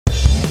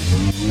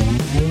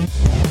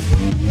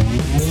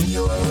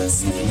You're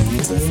listening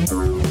to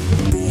Through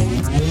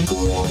Being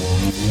Cool.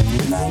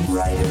 Night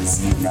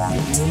Riders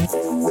unite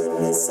and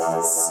witness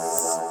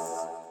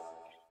us.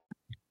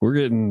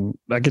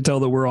 I can tell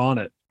that we're on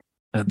it.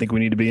 I think we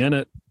need to be in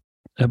it.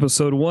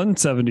 Episode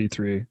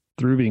 173,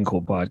 Through Being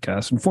Cool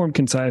podcast. Informed,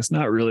 concise,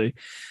 not really.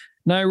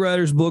 Night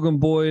Riders, Boogum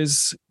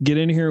Boys, get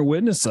in here and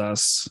witness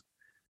us.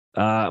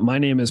 My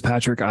name is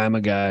Patrick. I'm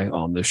a guy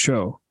on this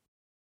show.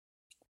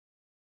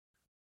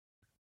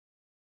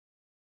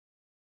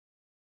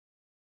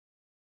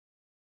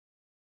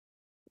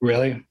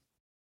 Really?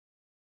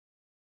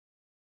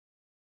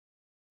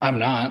 I'm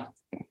not.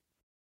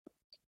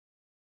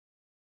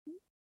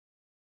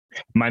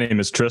 My name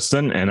is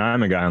Tristan, and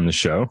I'm a guy on the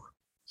show.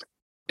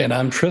 And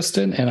I'm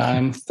Tristan, and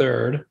I'm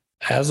third,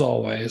 as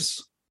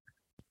always.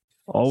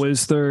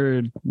 Always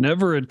third,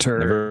 never a turd.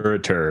 Never a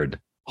turd.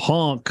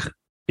 Honk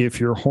if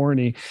you're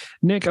horny.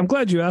 Nick, I'm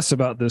glad you asked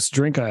about this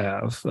drink I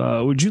have.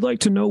 Would you like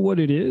to know what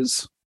it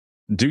is?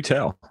 Do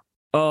tell.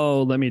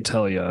 Oh, let me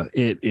tell you.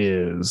 It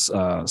is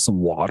some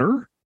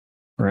water,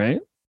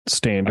 right?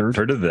 Standard. I've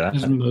heard of that.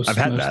 I've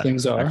had that.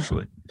 Things are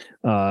actually.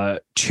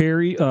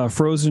 Cherry,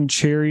 frozen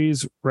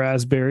cherries,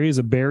 raspberries,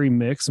 a berry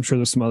mix. I'm sure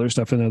there's some other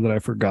stuff in there that I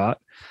forgot.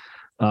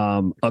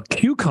 A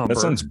cucumber. That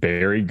sounds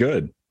very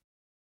good.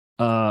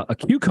 A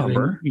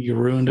cucumber. You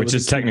ruined it. Which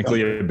is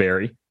technically a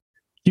berry.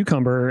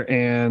 Cucumber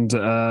and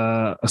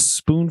a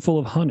spoonful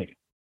of honey.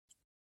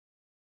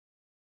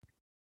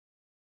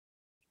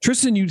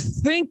 Tristan, you'd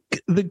think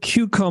the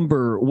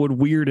cucumber would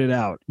weird it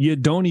out. You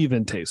don't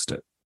even taste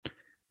it.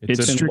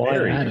 It's a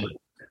berry.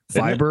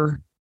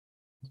 Fiber.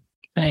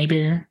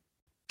 Fiber.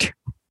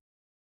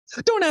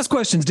 Don't ask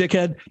questions,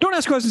 dickhead. Don't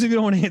ask questions if you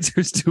don't want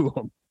answers to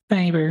them.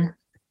 Fiber.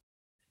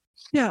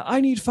 Yeah,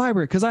 I need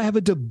fiber because I have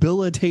a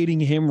debilitating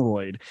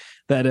hemorrhoid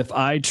that if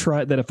I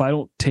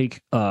don't take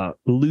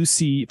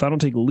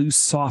loose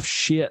soft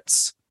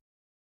shits,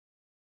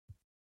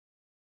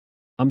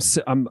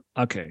 I'm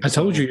okay. I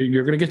told you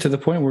you're going to get to the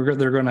point where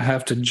they're going to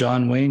have to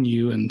John Wayne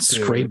you and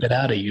scrape it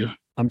out of you.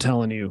 I'm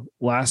telling you,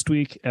 last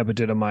week,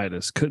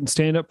 epididymitis. Couldn't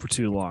stand up for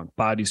too long.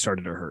 Body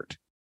started to hurt.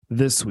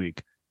 This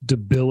week,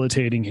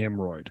 debilitating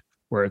hemorrhoid,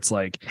 where it's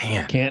like,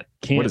 man, can't.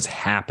 What is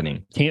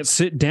happening? Can't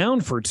sit down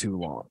for too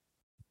long.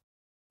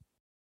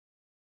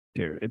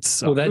 Dude,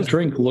 it's well, that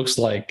drink looks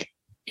like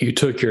you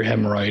took your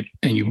hemorrhoid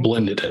and you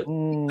blended it.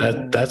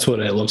 That's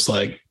what it looks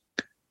like.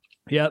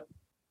 Yep.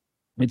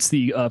 It's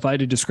the if I had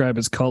to describe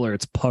its color,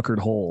 it's puckered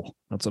hole.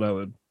 That's what I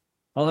would.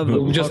 I'll have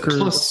the just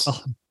pucker.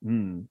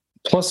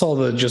 Plus all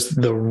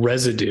the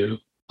residue,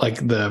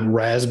 like the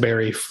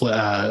raspberry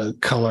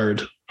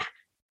colored,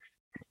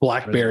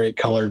 blackberry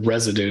colored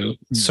residue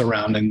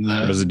surrounding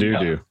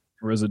the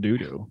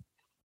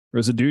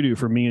residue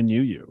for me and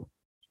you.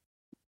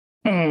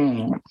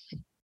 You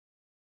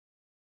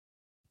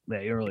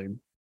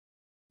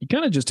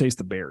kind of just taste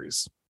the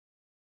berries.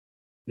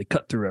 They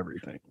cut through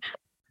everything.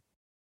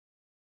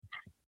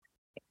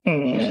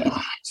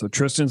 So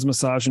Tristan's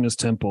massaging his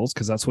temples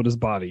because that's what his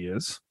body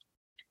is.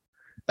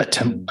 A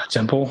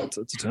temple?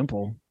 It's a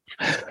temple.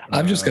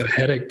 I've just got a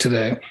headache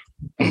today.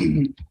 I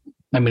mean,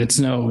 it's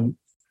no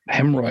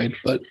hemorrhoid,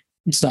 but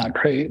it's not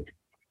great.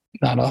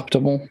 Not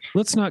optimal.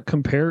 Let's not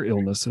compare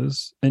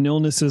illnesses. An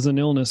illness is an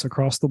illness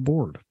across the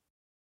board.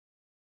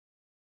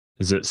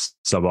 Is it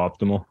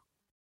suboptimal?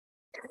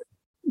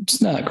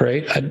 It's not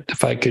great.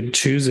 If I could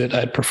choose it,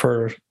 I'd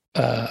prefer.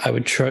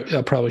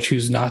 I'd probably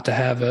choose not to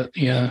have it.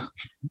 Yeah.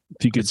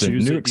 If you could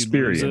choose a new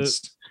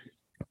experience.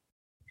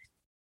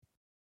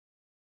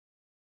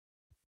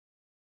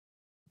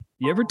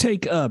 You ever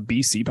take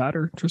BC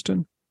powder,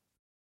 Tristan?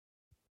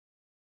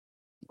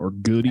 Or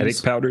goodies?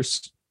 Headache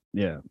powders?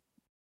 Yeah.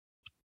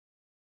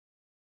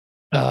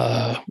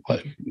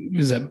 What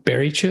is that?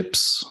 Berry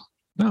chips?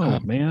 No,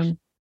 man.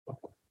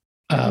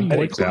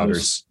 Headache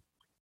powders.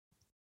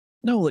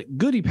 No, like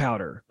goodie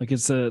powder. Like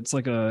it's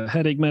like a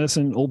headache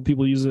medicine. Old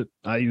people use it.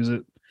 I use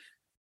it.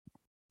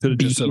 Could have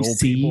just said old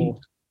people.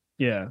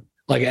 Yeah.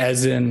 Like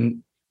as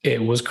in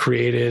it was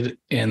created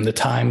in the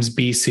times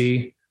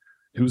BC.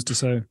 Who's to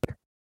say?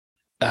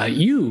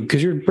 You,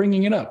 because you're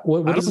bringing it up.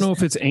 What I don't know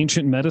if it's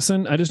ancient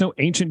medicine. I just know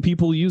ancient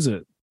people use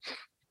it.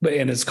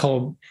 And it's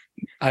called,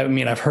 I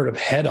mean, I've heard of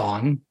head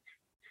on.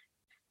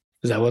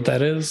 Is that what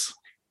that is?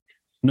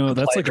 No,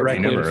 that's like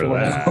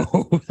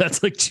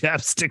that's like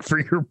chapstick for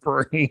your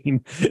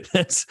brain.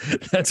 That's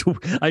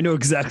I know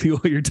exactly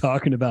what you're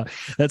talking about.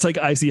 That's like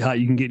icy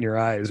hot you can get in your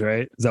eyes,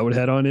 right? Is that what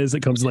head on is?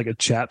 It comes in like a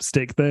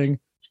chapstick thing.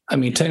 I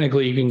mean,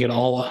 technically you can get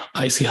all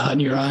icy hot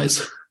in your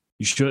eyes.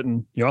 You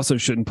shouldn't. You also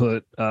shouldn't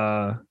put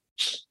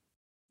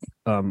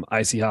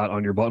icy hot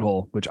on your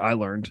butthole, which I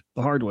learned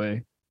the hard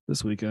way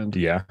this weekend.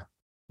 Yeah.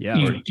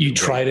 You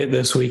tried it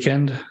this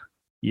weekend?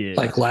 Yeah.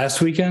 Like last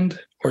weekend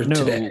or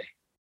today?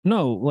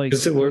 No, like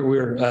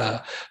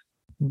we're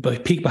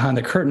peek behind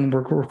the curtain.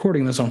 We're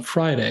recording this on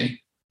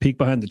Friday. Peek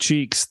behind the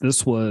cheeks.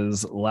 This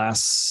was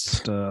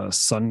last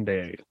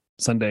Sunday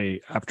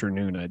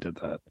afternoon. I did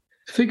that.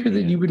 I figured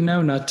that you would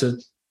know not to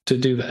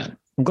do that.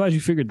 I'm glad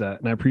you figured that,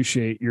 and I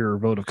appreciate your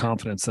vote of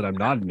confidence that I'm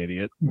not an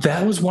idiot.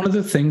 That was one of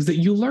the things that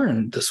you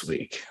learned this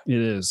week. It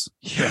is.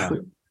 Yeah.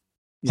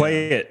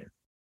 Play it.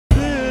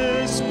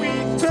 This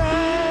week,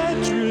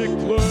 Patrick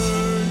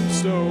learned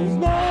so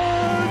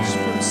much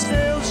from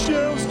snail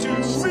shells to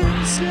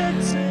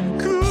insects and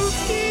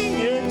cooking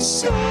and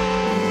such.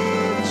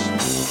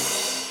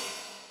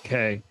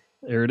 Okay,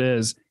 there it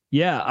is.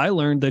 Yeah, I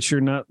learned that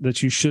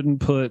you shouldn't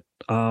put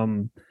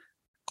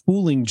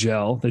cooling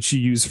gel that you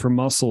use for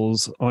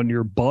muscles on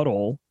your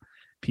butthole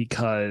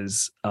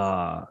because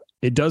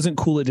it doesn't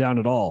cool it down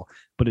at all,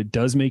 but it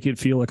does make it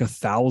feel like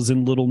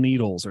 1,000 little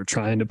needles are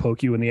trying to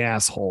poke you in the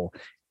asshole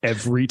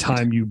every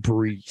time you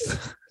breathe.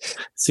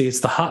 See,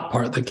 it's the hot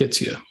part that gets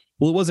you.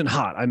 Well, it wasn't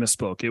hot. I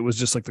misspoke. It was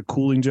just like the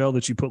cooling gel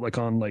that you put like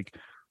on like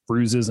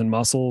bruises and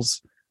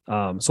muscles.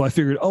 So I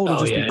figured, it'll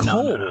just be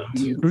cold. No.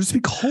 It'll just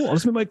be cold. I'll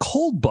just make my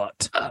cold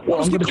butt.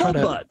 Well, I'm going to try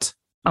butt.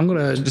 I'm going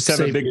to Just have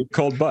a big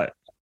cold butt.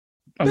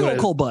 Big old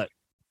cold butt.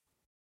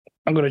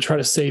 I'm going to try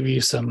to save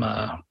you some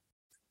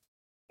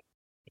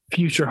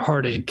future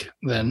heartache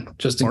then,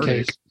 just in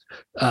case.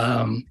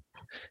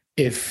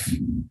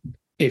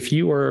 If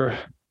you were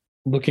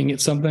looking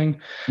at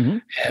something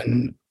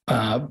and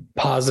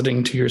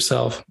positing to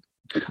yourself,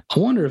 I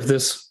wonder if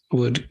this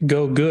would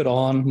go good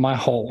on my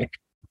hole,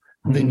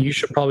 then you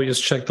should probably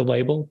just check the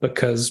label,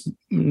 because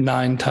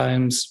 19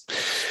 times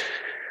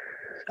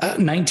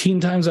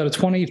out of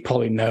 20,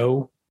 probably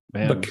no.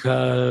 Man.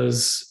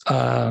 Because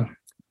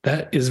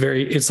that is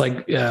it's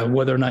like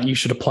whether or not you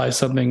should apply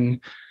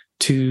something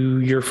to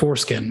your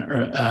foreskin,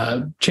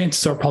 or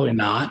chances are probably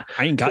not.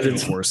 I ain't got any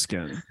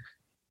foreskin.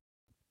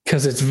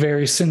 Because it's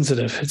very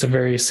sensitive. It's a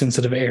very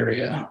sensitive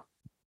area.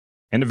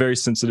 And a very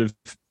sensitive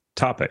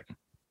topic.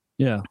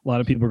 Yeah, a lot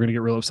of people are going to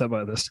get real upset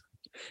by this.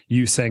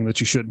 You saying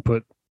that you shouldn't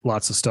put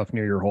lots of stuff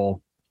near your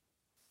hole.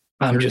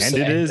 I'm just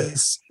saying. And it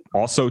is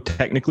also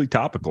technically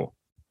topical.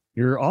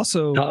 You're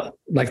also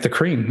like the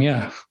cream,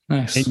 yeah,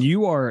 nice. And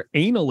you are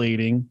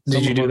analating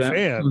some of our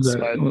fans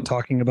by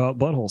talking about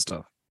butthole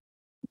stuff.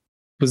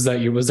 Was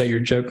that your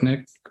joke,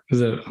 Nick? Was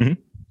it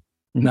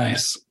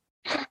nice?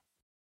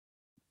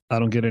 I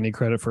don't get any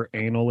credit for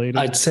analating.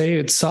 I'd say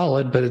it's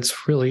solid, but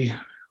it's really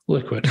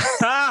liquid.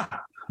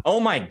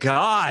 Oh my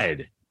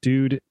god,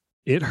 dude,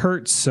 it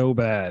hurts so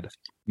bad.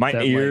 My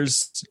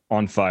ears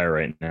on fire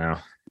right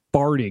now.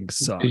 Farting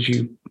sucks. Did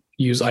you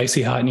use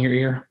icy hot in your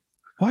ear?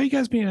 Why are you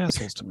guys being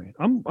assholes to me?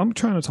 I'm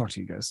trying to talk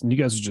to you guys, and you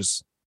guys are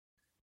just.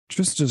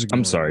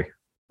 I'm sorry.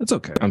 It's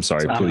okay. I'm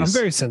sorry. Please.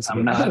 I'm very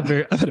sensitive.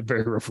 I've had a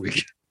very rough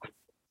week.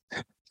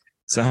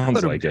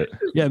 Sounds like it.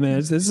 Yeah,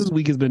 man. This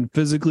week has been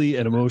physically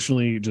and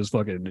emotionally just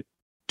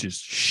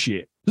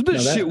shit. It's been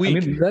a shit week. I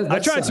mean, I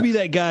tried to be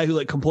that guy who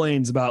like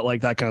complains about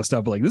like that kind of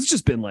stuff, but like this has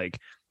just been like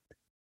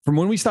from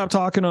when we stopped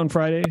talking on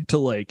Friday to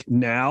like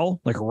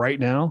now, like right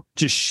now,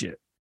 just shit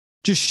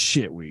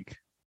week.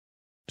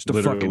 Just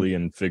literally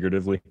and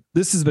figuratively.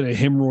 This has been a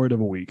hemorrhoid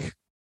of a week.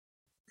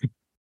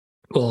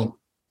 Well,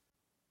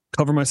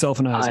 cover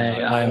myself in eyes.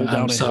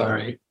 I'm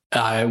sorry.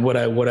 What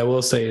I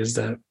will say is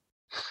that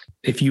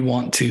if you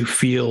want to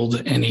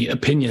field any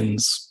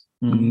opinions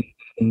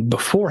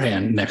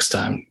beforehand next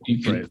time,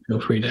 you can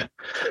feel free to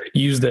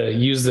use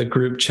the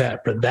group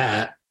chat for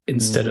that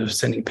instead of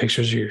sending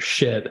pictures of your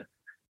shit.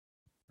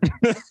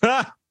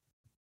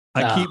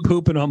 I keep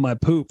pooping on my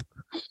poop.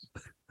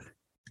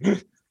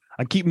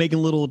 I keep making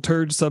little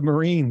turd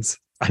submarines.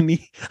 I mean,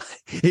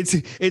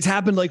 it's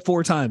happened like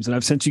 4 times, and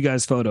I've sent you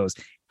guys photos.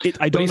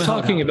 What he's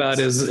talking about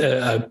is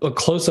a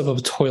close up of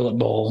a toilet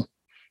bowl.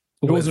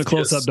 It wasn't a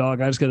close up,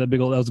 dog. I just got that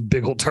was a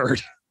big old turd.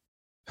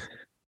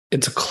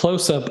 It's a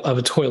close up of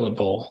a toilet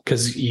bowl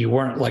because you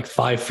weren't like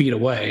 5 feet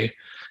away,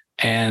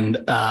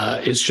 and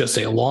it's just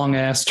a long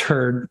ass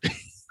turd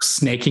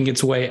snaking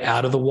its way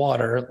out of the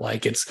water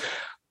like it's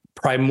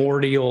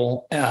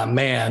primordial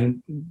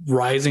man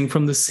rising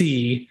from the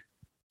sea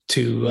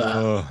to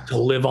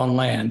live on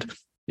land.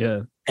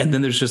 Yeah. And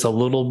then there's just a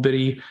little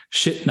bitty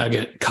shit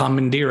nugget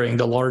commandeering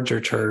the larger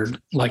turd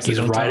like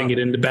he's riding it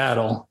into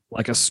battle.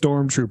 Like a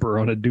stormtrooper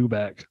on a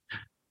dewback.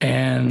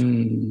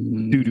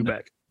 And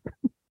dewback.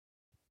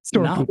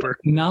 Stormtrooper.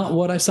 Not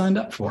what I signed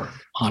up for,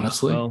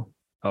 honestly.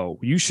 Well,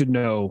 you should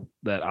know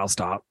that I'll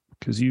stop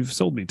because you've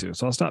sold me to,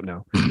 so I'll stop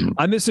now.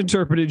 I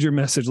misinterpreted your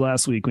message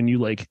last week when you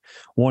like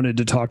wanted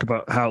to talk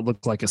about how it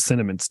looked like a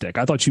cinnamon stick.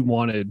 I thought you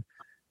wanted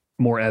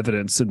more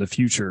evidence in the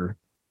future.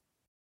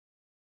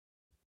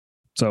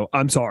 So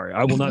I'm sorry.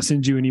 I will not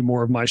send you any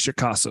more of my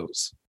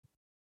Chicassos.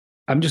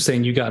 I'm just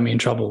saying you got me in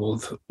trouble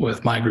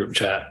with my group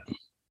chat.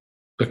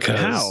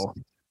 Because how?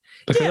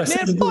 Because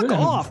yeah, man, fuck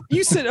off.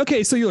 You said,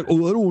 okay, so you're like,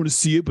 oh, I don't want to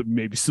see it, but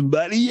maybe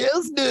somebody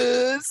else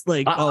does.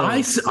 Like,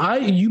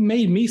 you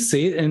made me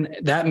see it, and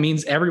that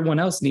means everyone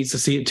else needs to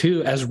see it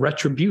too as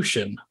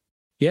retribution.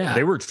 Yeah.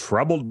 They were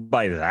troubled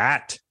by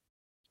that.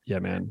 Yeah,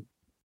 man.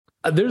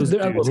 There's a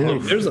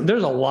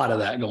lot of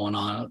that going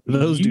on.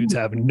 Those dudes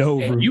have no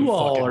room. You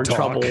all are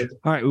troubled.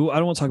 All right, I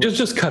don't want to talk.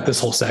 Just cut this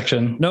whole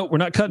section. No, we're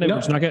not cutting it.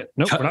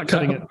 We're not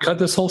cutting it. Cut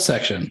this whole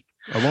section.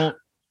 I won't.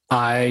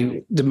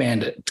 I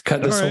demand it.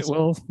 Cut All this. right.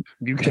 Well,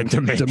 you can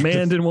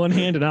demand in one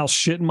hand, and I'll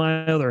shit in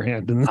my other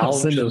hand, and I'll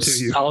send it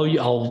to you.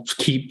 I'll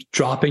keep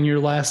dropping your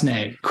last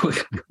name.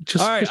 Quick.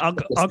 All right.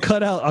 I'll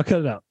cut out. I'll cut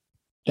it out.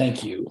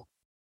 Thank you.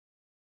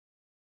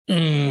 All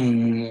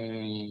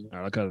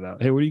right, I'll cut it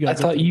out. Hey, what do you guys?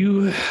 I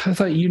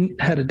thought you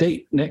had a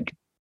date, Nick.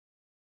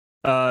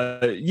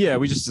 Yeah,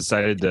 we just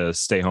decided to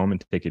stay home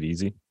and take it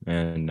easy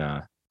and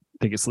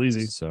take it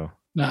sleazy. So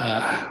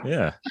yeah.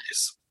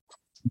 Nice.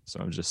 So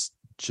I'm just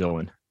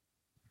chilling.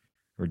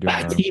 We're doing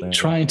I keep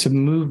trying to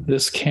move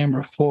this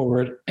camera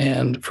forward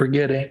and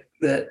forgetting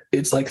that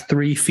it's like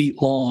 3 feet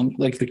long,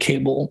 like the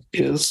cable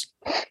is.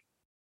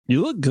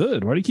 You look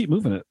good. Why do you keep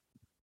moving it?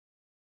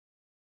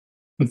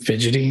 I'm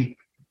fidgety.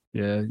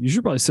 Yeah, you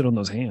should probably sit on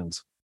those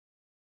hands.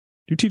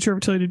 Did your teacher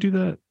ever tell you to do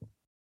that?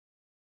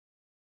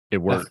 It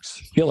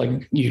works. I feel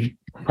like you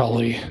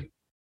probably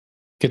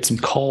get some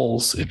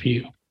calls if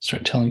you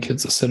start telling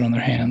kids to sit on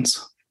their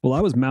hands. Well,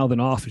 I was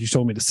mouthing off and she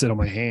told me to sit on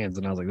my hands,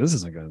 and I was like, this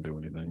isn't going to do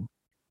anything.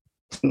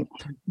 Did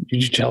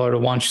you tell her to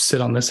why don't you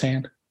sit on this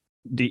hand?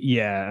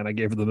 Yeah, and I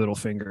gave her the middle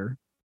finger.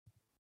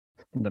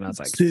 And then I was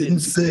like,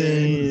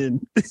 sit.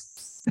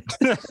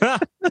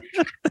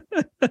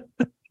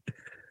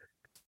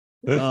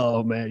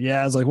 Oh man,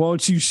 yeah. I was like, why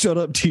don't you shut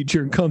up,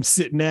 teacher, and come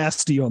sit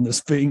nasty on this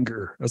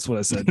finger? That's what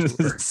I said to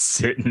her.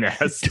 Sit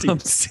nasty. Come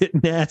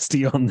sit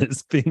nasty on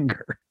this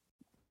finger.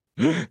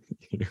 That's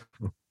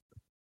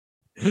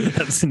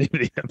the name of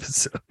the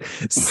episode.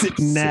 Sit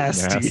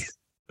nasty.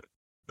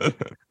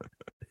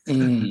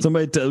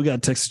 Somebody we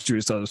got to text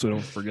Drew so we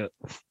don't forget.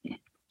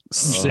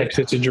 Text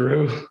it to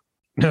Drew.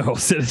 No,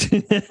 sit.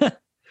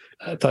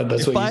 I thought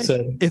that's what you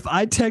said. If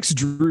I text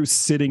Drew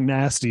sitting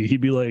nasty,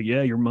 he'd be like,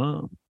 "Yeah, your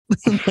mom."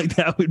 Like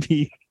that would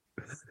be.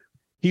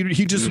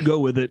 He'd just go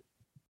with it,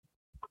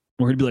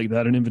 or he'd be like,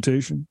 "That an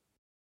invitation?"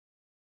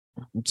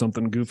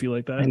 Something goofy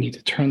like that. I need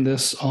to turn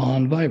this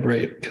on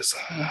vibrate because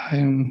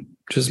I'm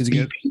just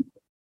beeping.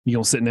 You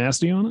gonna sit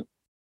nasty on it?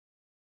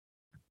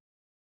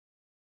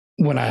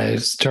 When I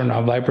turn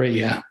on vibrate,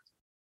 yeah.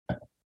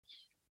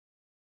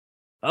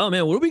 Oh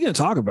man, what are we gonna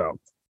talk about?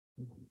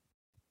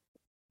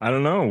 I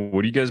don't know.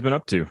 What have you guys been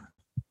up to?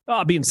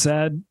 Being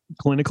sad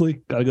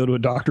clinically. Got to go to a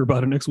doctor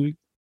about it next week.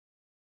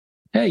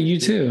 Hey, you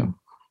too.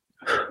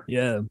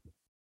 Yeah.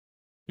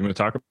 You want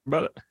to talk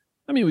about it?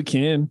 I mean, we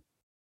can.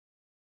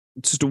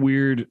 It's just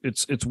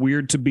it's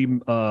weird to be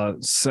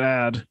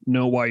sad,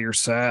 know why you're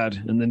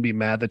sad, and then be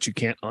mad that you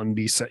can't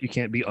unbe sad. You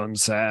can't be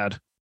unsad.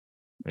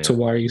 Yeah. So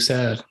why are you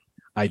sad?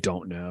 I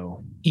don't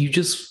know.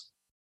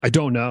 I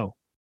don't know.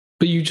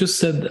 But you just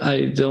said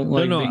I don't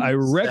like. No, I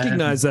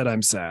recognize that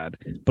I'm sad,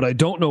 but I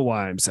don't know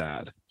why I'm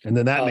sad. And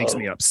then that makes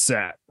me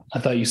upset. I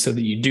thought you said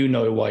that you do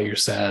know why you're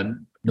sad.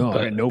 No,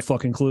 I had no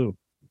fucking clue.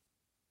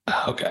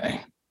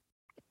 Okay.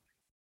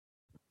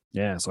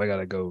 Yeah, so I got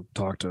to go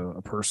talk to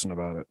a person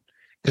about it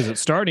because it's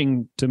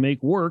starting to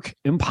make work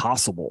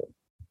impossible.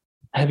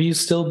 Have you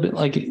still been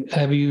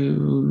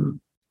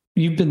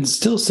you've been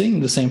still seeing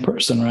the same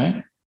person,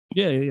 right?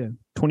 Yeah.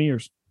 20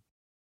 years.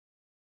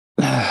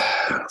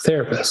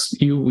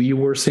 Therapist. You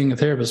were seeing a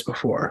therapist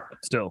before.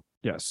 Still,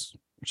 yes.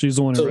 She's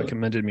the one who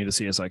recommended me to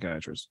see a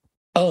psychiatrist.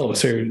 Oh,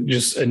 so you're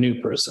just a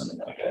new person.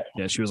 Okay.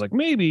 Yeah, she was like,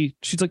 maybe.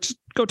 She's like, just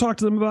go talk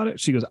to them about it.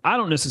 She goes, I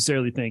don't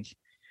necessarily think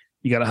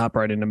you got to hop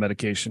right into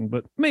medication,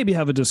 but maybe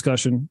have a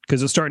discussion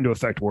because it's starting to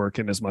affect work.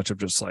 And as much of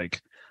just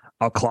like,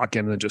 I'll clock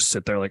in and then just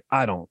sit there like,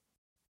 I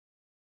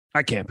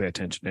can't pay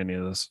attention to any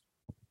of this.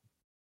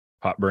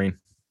 Hot brain.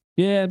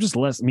 Yeah, just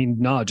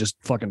just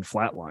fucking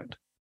flatlined.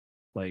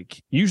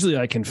 Like usually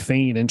I can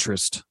feign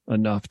interest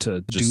enough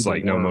to just do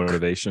like no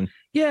motivation.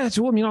 Yeah.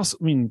 So,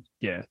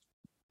 yeah.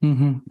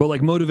 Mm-hmm. But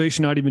like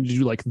motivation, not even to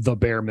do like the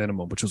bare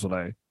minimum, which is what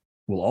I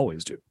will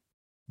always do.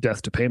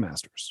 Death to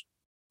paymasters.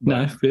 No,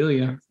 I feel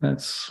you.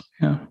 That's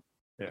yeah.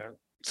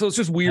 So it's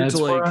just weird That's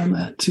to like. Where I'm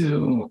at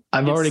too.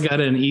 I've already got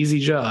an easy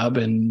job,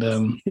 and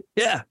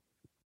yeah,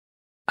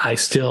 I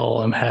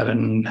still am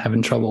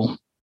having trouble.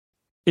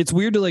 It's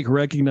weird to like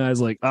recognize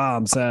like,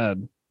 I'm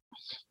sad.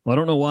 Well, I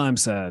don't know why I'm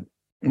sad.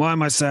 Why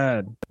am I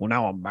sad? Well,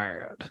 now I'm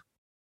mad.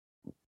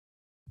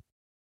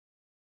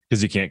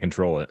 Because you can't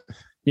control it.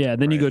 Yeah,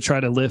 then you go try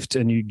to lift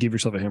and you give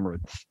yourself a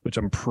hemorrhoid, which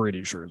I'm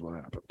pretty sure is what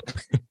happened.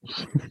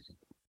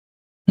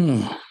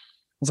 I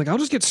was like, I'll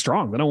just get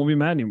strong. Then I won't be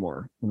mad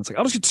anymore. And it's like,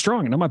 I'll just get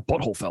strong. And now my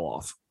butthole fell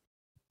off.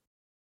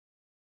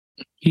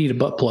 You need a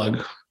butt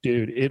plug.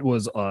 Dude, it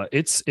was,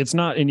 it's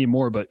not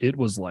anymore, but it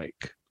was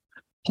like,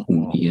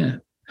 yeah.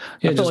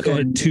 I felt like I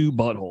had 2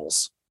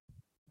 buttholes.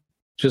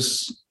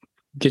 Just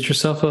get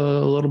yourself a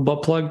little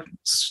butt plug,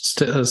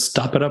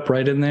 stop it up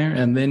right in there,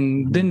 and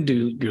then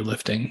do your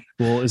lifting.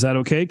 Well, is that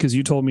okay? Because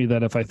you told me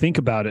that if I think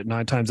about it,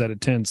 9 times out of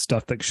 10,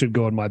 stuff that should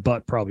go in my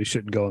butt probably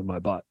shouldn't go in my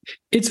butt.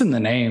 It's in the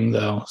name,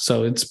 though,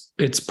 so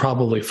it's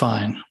probably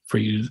fine for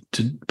you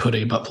to put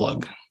a butt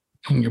plug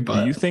in your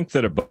butt. Do you think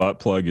that a butt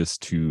plug is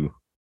to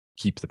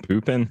keep the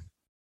poop in?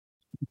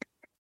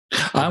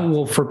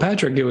 Well, for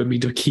Patrick, it would be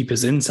to keep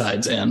his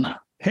insides in.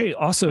 Hey,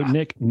 also,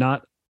 Nick,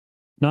 not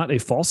a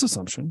false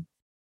assumption.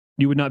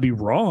 You would not be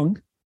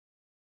wrong.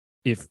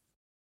 if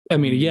I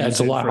mean, yeah, use it's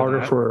a it lot for harder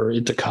that. for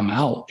it to come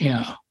out.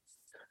 Yeah.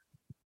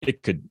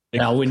 It could.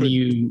 Now when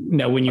you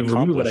remove it, I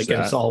accomplish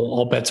guess that.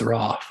 all bets are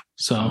off.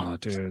 So Oh,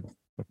 dude.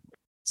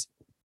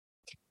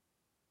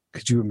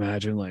 Could you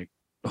imagine like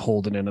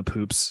holding in a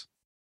poops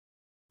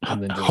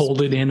and then just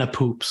hold it in a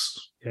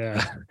poops.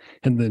 yeah,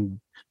 and then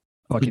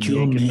fucking Could you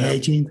yanking that.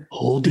 imagine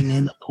holding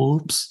in a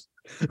poops?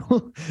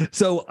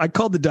 So I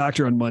called the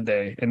doctor on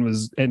Monday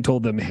and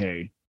told them,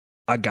 hey,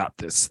 I got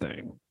this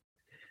thing.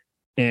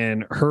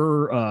 And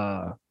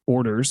her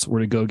orders were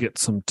to go get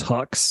some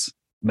Tux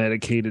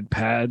medicated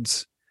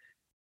pads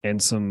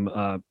and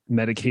some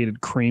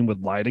medicated cream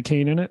with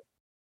lidocaine in it.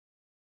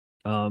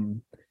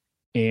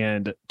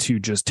 And to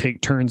just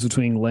take turns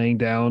between laying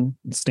down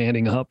and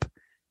standing up,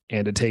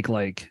 and to take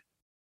like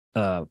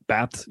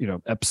baths,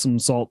 Epsom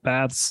salt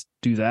baths,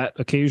 do that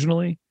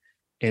occasionally.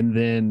 And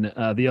then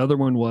the other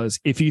one was,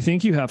 if you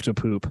think you have to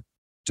poop,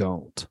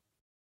 don't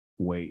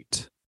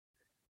wait.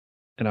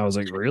 And I was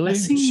like, really?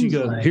 She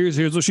goes, like... here's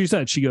what she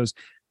said. She goes,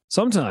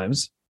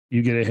 sometimes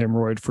you get a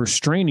hemorrhoid for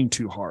straining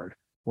too hard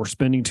or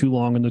spending too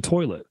long in the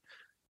toilet.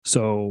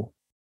 So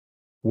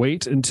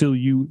wait until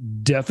you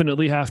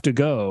definitely have to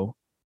go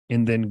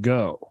and then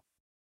go,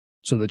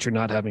 so that you're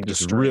not having to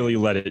Just strain. really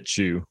let it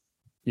chew.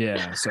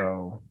 Yeah.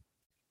 So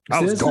I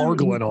was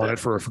gargling on it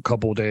for a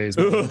couple of days.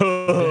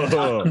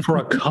 For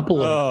a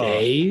couple of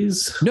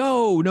days?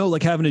 No,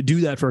 like having to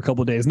do that for a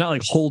couple of days, not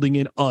like holding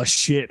in a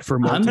shit for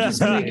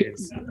multiple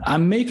days.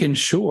 I'm making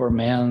sure,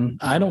 man.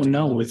 I don't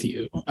know with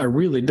you. I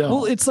really don't.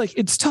 Well,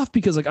 it's tough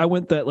because like I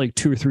went that like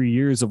 2 or 3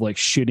 years of like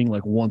shitting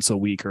like once a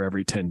week or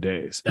every 10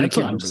 days. That's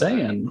what I'm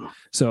saying.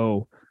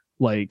 So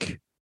like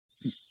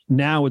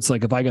now it's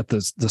like if I got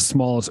the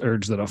smallest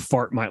urge that a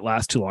fart might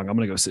last too long, I'm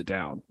going to go sit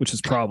down, which is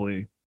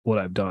probably what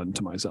I've done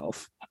to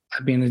myself.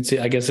 I mean,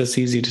 I guess it's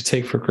easy to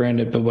take for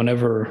granted, but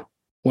whenever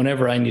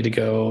I need to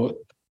go,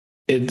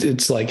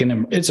 it's like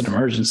it's an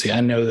emergency.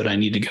 I know that I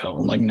need to go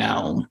like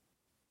now.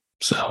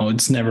 So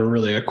it's never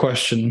really a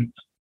question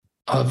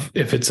of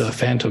if it's a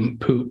phantom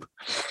poop.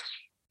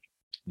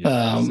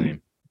 Yeah,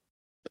 same.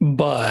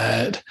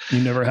 But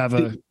you never have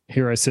a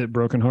here I sit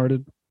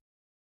brokenhearted?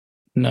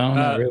 No,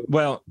 not really.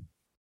 Well,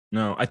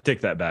 no, I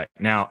take that back.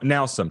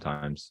 Now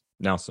sometimes,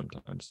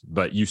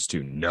 but used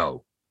to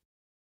no.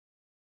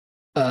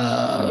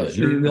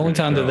 The only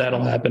time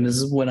that'll happen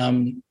is when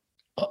I'm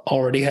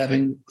already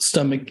having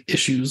stomach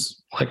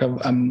issues, like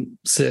I'm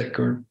sick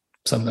or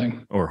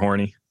something, or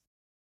horny.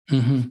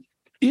 Mm-hmm.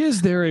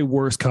 Is there a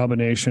worse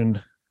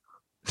combination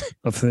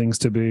of things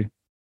to be?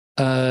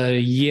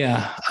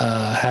 Yeah.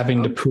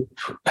 Having to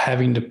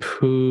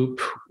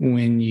poop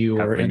when you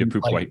are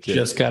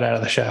just got out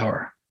of the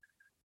shower,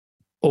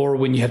 or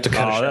when you have to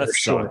cut a shower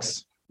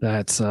short.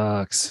 That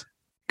sucks.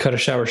 Cut a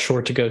shower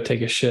short to go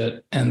take a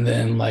shit, and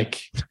then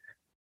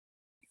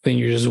then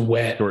you're just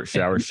wet. Short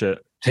shower shit.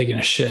 Taking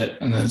a shit,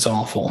 and then it's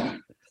awful.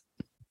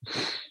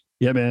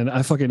 Yeah, man.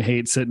 I fucking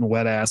hate sitting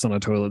wet ass on a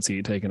toilet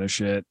seat taking a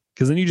shit,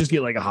 because then you just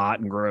get like hot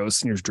and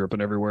gross and you're just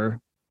dripping everywhere.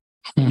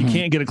 Mm-hmm. You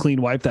can't get a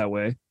clean wipe that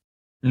way.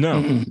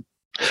 No.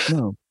 Mm-hmm.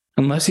 No.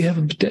 Unless you have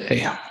a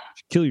bidet.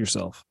 Kill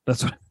yourself.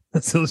 That's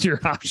those are your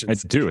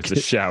options. I do. It's a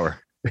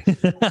shower.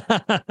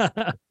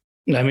 I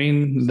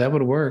mean, that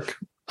would work.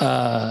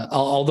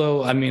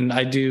 Although, I mean,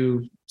 I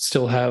do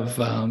still have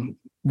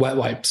wet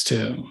wipes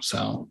too.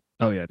 So.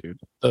 Oh yeah, dude.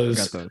 Those.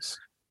 I got those.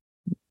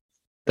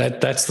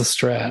 That's the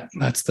strat.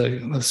 That's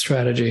the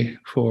strategy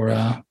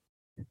for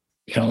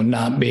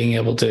not being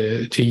able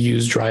to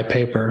use dry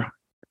paper.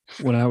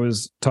 When I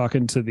was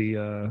talking to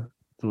the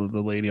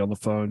lady on the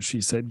phone,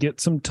 she said, get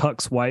some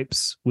Tux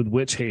wipes with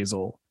witch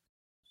hazel.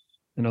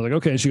 And I was like,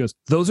 okay. And she goes,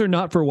 those are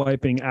not for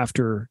wiping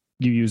after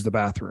you use the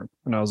bathroom.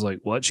 And I was like,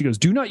 what? She goes,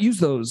 do not use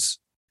those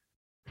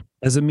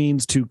as a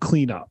means to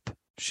clean up.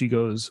 She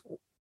goes,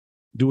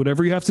 do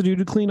whatever you have to do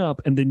to clean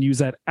up and then use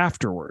that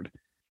afterward.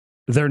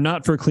 They're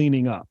not for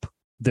cleaning up.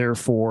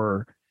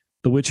 Therefore,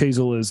 the witch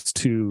hazel is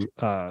to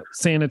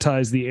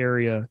sanitize the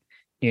area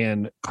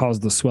and cause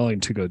the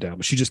swelling to go down.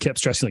 But she just kept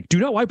stressing, like, do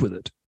not wipe with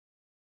it.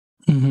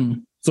 Mm-hmm.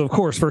 So, of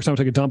course, first time I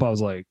took a dump, I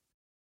was like,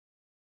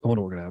 I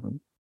wonder what's going to happen.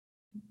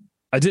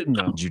 I didn't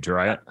know. Did you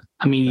dry it?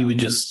 I mean, you would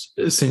just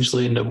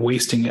essentially end up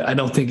wasting it. I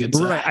don't think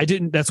it's... Right. I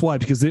didn't. That's why,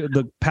 because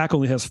the pack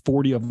only has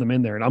 40 of them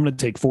in there, and I'm going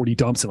to take 40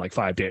 dumps in like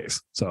 5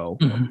 days. So...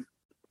 Mm-hmm.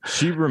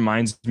 She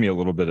reminds me a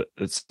little bit.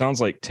 It sounds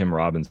like Tim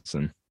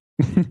Robinson.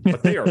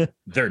 But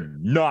they're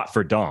not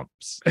for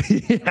dumps.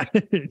 Yeah.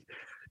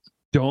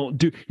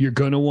 You're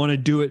gonna want to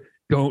do it.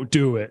 Don't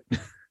do it.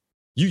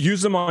 You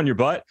use them on your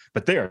butt,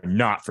 but they are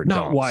not for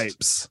dumps.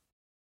 Wipes.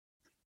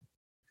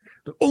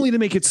 Only to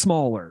make it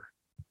smaller.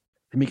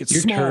 To make it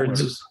smaller.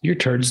 Your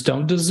turds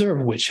don't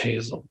deserve witch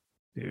hazel.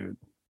 Dude.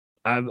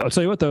 I'll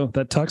tell you what though,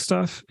 that Tux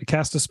stuff, it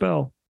cast a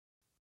spell.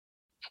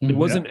 It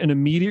wasn't an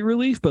immediate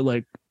relief, but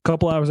like a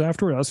couple hours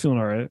afterward, I was feeling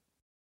all right.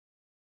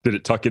 Did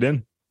it tuck it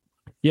in?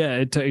 Yeah,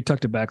 it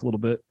tucked it back a little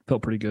bit.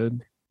 Felt pretty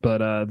good.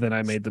 But then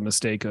I made the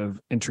mistake of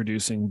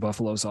introducing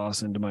buffalo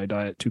sauce into my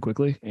diet too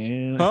quickly.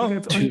 And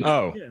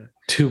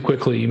too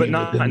quickly. But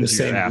not into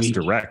your ass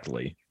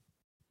directly.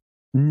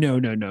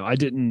 No. I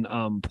didn't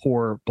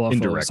pour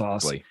buffalo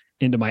sauce Indirectly.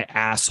 into my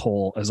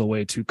asshole as a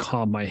way to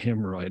calm my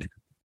hemorrhoid.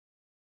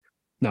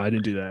 No, I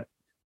didn't do that.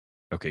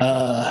 Okay.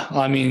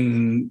 I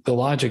mean, the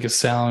logic is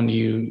sound.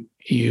 You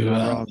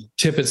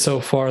tip it so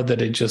far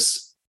that it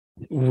just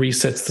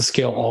resets the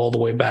scale all the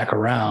way back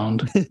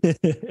around.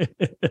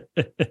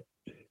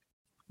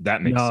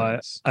 That makes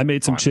sense. I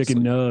made some honestly.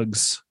 chicken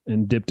nugs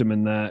and dipped them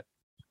in that.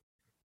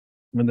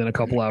 And then a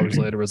couple hours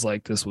later was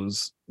like, this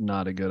was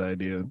not a good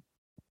idea.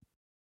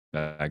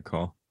 Bad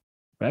call.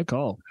 Bad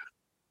call.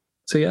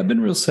 So yeah, I've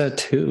been real sad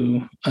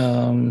too.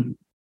 And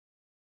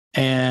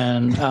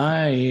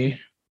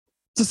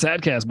It's a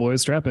sad cast,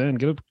 boys. Strap in.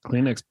 Get a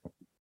Kleenex.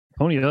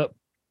 Pony up.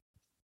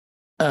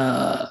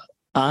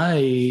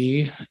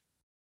 I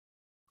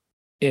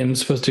am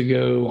supposed to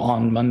go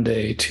on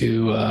Monday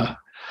to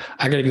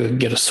I gotta go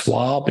get a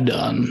swab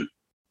done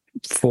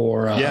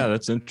for Yeah,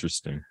 that's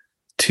interesting.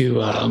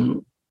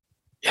 to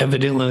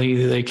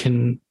evidently they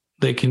can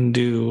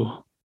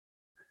do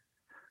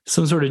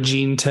some sort of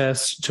gene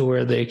test to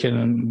where they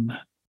can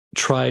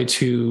try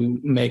to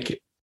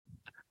make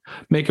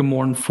a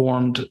more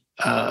informed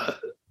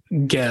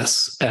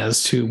guess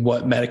as to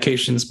what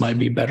medications might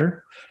be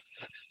better.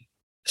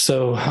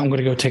 So I'm going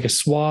to go take a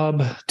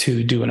swab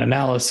to do an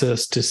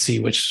analysis to see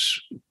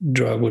which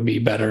drug would be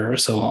better.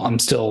 So I'm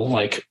still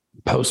like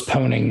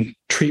postponing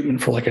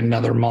treatment for like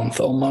another month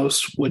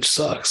almost, which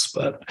sucks,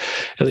 but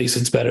at least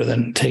it's better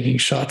than taking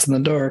shots in the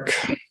dark.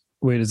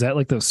 Wait, is that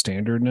like the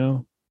standard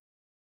now?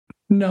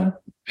 No,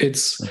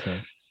 it's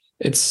Okay.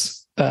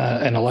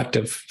 an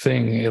elective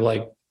thing. It,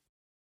 like,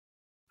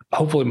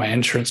 hopefully my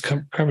insurance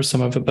covers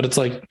some of it, but it's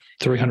like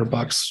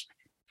 $300.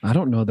 I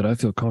don't know that I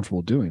feel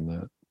comfortable doing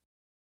that.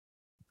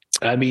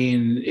 I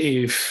mean,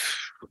 if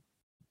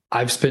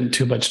I've spent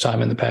too much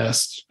time in the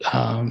past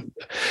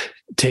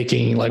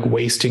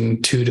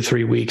wasting 2 to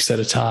 3 weeks at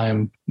a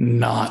time,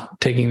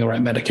 not taking the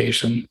right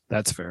medication.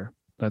 That's fair.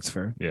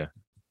 Yeah.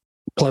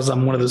 Plus,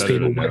 I'm one of those Better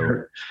to people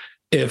where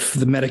if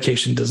the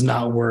medication does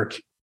not work,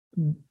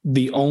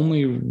 the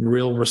only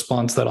real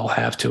response that I'll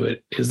have to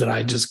it is that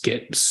I just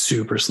get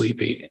super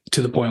sleepy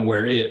to the point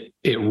where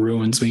it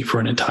ruins me for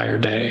an entire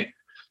day.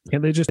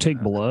 Can't they just take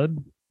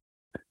blood?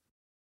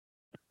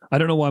 I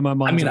don't know why my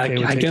mom's okay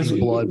with taking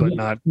blood, but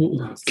not.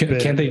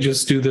 Can't they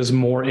just do this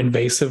more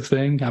invasive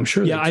thing? I'm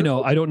sure. Yeah, I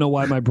know. I don't know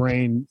why my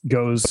brain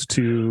goes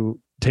to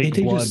take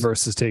blood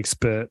versus take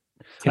spit.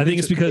 I think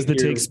it's because the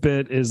take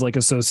spit is like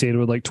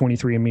associated with like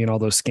 23andMe and all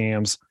those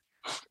scams.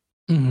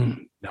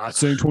 Mm-hmm. Not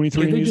saying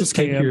 23andMe is a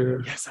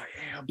scam. Yes, I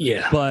am.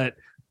 Yeah, but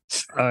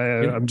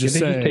I'm just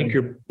saying. Just take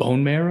your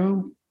bone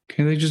marrow?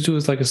 Can they just do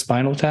it like a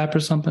spinal tap or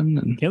something?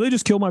 And can't they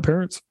just kill my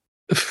parents?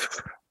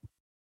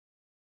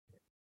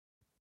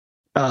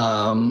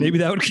 Maybe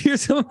that would cure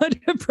some of my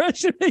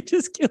depression. They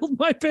just killed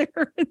my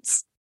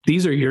parents.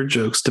 These are your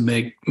jokes to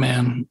make,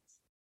 man.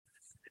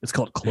 It's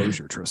called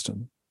closure,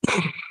 Tristan.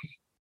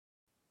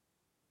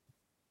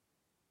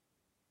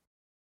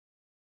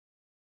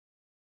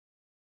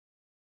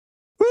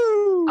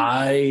 Woo!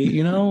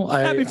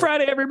 Happy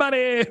Friday,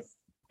 everybody.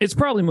 It's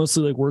probably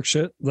mostly like work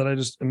shit that I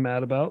just am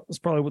mad about. That's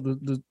probably what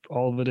the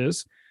all of it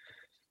is.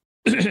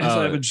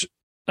 I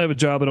have a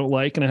job I don't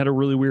like, and I had a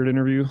really weird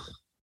interview.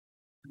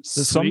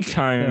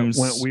 Sometimes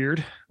went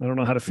weird. I don't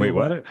know how to feel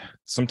about it.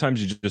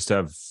 Sometimes you just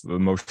have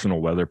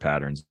emotional weather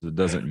patterns. It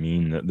doesn't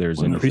mean that there's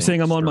anything. Are you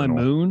saying I'm on my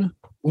moon?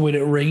 When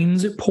it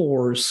rains, it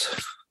pours.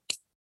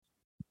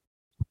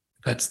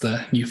 That's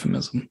the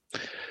euphemism.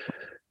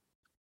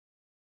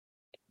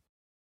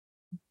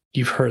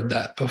 You've heard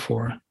that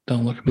before.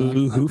 Don't look at me.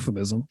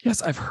 Euphemism.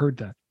 Yes, I've heard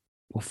that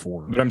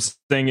before. But I'm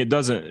saying it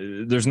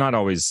doesn't. There's not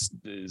always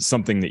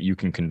something that you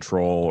can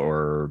control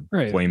or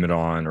blame it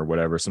on or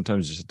whatever.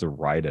 Sometimes you just have to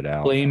ride it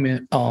out. Blame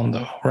it on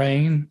the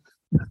rain.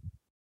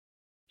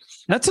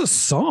 That's a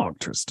song,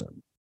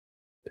 Tristan.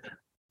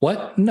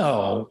 What?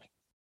 No.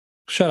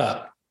 Shut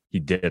up. He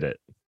did it.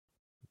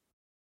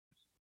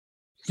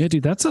 Yeah,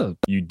 dude,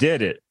 you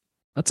did it.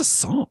 That's a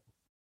song.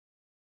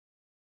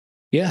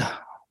 Yeah.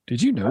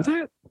 Did you know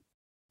that?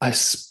 I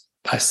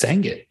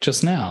sang it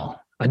just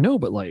now. I know,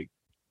 but like,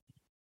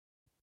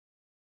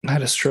 I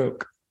had a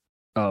stroke.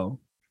 Oh,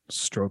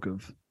 stroke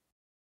of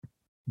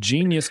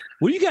genius.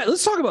 What do you got?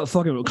 Let's talk about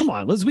fucking. Come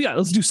on, let's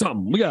do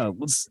something.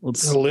 Let's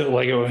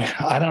like,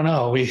 I don't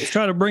know. Let's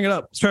try to bring it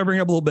up. Let's try to bring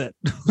it up a little bit.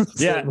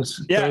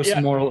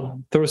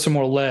 Throw some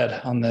more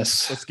lead on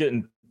this. Let's get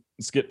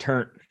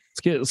turned.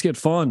 Let's get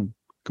fun.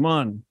 Come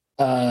on.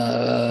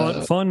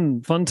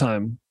 Fun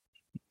time.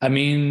 I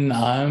mean,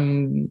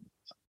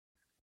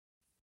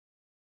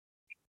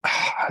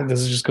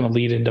 this is just going to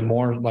lead into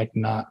more like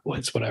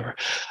it's whatever.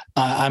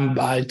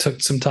 I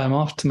took some time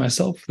off to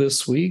myself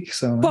this week.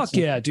 So fuck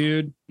yeah,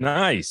 dude.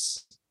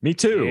 Nice. Me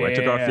too. Yeah. I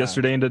took off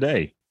yesterday and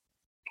today.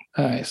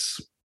 Nice.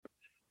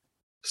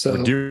 So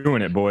we're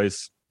doing it,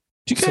 boys.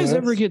 Do you guys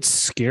ever get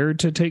scared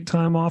to take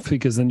time off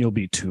because then you'll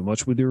be too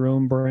much with your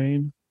own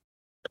brain?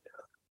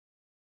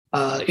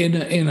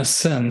 In a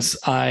sense,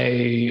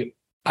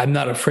 I'm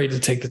not afraid to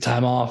take the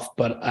time off,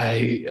 but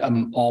I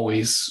am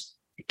always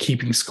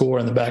keeping score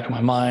in the back of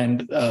my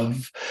mind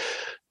of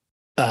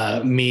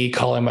me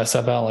calling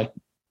myself out, like,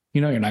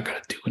 you're not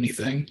going to do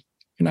anything.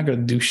 You're not going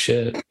to do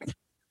shit.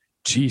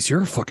 Jeez,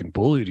 you're a fucking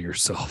bully to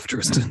yourself,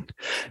 Tristan.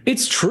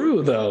 It's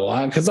true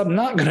though, because I'm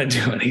not going to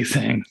do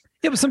anything.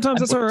 Yeah, but sometimes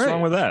that's all right. What's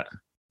wrong with that?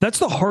 That's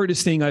the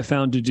hardest thing I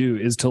found to do,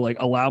 is to like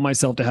allow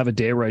myself to have a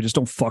day where I just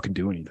don't fucking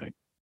do anything.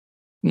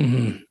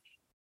 Mm-hmm.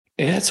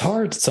 Yeah, it's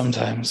hard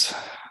sometimes.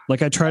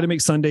 Like I try to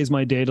make Sundays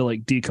my day to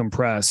like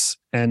decompress,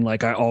 and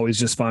like I always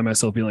just find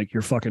myself being like,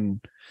 you're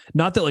fucking,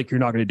 not that like you're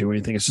not going to do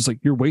anything. It's just like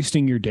you're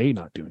wasting your day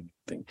not doing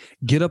anything.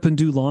 Get up and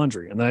do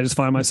laundry. And then I just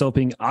find myself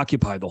being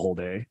occupied the whole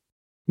day.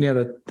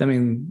 Yeah,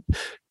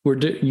 we're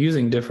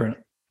using different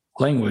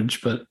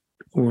language, but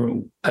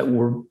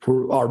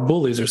our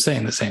bullies are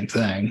saying the same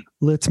thing.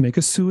 Let's make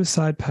a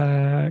suicide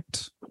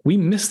pact. We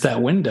missed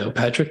that window,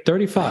 Patrick.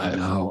 35.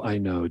 I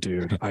know,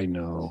 dude. I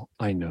know.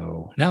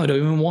 Now I don't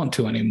even want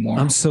to anymore.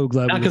 I'm so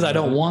glad. Not because I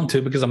don't want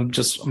to, because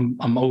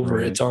I'm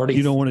over it. It's already.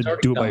 You don't want to do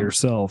it done by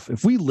yourself.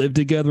 If we lived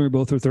together and we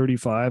both are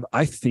 35,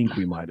 I think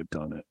we might have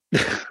done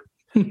it.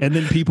 And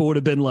then people would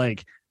have been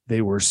like,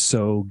 they were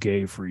so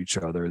gay for each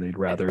other. They'd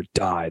rather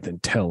die than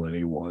tell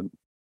anyone.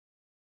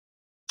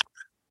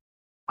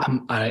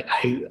 I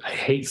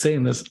hate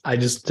saying this. I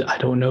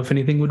don't know if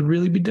anything would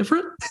really be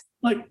different.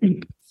 Like,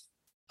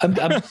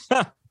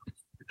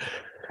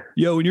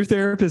 Yo, when your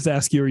therapist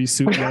asks you, you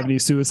have any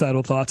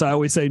suicidal thoughts? I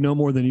always say no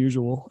more than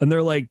usual. And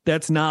they're like, we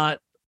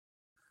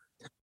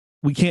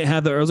can't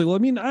have that. I was like, well, I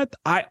mean, I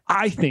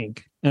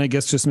think, and I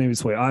guess just maybe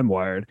it's the way I'm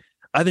wired,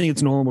 I think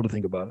it's normal to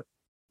think about it.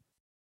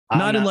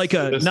 Not in like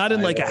a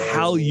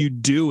how you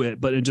do it,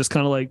 but it just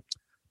kind of like,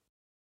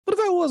 what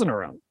if I wasn't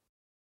around?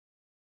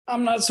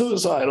 I'm not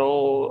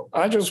suicidal.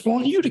 I just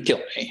want you to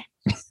kill me.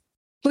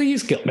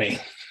 Please kill me.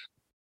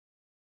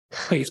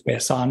 Please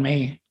piss on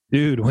me.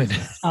 Dude, when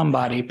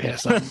somebody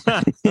piss on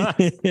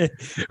me.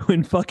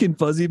 When fucking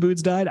Fuzzy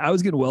Boots died, I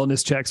was getting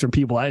wellness checks from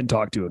people I hadn't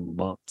talked to in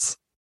months.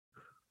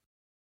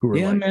 Who were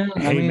like, man,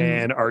 hey,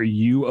 man, are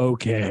you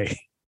okay?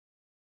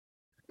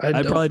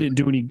 I probably didn't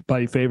do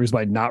anybody favors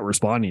by not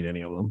responding to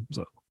any of them.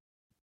 So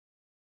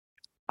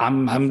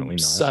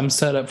I'm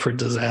set up for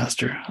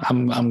disaster.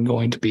 I'm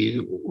going to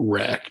be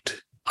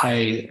wrecked.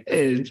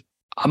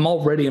 I'm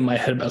already in my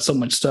head about so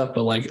much stuff,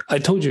 but like I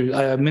told you,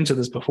 I mentioned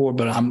this before,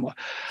 but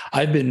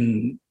I've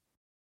been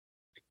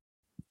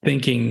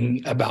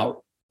thinking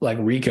about like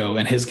Rico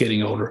and his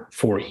getting older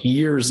for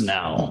years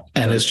now.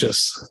 And it's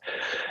just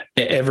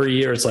every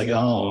year it's like,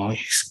 oh,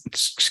 he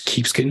just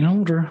keeps getting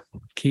older.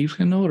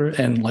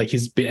 And like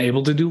he's been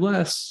able to do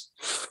less.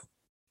 It's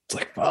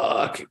like,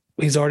 fuck.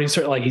 He's starting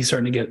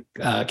to get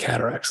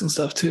cataracts and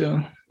stuff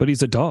too. But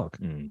he's a dog.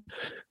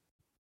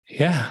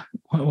 Yeah.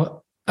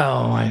 What?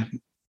 Oh, my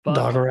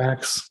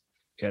dogarax.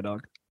 Yeah,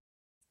 dog.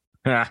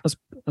 That's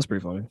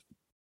pretty funny.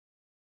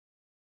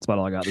 That's about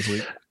all I got this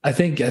week. I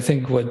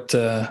think what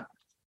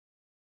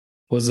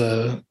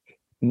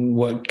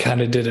what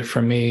kind of did it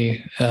for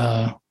me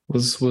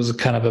was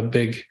kind of a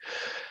big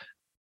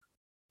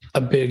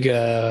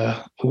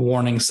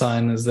warning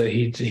sign is that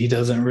he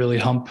doesn't really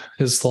hump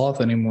his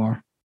sloth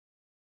anymore.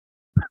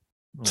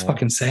 It's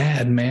fucking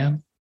sad,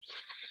 man.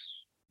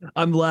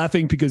 I'm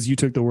laughing because you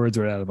took the words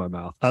right out of my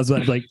mouth. I was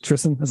like,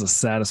 Tristan, that's the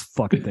saddest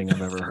fucking thing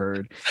I've ever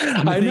heard.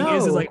 And the thing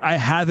is like I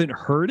haven't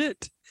heard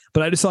it,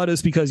 but I just thought it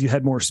was because you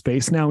had more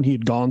space now and he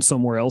had gone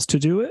somewhere else to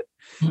do it.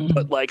 Mm-hmm.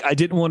 But like I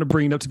didn't want to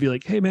bring it up to be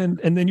like, hey man,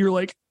 and then you're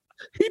like,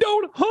 he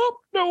don't hump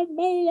no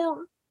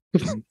more.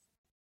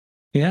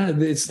 Yeah,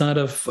 it's not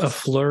a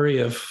flurry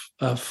of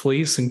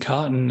fleece and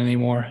cotton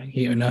anymore.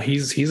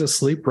 He's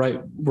asleep right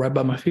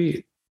by my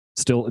feet.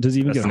 Still, does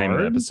he even get the name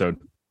hard? of the episode?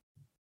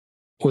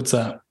 What's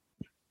that?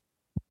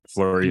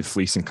 Flurry of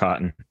fleece and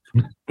cotton.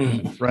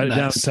 Write it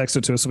down, text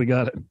it to us so we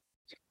got it.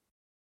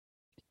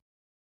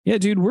 Yeah,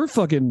 dude, we're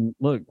fucking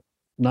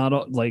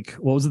not like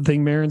what was the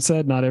thing Marin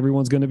said? Not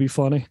everyone's gonna be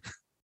funny.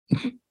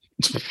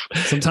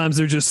 Sometimes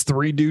they're just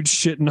three dudes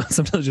shitting.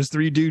 Sometimes just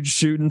three dudes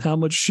shooting how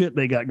much shit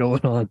they got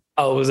going on.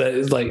 Oh, was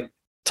that like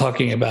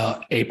talking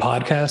about a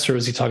podcast, or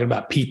is he talking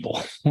about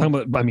people?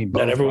 Both,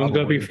 that everyone's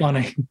gonna be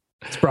funny.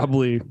 It's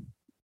probably.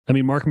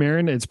 Mark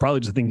Maron, it's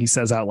probably just a thing he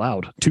says out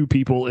loud. Two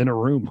people in a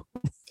room.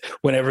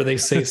 Whenever they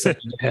say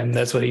something to him,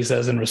 that's what he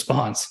says in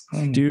response.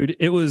 Dude,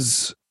 it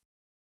was...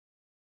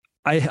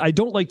 I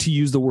don't like to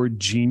use the word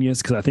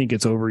genius because I think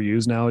it's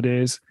overused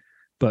nowadays.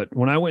 But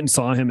when I went and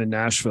saw him in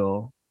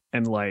Nashville,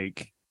 and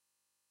like,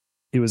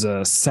 it was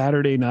a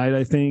Saturday night,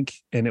 I think,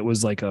 and it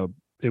was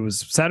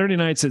Saturday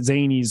nights at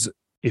Zany's.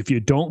 If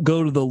you don't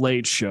go to the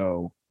late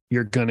show,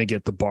 you're going to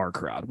get the bar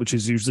crowd, which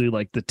is usually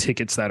like the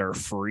tickets that are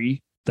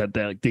free. That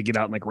they get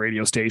out in like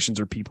radio stations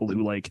or people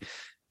who like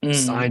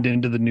signed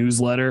into the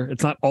newsletter.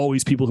 It's not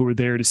always people who are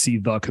there to see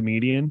the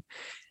comedian.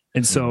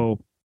 And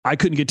so I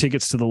couldn't get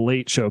tickets to the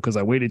late show because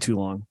I waited too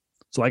long.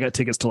 So I got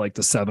tickets to like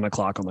the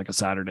 7:00 on like a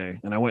Saturday,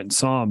 and I went and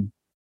saw him.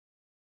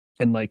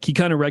 And like, he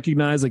kind of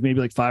recognized like maybe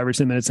like 5 or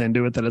 10 minutes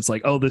into it that it's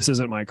like, oh, this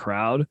isn't my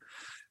crowd.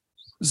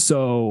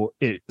 So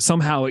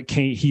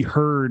he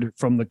heard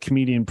from the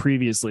comedian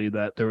previously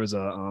that there was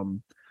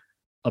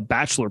a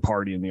bachelor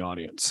party in the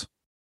audience.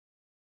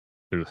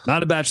 Ugh.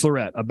 Not a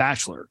bachelorette, a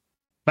bachelor.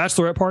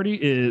 Bachelorette party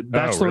is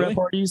bachelorette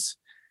parties.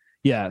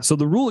 Yeah. So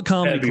the rule at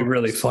comedy That'd be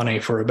really funny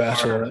for a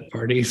bachelorette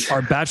party.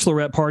 Our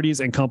bachelorette parties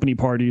and company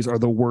parties are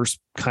the worst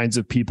kinds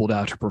of people to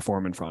have to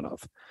perform in front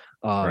of.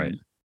 Right.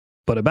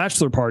 But a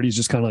bachelor party is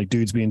just kind of like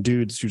dudes being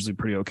dudes. It's usually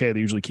pretty okay. They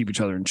usually keep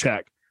each other in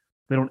check.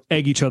 They don't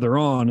egg each other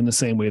on in the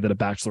same way that a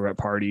bachelorette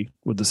party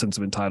with the sense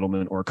of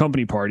entitlement, or a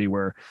company party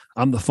where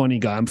I'm the funny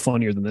guy, I'm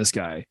funnier than this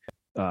guy,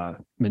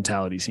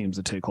 mentality seems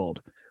to take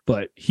hold.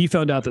 But he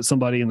found out that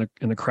somebody in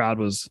the crowd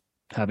was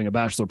having a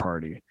bachelor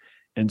party.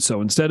 And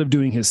so instead of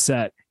doing his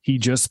set, he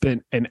just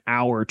spent an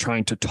hour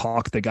trying to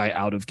talk the guy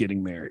out of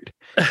getting married.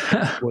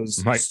 It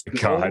was My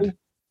God.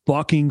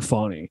 fucking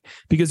funny,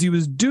 because he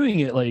was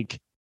doing it like,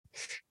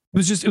 it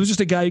was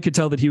just a guy you could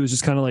tell that he was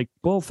just kind of like,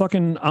 well,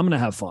 fucking, I'm going to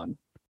have fun.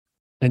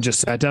 And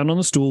just sat down on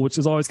the stool, which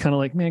is always kind of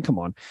like, man, come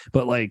on.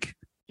 But like,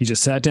 he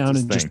just sat down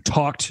and just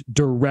talked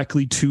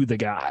directly to the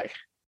guy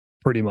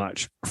pretty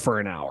much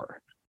for an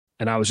hour.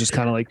 And I was just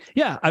kind of like,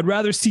 yeah, I'd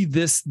rather see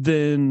this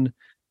than,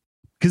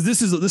 because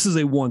this is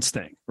a once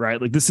thing,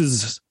 right? Like this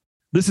is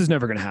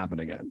never going to happen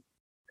again.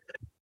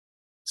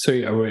 So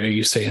are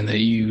you saying that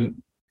you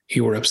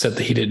were upset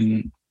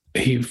that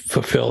he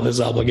fulfilled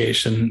his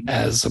obligation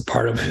as a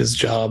part of his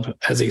job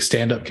as a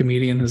stand-up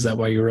comedian? Is that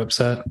why you were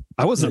upset?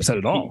 I wasn't upset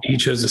at all. He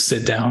chose to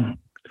sit down.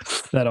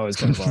 That always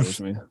kind of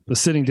bothers me. The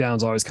sitting down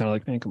is always kind of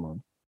like, man, come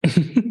on.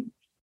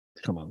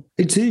 Come on.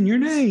 It's in your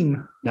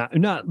name.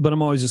 Not, but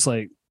I'm always just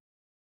like,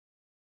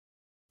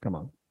 come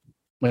on.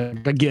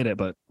 Like, I get it,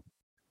 but.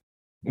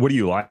 What do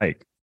you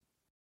like?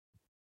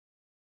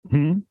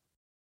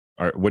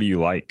 Or what do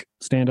you like?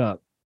 Stand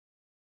up.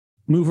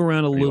 Move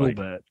around a little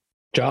bit.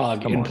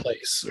 Jog in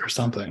place or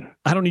something.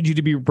 I don't need you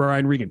to be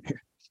Brian Regan.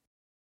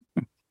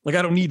 Like,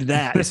 I don't need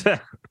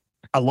that.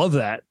 I love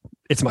that.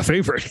 It's my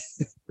favorite.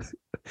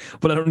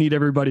 But I don't need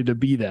everybody to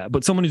be that.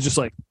 But someone who's just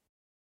like.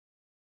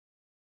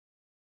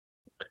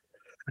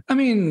 I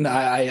mean,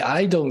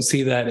 I don't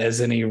see that as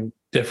any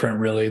different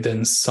really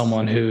than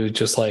someone who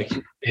just like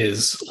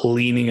is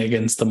leaning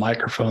against the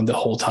microphone the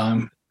whole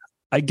time.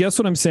 I guess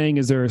what I'm saying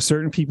is there are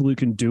certain people who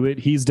can do it.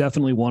 He's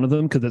definitely one of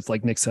them, because it's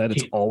like Nick said,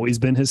 it's always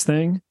been his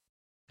thing.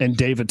 And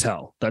Dave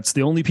Attell. That's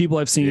the only people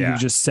I've seen who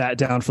just sat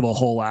down for the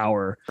whole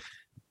hour,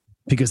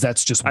 because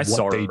that's just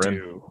what they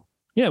do.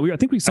 Yeah, I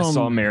think we saw him. I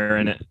saw him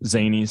Aaron at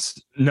Zany's.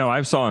 No,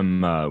 I saw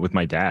him with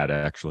my dad,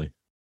 actually.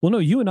 Well, no,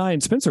 you and I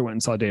and Spencer went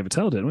and saw Dave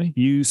Attell, didn't we?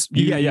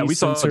 Yeah, we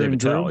saw Dave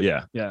Attell.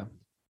 Yeah.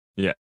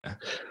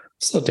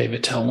 Saw Dave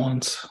Attell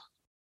once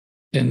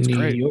in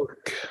New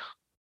York.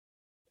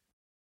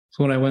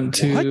 So when I went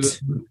to,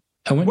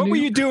 what were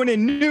you doing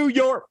in New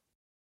York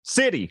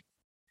City?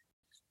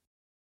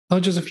 Oh,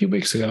 just a few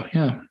weeks ago.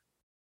 Yeah.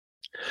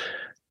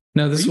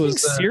 No, this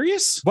was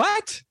serious.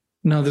 What?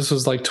 No, this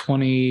was like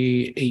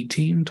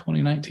 2018,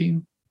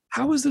 2019.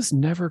 How has this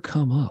never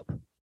come up?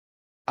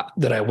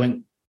 That I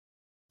went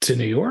to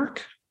New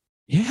York?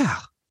 Yeah.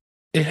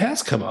 It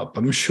has come up,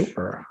 I'm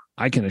sure.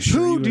 I can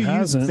assure you. Who do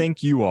you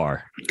think you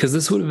are? Because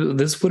this would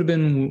have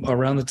been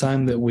around the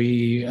time that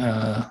we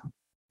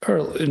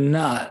or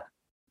not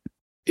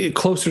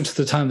closer to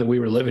the time that we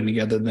were living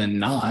together than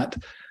not.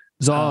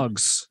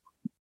 Zogs.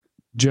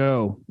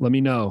 Joe, let me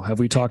know. Have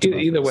we talked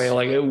about either this? way?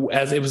 Like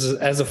it was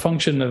as a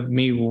function of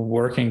me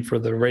working for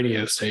the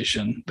radio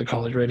station, the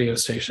college radio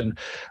station.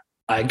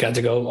 I got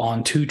to go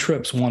on 2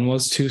 trips. One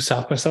was to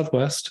South by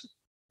Southwest,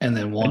 and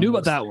then one. I knew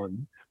about that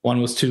one.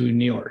 One was to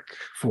New York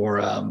for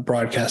a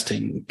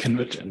broadcasting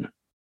convention.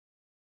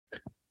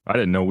 I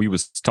didn't know we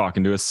was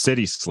talking to a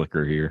city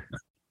slicker here.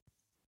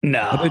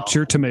 No, I bet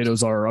your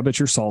tomatoes are. I bet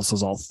your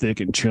salsa's all thick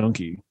and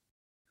chunky.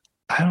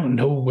 I don't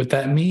know what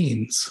that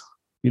means.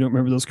 You don't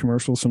remember those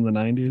commercials from the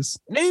 90s?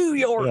 New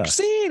York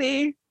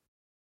City.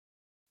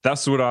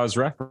 That's what I was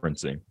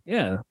referencing.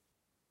 Yeah.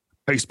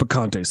 Face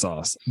picante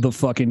sauce. The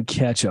fucking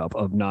ketchup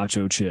of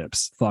nacho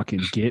chips.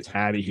 Fucking get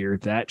out of here.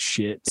 That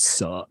shit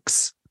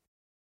sucks.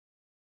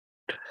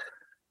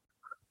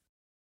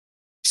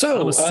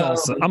 So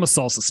I'm a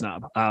salsa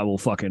snob. I will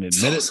fucking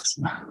admit it.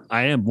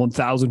 I am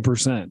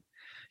 1000%.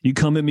 You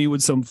come at me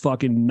with some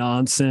fucking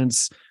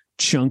nonsense,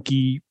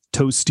 chunky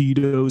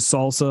Tostito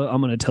salsa,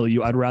 I'm going to tell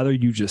you, I'd rather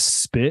you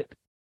just spit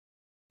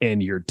in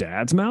your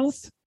dad's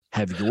mouth,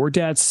 have your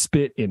dad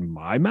spit in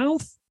my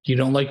mouth. You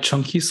don't like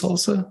chunky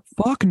salsa?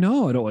 Fuck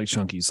no, I don't like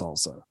chunky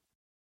salsa.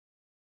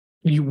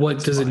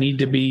 What does it need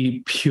to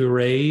be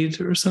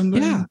pureed or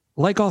something? Yeah,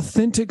 like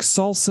authentic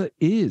salsa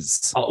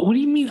is. Oh, what do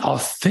you mean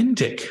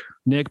authentic?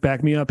 Nick,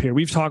 back me up here.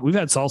 We've had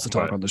salsa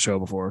talk on the show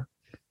before.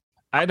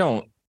 I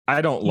don't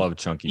love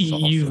chunky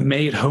salsa. You've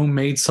made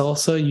homemade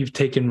salsa. You've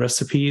taken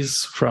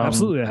recipes from.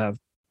 Absolutely, I have.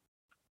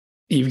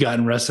 You've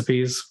gotten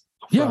recipes.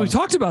 Yeah, we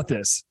talked about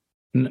this.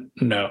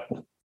 No.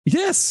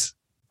 Yes.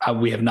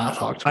 We have not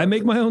talked about I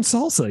make my own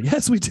salsa.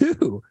 Yes, we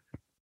do.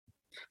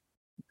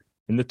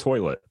 In the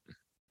toilet.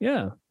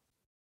 Yeah.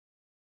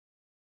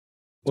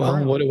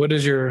 Well, what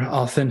is your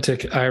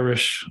authentic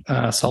Irish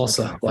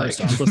salsa like?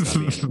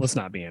 Let's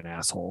not be an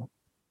asshole.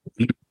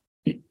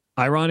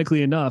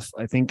 Ironically enough,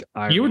 I think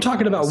You were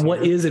talking about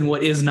what is and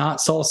what is not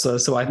salsa.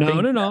 So I think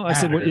no. I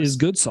said what is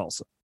good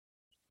salsa.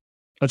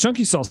 A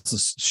chunky salsa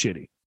is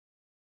shitty.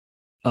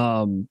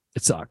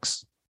 It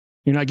sucks.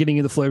 You're not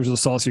getting the flavors of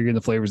the salsa. You're getting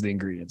the flavors of the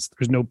ingredients.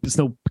 It's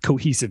no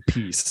cohesive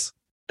piece.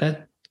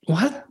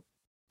 What?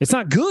 It's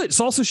not good.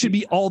 Salsa should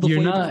be all the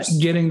You're flavors.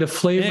 Not getting the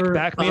flavor. Nick,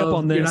 back me up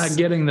on this. You're not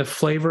getting the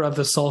flavor of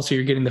the salsa.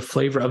 You're getting the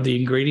flavor of the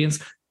ingredients.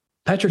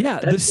 Patrick, yeah,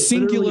 the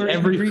singular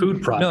every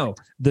food product. No,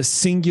 the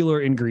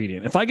singular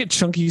ingredient. If I get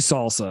chunky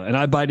salsa and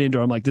I bite into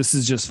it, I'm like, this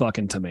is just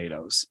fucking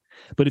tomatoes.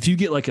 But if you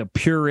get like a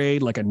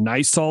pureed, like a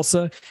nice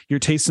salsa, you're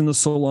tasting the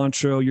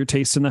cilantro, you're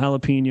tasting the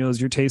jalapenos,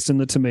 you're tasting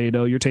the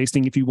tomato, you're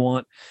tasting, if you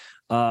want,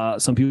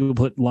 some people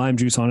put lime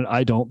juice on it.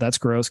 I don't. That's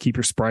gross. Keep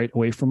your Sprite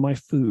away from my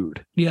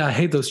food. Yeah, I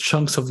hate those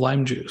chunks of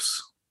lime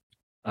juice.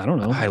 I don't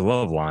know. I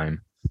love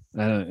lime.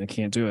 I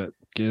can't do it.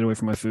 Get it away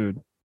from my food.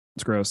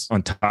 It's gross.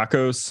 On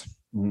tacos,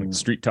 like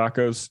street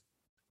tacos.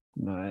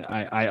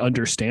 I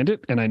understand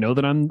it, and I know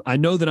that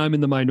I'm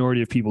in the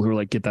minority of people who are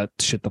like, get that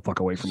shit the fuck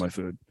away from my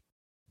food.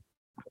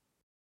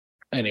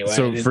 Anyway,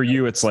 so for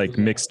you, it's like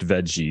mixed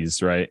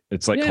veggies, right?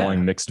 It's like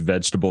calling mixed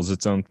vegetables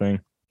its own thing.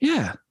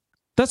 Yeah,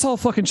 that's all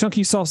fucking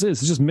chunky sauce is.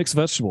 It's just mixed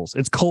vegetables.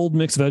 It's cold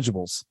mixed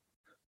vegetables.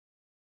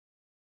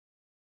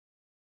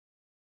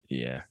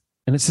 Yeah.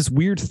 And it's this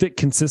weird thick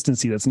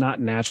consistency that's not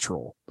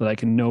natural that I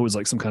can know is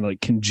like some kind of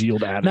like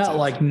congealed additive. Not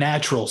like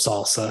natural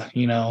salsa,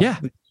 you know? Yeah.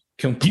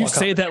 You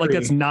say that like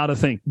that's not a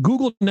thing.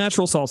 Google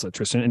natural salsa,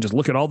 Tristan, and just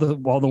look at all the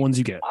ones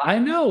you get. I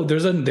know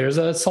there's a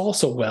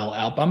salsa well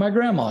out by my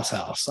grandma's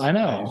house. I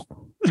know.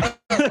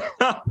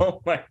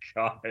 Oh my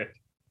God.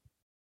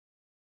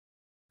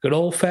 Good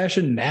old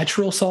fashioned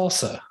natural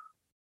salsa.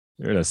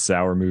 You're in a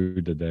sour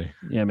mood today.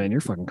 Yeah, man,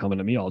 you're fucking coming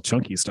to me all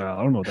chunky style.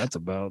 I don't know what that's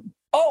about.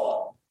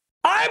 Oh,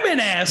 I'm an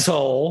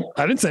asshole.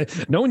 I didn't say,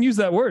 no one used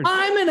that word.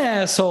 I'm an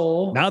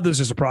asshole. Now there's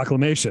just a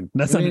proclamation.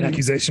 That's not an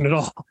accusation at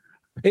all.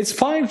 It's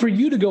fine for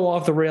you to go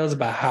off the rails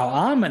about how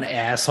I'm an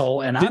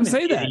asshole and I'm an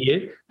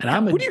idiot and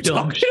I'm a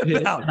dumb shit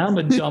and I'm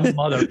a dumb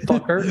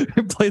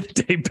motherfucker. Play the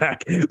tape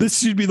back. This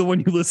should be the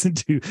one you listen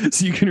to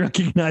so you can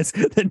recognize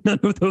that none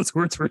of those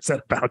words were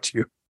said about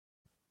you.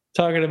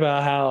 Talking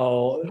about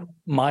how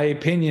my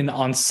opinion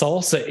on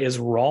salsa is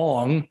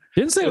wrong.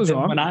 Didn't say it was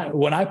wrong.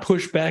 When I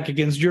push back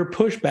against your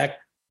pushback,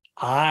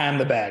 I'm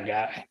the bad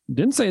guy.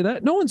 Didn't say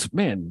that. No one's,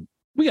 man,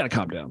 we got to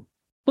calm down.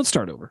 Let's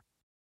start over.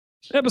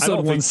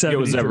 Episode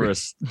 173.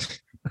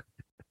 I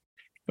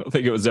don't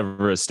think it was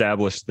ever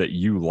established that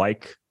you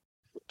like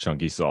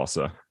chunky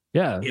salsa.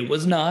 Yeah. It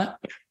was not.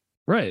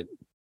 Right.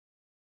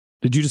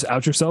 Did you just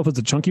out yourself as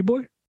a chunky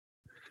boy?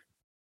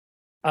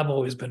 I've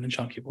always been a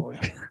chunky boy.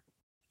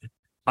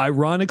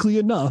 Ironically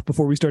enough,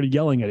 before we started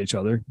yelling at each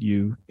other,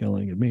 you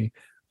yelling at me,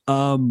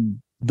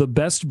 the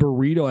best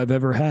burrito I've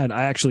ever had,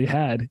 I actually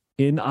had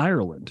in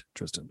Ireland,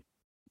 Tristan.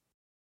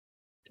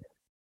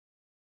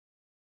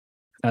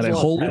 At a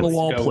hole in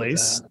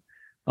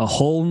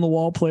the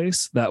wall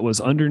place, that was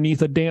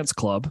underneath a dance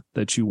club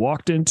that you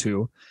walked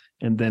into.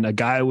 And then a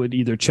guy would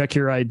either check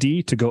your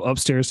ID to go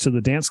upstairs to the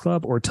dance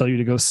club or tell you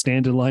to go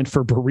stand in line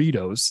for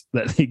burritos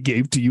that they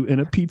gave to you in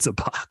a pizza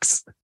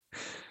box.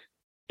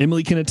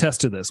 Emily can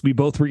attest to this. We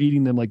both were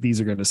eating them like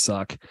these are going to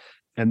suck.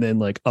 And then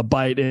like a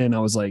bite in, I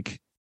was like,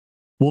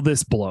 well,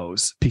 this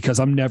blows because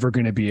I'm never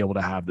going to be able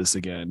to have this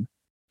again.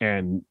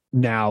 And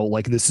now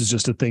like, this is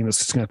just a thing that's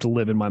just going to have to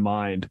live in my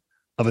mind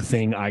of a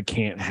thing I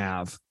can't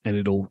have and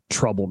it'll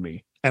trouble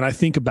me. And I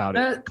think about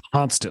it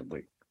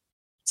constantly.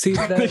 See,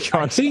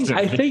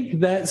 I think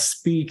that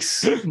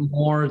speaks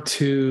more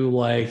to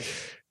like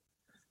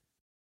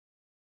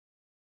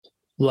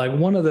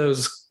one of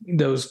those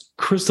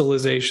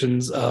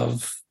crystallizations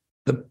of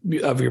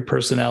your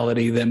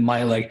personality that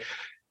might like,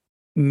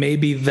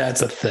 maybe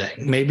that's a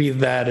thing. Maybe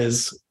that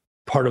is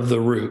part of the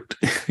root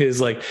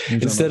is like,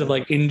 instead of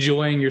like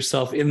enjoying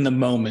yourself in the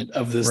moment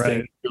of this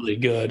thing really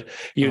good,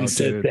 you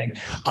instead think,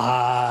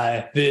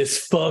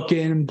 this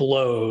fucking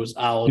blows.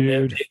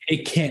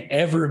 It can't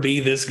ever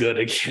be this good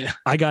again.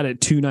 I got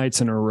it 2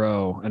 nights in a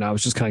row and I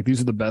was just kind of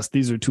like,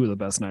 these are 2 of the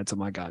best nights of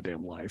my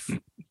goddamn life.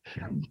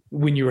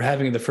 When you were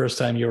having it the first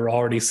time, you were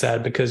already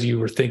sad because you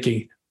were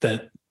thinking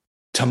that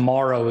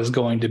tomorrow is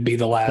going to be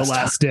the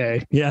last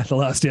day. Yeah. The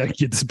last day I can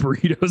get this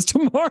burritos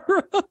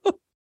tomorrow.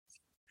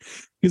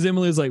 Because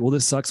Emily was like, well,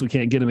 this sucks. We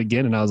can't get him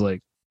again. And I was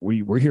like,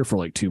 we're here for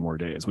like 2 more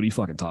days. What are you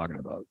fucking talking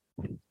about?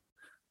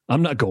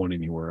 I'm not going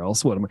anywhere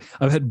else.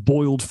 I've had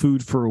boiled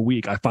food for a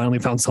week. I finally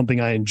found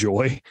something I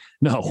enjoy.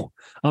 No,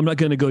 I'm not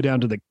going to go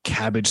down to the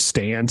cabbage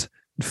stand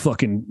and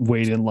fucking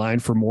wait in line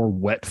for more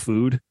wet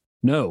food.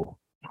 No.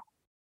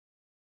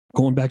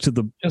 Going back to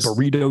the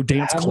burrito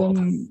dance club.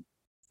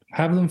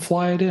 Have them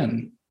fly it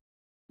in.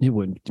 It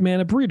wouldn't. Man,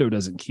 a burrito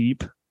doesn't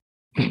keep.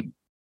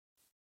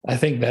 I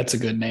think that's a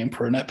good name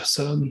for an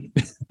episode.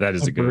 That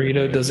is a good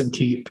burrito name. Doesn't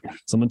keep.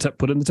 Someone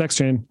put it in the text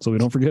chain so we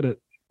don't forget it.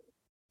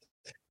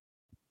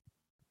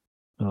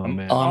 Oh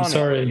man. I'm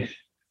sorry.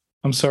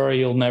 I'm sorry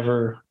you'll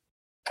never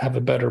have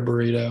a better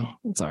burrito.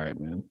 It's all right,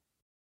 man.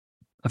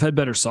 I've had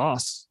better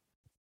sauce.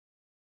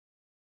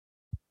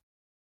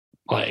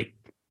 like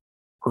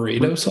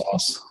burrito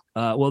sauce?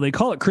 Well, they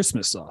call it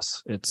Christmas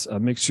sauce. It's a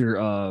mixture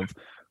of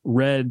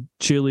red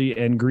chili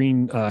and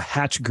green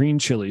Hatch green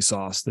chili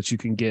sauce that you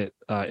can get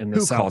in the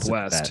Who calls it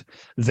Southwest.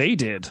 that? They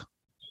did.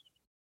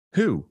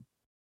 Who?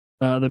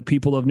 The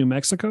people of New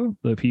Mexico,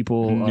 the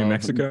people New of,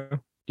 Mexico?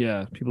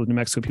 yeah, people of New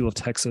Mexico, people of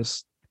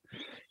Texas,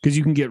 because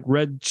you can get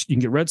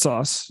red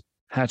sauce,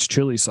 Hatch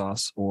chili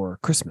sauce, or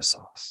Christmas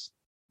sauce,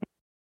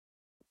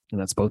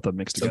 and that's both of them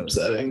mixed It's together.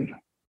 upsetting.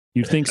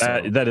 You'd think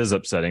so. That is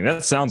upsetting.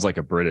 That sounds like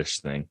a British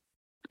thing.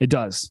 It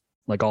does,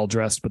 like all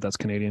dressed, but that's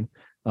Canadian.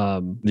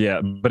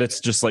 Yeah, but it's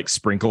just like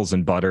sprinkles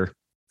and butter.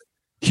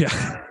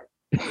 Yeah,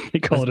 they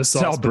call it a That's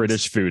sauce. how but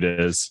British food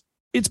is.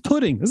 It's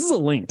pudding. This is a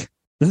link.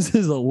 This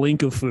is a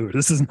link of food.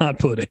 This is not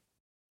pudding.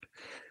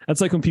 That's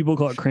like when people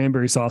call it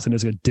cranberry sauce and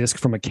it's a disc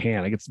from a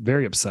can. I get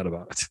very upset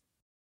about it.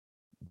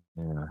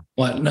 Yeah.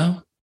 What?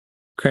 No?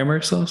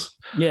 Cranberry sauce?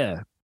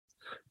 Yeah.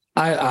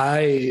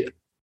 I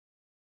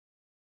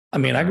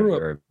mean, I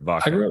grew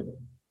up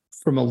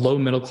from a low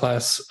middle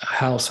class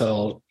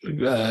household.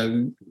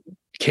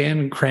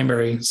 Canned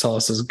cranberry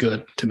sauce is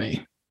good to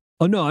me.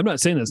 Oh no, I'm not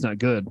saying that's not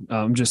good.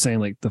 I'm just saying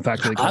like the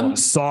fact that they call it a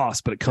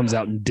sauce, but it comes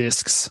out in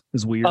discs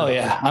is weird. Oh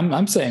yeah,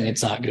 I'm saying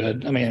it's not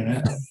good. I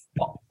mean,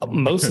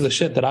 most of the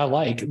shit that I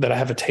like that I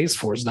have a taste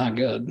for is not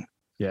good.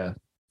 Yeah.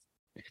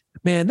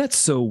 Man, that's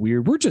so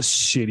weird. We're just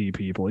shitty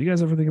people. You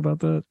guys ever think about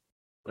that?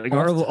 Like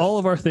all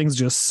of our things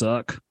just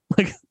suck.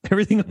 Like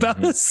everything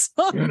about us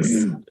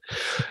sucks.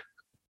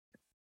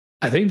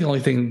 I think the only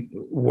thing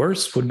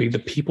worse would be the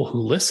people who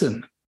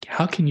listen.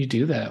 How can you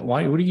do that?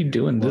 Why? What are you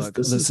doing? Look,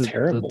 This is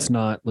terrible.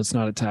 Let's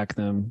not attack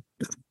them.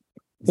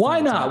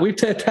 Why not? We've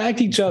attacked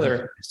each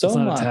other so Let's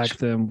not much. attack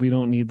them. We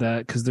don't need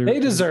that because They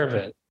deserve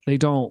it. They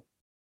don't.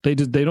 They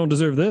don't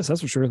deserve this. That's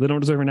for sure. They don't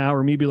deserve an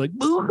hour of me be like,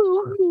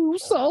 boo,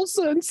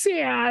 salsa and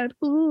sad.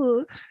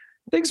 Ooh.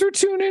 Thanks for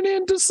tuning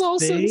in to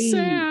Salsa and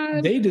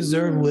Sad. They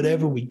deserve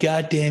whatever we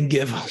goddamn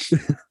give them.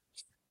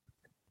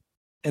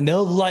 And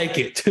they'll like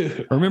it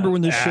too. Remember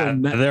when this show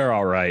meant, they're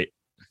all right.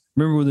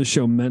 remember when this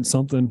show meant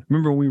something?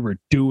 Remember when we were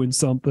doing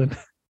something?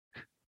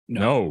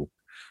 No.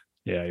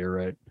 Yeah, you're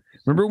right.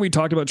 Remember when we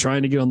talked about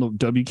trying to get on the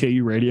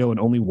WKU radio and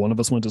only one of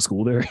us went to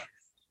school there?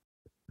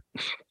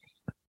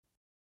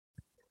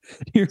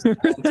 You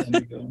remember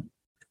that?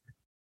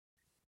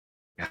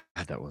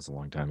 God, that was a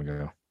long time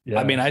ago. Yeah.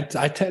 I mean, I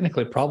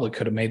technically probably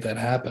could have made that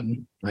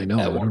happen I know.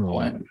 at one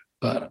point,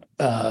 but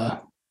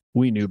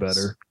We knew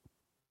better.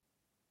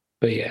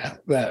 but yeah,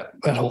 that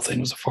whole thing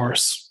was a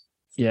farce.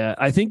 Yeah,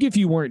 I think if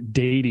you weren't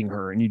dating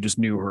her and you just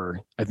knew her,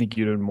 I think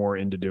you'd have been more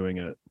into doing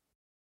it.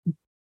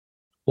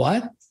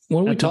 What?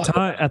 What are we At the talking?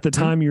 time, at the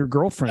time, your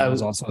girlfriend I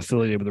was was- also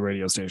affiliated with the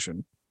radio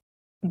station.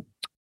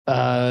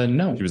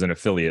 No, She was an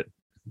affiliate.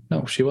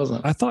 no, she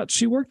wasn't. I thought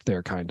she worked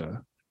there, kind of.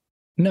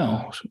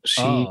 No,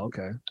 she. Oh,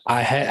 okay.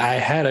 I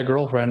had a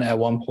girlfriend at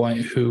one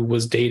point who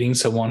was dating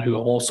someone who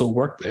also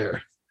worked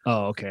there.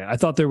 Oh, okay. I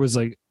thought there was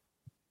like,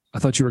 I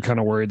thought you were kind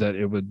of worried that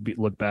it would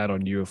look bad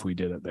on you if we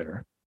did it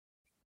there.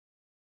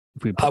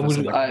 If we put this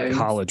on, like,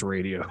 college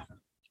radio.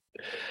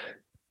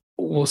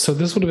 Well, so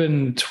this would have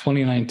been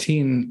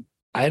 2019.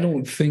 I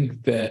don't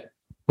think that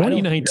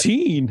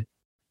 2019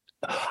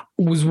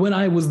 was when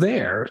I was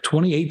there.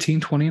 2018,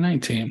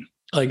 2019.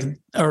 Like,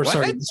 or What?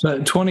 sorry,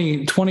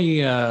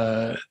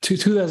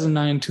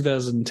 2009,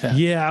 2010.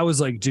 Yeah, I was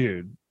like,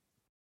 dude,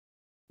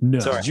 no.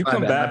 Sorry, Did you my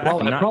come bad. back I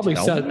and not probably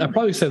tell said me? I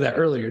probably said that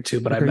earlier too,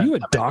 but Like, are you a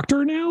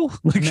doctor now? I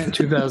Like, meant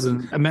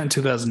 2000. I meant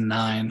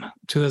 2009,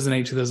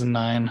 2008,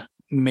 2009,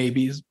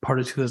 maybe part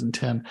of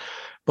 2010.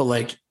 But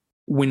like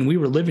when we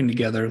were living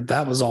together,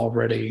 that was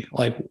already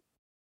like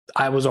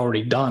I was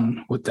already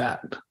done with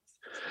that.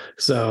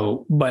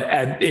 So, but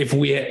if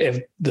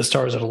the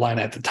stars had aligned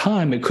at the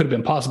time, it could have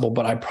been possible,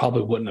 but I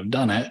probably wouldn't have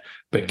done it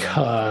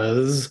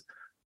because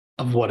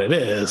of what it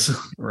is.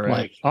 right.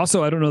 Like,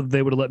 Also, I don't know that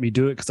they would have let me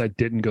do it because I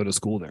didn't go to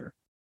school there.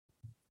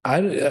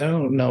 I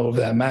don't know if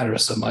that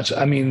matters so much.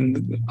 I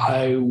mean,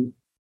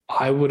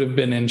 I would have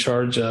been in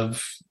charge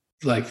of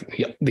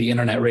like the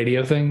internet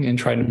radio thing and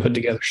trying to put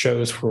together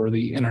shows for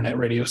the internet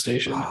radio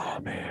station. Oh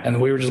man.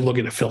 And we were just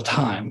looking to fill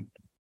time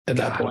at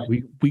that God,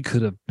 point. we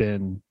could have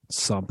been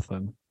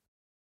something.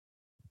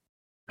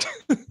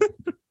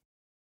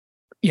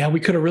 Yeah,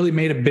 we could have really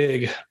made it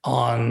big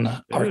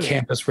on our Dude.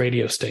 campus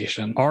radio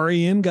station.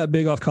 REM got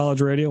big off college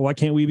radio. Why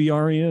can't we be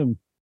REM?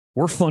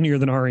 We're funnier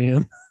than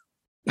REM.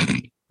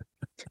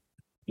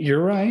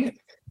 You're right.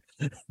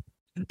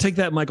 Take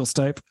that, Michael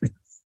Stipe.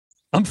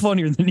 I'm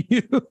funnier than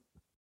you.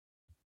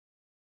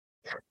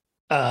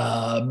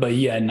 But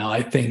yeah, no,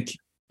 I think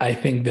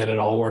that it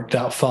all worked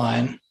out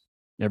fine.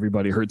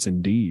 Everybody hurts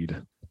indeed.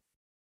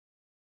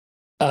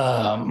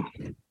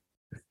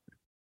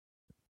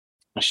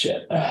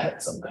 Shit, I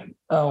had something.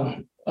 Oh,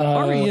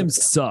 REM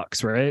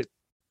sucks, right?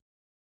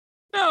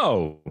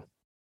 No.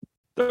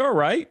 They're all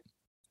right.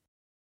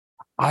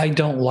 I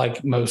don't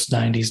like most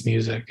 90s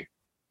music.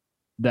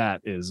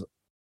 That is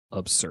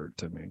absurd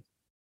to me.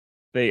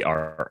 They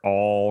are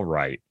all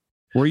right.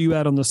 Where are you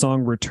at on the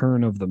song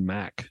Return of the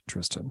Mac,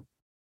 Tristan?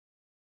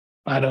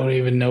 I don't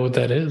even know what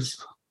that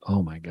is.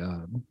 Oh my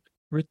God.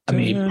 I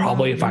mean,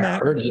 probably if I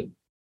heard it.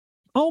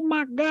 Oh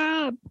my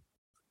God.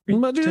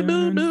 What you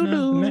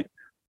do.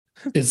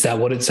 Is that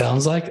what it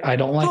sounds like? I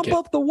don't like Pump it.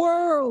 up the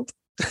world.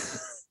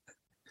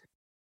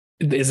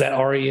 Is that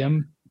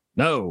REM?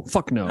 No,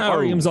 fuck no. No.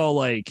 REM's all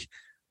like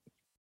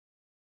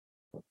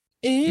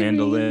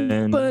Mandolin.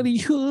 everybody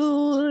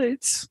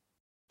hurts.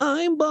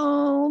 I'm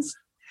balls.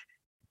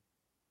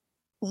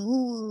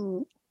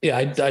 Ooh. Yeah,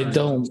 I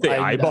don't. Say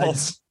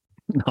eyeballs.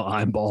 No,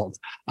 I'm bald.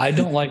 I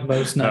don't like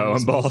most 90s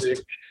I'm bald.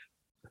 music.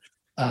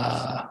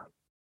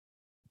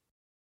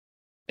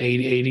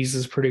 80s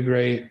is pretty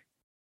great.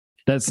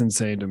 That's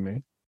insane to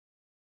me.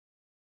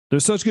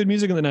 There's such good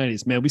music in the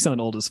 90s. Man, we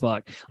sound old as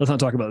fuck. Let's not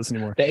talk about this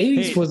anymore. The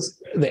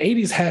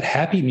 80s had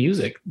happy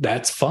music.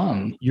 That's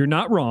fun. You're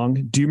not wrong.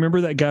 Do you remember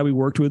that guy we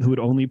worked with who would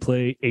only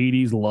play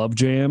 80s love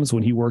jams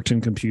when he worked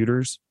in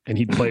computers, and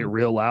he'd play it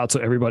real loud so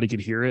everybody could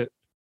hear it?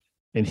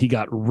 And he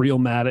got real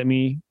mad at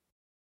me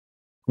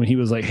when he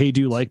was like, "Hey, do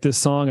you like this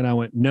song?" And I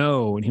went,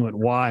 "No." And he went,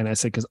 "Why?" And I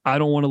said, "Because I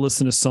don't want to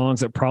listen to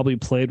songs that probably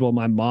played while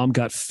my mom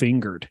got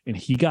fingered." And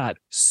he got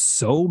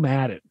so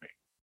mad at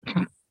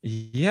me.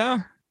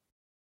 Yeah.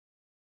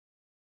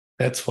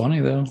 That's funny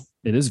though.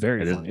 It is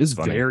very funny. It's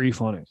funny. very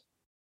funny.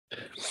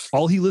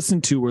 All he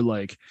listened to were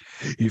like,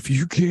 "If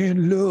you can't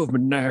love me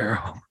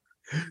now,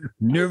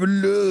 never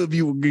love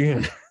you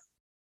again."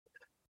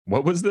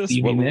 What was this?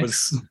 Stevie What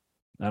Nicks. was?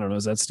 I don't know.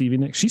 Is that Stevie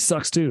Nicks? She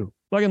sucks too.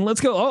 Fucking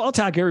let's go. I'll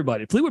attack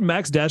everybody. Fleetwood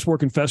Mac's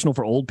Dashboard Confessional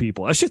for old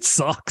people. That shit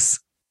sucks.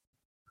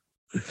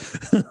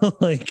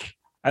 Like,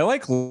 I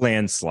like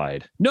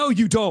Landslide. no,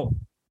 you don't.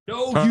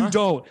 No, you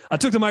don't. I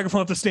took the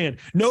microphone off the stand.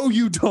 No,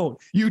 you don't.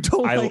 You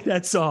don't like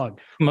that song.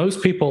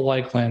 Most people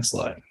like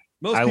Landslide.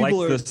 Most I people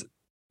like are. this.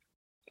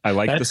 I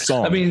like the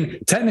song. I mean,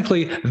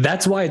 technically,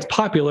 that's why it's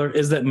popular,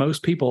 is that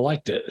most people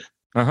liked it.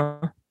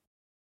 uh-huh.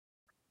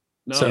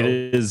 No. So- It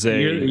is a.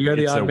 You're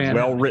the it's odd a man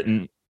out.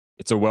 well-written.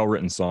 It's a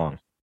well-written song.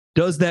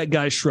 Does that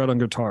guy shred on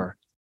guitar?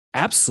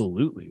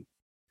 Absolutely.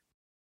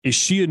 Is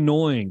she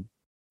annoying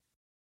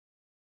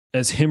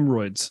as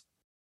hemorrhoids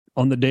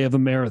on the day of a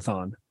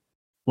marathon?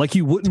 Like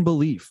you wouldn't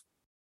believe.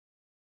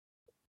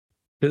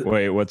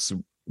 Wait, what's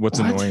What?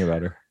 annoying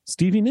about her?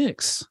 Stevie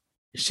Nicks.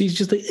 She's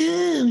just like,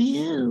 oh,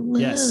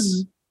 yeah.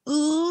 Yes.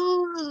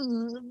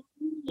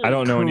 I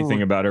don't know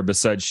anything about her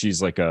besides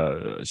she's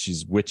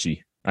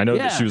witchy. I know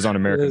that she was on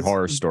American Yes.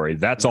 Horror Story.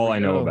 That's all I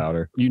know about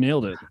her. You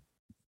nailed it.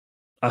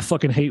 I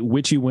fucking hate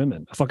witchy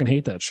women. I fucking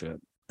hate that shit.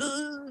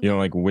 You don't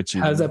like witchy?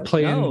 How does that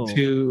play No.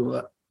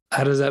 into?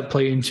 How does that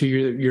play into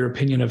your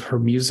opinion of her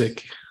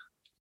music?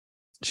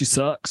 She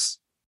sucks.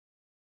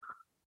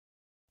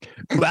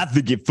 I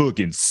think it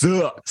fucking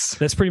sucks.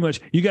 That's pretty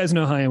much, you guys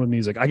know how I am with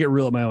music. I get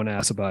real at my own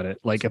ass about it.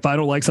 Like if I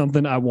don't like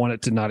something, I want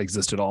it to not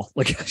exist at all.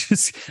 Like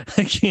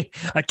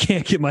I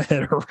can't get my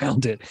head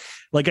around it.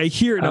 Like I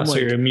hear it and I'm So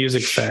like, you're a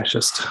music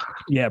fascist.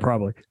 yeah,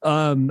 probably.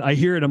 I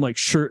hear it and I'm like,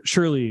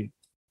 surely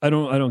I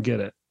don't get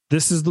it.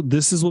 This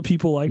is what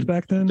people liked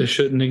back then. This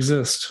shouldn't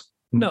exist.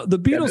 No, the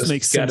Beatles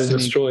make sense. Got to to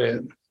me. destroy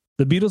it.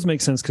 The Beatles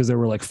make sense because there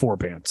were like 4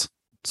 bands.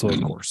 So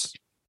of course.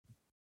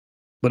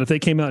 But if they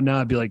came out now,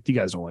 I'd be like, you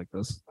guys don't like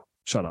this.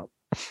 Shut up.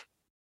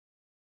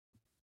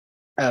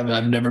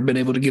 I've never been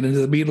able to get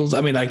into the Beatles.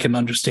 I mean, I can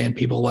understand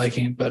people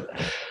liking, but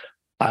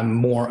I'm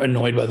more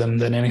annoyed by them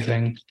than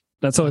anything.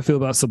 That's how I feel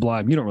about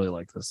Sublime. You don't really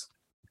like this.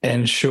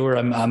 And sure,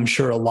 I'm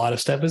sure a lot of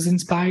stuff is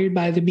inspired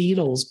by the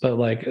Beatles, but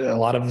like a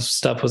lot of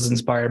stuff was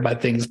inspired by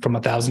things from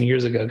 1,000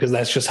 years ago because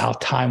that's just how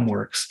time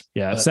works.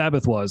 Yeah, But-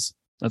 Sabbath was.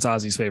 That's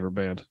Ozzy's favorite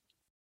band.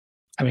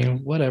 I mean,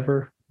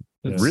 whatever.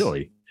 It's-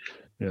 Really?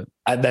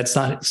 That's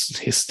not.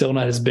 He's still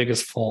not his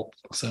biggest fault.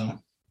 So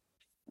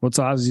What's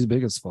Ozzy's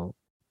biggest fault?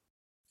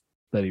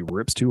 That he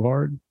rips too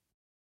hard?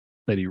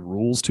 That he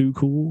rules too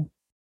cool?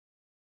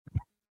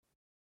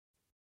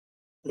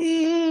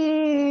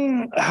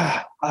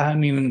 I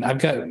mean, I've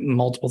got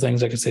multiple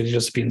things I could say to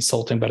just be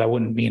insulting, but I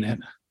wouldn't mean it.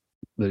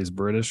 That he's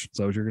British? Is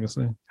that what you're going to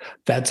say?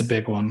 That's a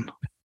big one.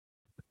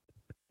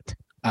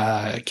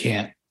 I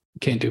can't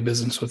do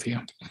business with you.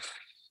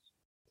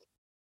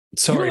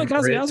 Sorry, you don't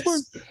like Ozzy Brits.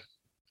 Osbourne?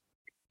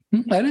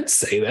 I didn't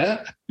say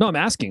that. No, I'm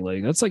asking.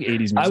 Like that's like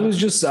 80s music.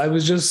 I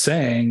was just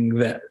saying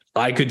that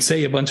I could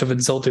say a bunch of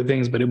insulting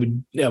things, but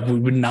we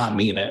would not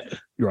mean it.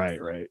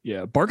 Right.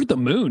 Yeah. Bark at the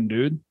Moon,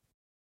 dude.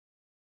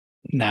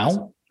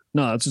 Now,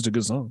 No, that's just a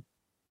good song.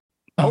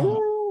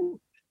 oh,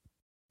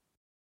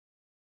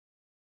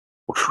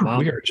 Wow.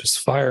 we are just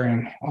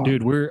firing, on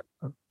Dude,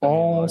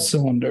 all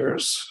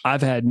cylinders.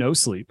 I've had no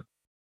sleep.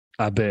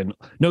 I've been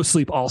no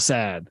sleep, all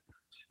sad.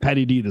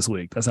 Patty D this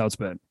week. That's how it's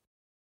been.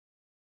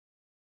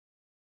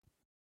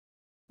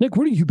 Nick,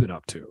 what have you been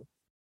up to?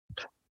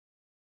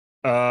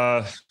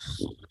 Kind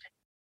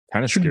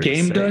of Is your scared.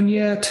 game done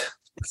yet?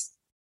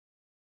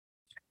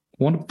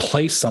 Want to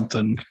play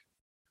something?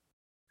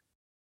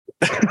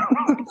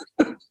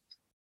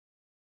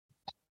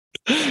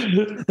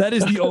 That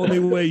is the only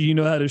way you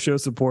know how to show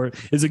support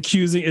is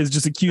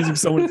just accusing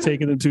someone of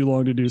taking them too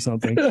long to do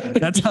something.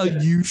 That's how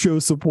you show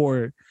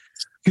support.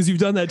 Because you've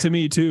done that to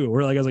me too.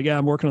 Where like I was like, yeah,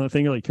 I'm working on the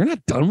thing. You're like, you're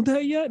not done with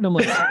that yet, and I'm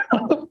like,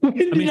 when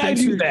did I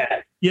do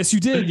that? Yes,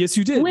 you did. Yes,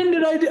 you did. When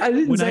did I do? I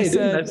didn't When say I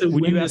said, I said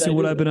when you did asked I me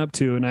what do I've been up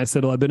to, and I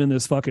said, well, I've been in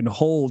this fucking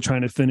hole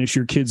trying to finish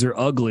Your Kids Are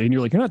Ugly, and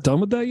you're like, you're not done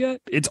with that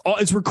yet.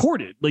 It's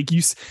recorded. Like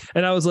you,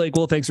 and I was like,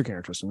 well, thanks for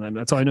caring, Tristan.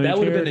 That's all I know. That you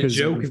would have care, been a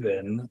joke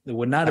then. It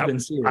would not have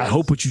been serious. I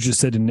hope what you just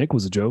said to Nick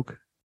was a joke.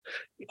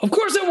 Of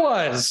course it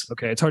was.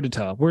 Okay, it's hard to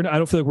tell. I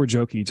don't feel like we're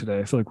jokey today.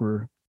 I feel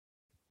like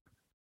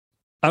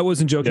I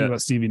wasn't joking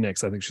about Stevie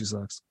Nicks. I think she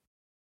sucks.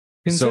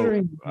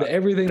 Considering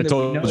everything I that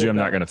told we know you I'm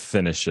about, not going to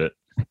finish it.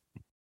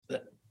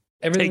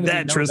 everything Take that,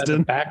 we know Tristan. about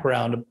the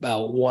background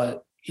about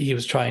what he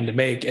was trying to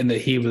make, and that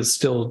he was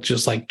still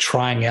just like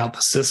trying out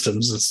the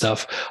systems and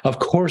stuff. Of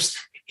course,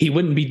 he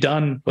wouldn't be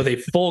done with a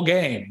full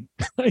game.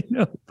 I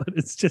know, but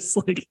it's just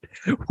like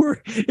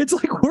we're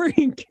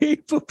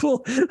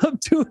incapable of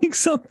doing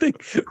something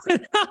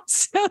without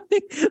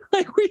sounding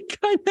like we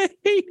kind of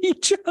hate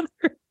each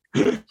other.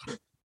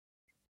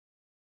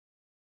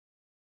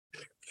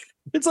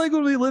 It's like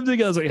when we lived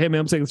together, I was like, hey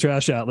man, I'm taking the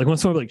trash out. Like when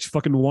someone like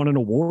fucking won an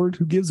award,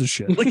 who gives a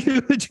shit? Like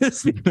it would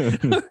just be,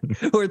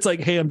 or it's like,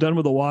 hey, I'm done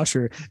with the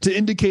washer, to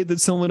indicate that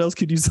someone else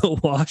could use the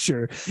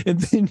washer. And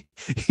then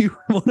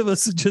one of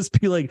us would just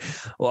be like,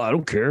 well, I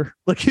don't care.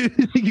 Like you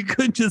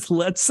couldn't just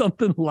let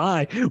something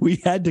lie. We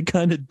had to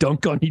kind of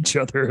dunk on each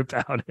other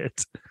about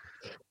it.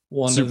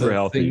 One Super of the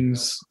healthy.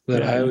 things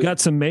that You got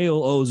some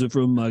mail. Oh, is it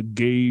from a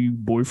gay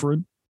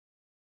boyfriend?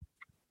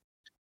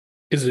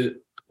 is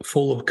it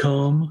full of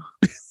cum?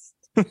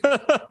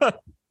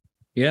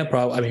 Yeah,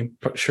 probably. I mean,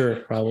 sure,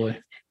 probably.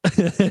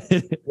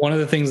 One of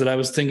the things that I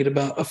was thinking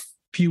about a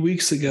few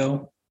weeks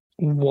ago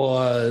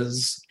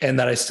was, and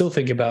that I still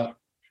think about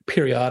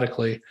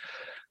periodically,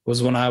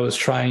 was when I was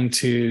trying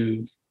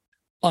to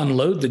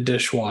unload the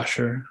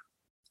dishwasher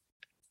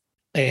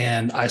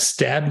and I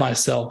stabbed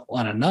myself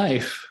on a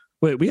knife.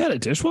 Wait, we had a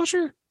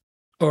dishwasher?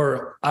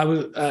 Or I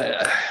was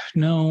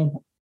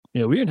no.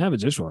 Yeah, we didn't have a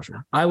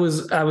dishwasher. I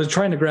was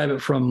trying to grab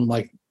it from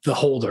like the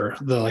holder,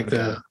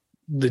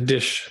 the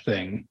dish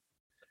thing,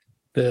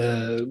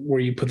 where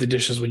you put the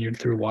dishes when you're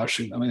through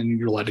washing them and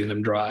you're letting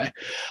them dry.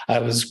 I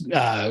was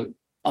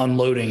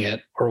unloading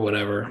it or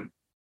whatever,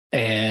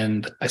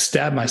 and I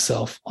stabbed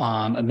myself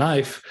on a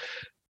knife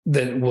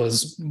that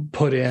was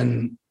put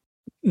in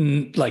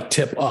like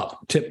tip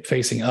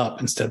facing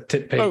up instead of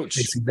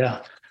facing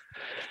down.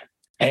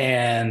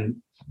 And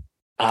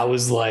I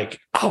was like,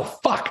 oh,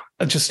 fuck.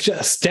 I just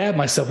stabbed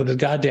myself with a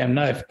goddamn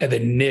knife. And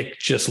then Nick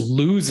just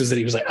loses it.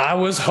 He was like, I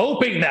was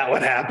hoping that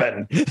would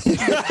happen.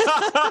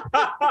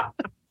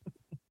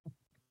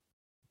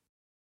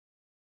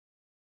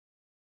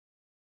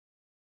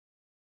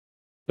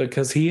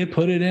 Because he had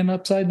put it in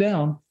upside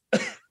down.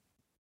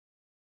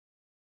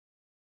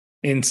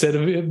 Instead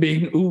of it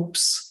being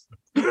oops.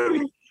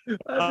 I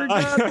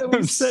forgot that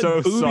we set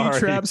so booby sorry.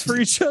 traps for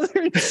each other.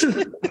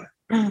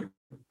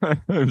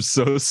 I'm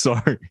so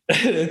sorry.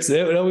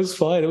 It was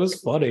fine. It was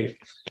funny.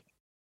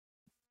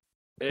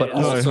 But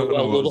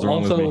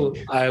also,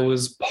 I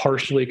was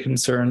partially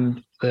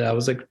concerned that I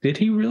was like, did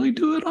he really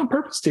do it on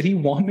purpose? Did he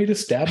want me to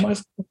stab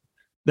myself?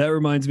 That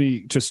reminds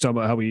me, just talking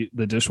about how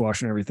the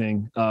dishwasher and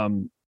everything.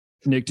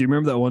 Nick, do you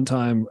remember that one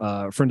time,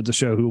 a friend of the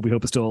show who we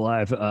hope is still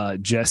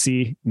alive,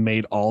 Jesse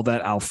made all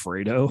that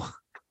Alfredo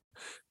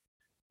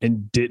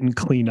and didn't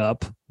clean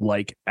up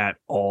like at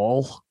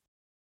all?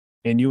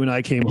 And you and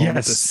I came home at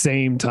the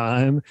same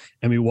time,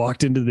 and we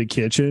walked into the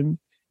kitchen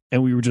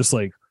and we were just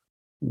like,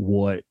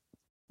 what?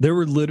 There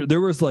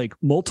was like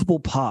multiple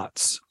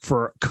pots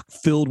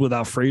filled with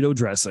Alfredo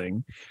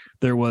dressing.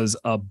 There was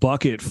a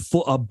bucket,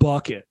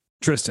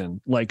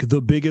 Tristan, like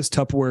the biggest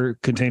Tupperware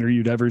container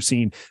you'd ever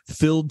seen,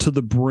 filled to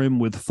the brim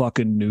with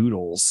fucking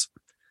noodles.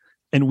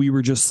 And we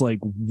were just like,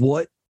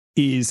 what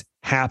is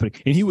happening?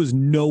 And he was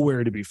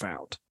nowhere to be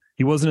found.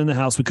 He wasn't in the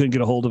house. We couldn't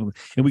get a hold of him,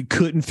 and we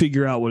couldn't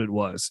figure out what it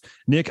was.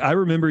 Nick, I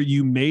remember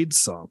you made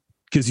some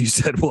because you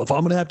said, well, if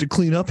I'm going to have to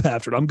clean up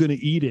after it, I'm going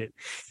to eat it.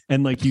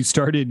 And like you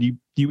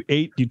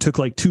took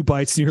like 2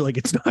 bites and you're like,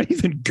 it's not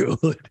even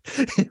good.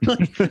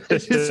 Like,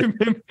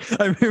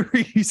 I remember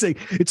you saying,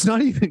 it's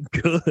not even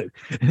good.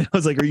 And I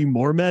was like, are you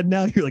more mad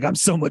now? You're like, I'm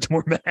so much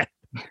more mad.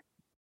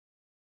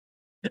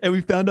 And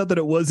we found out that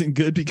it wasn't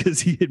good because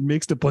he had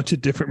mixed a bunch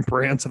of different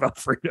brands of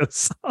Alfredo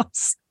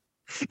sauce.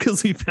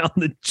 Because we found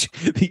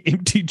the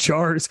empty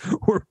jars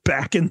were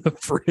back in the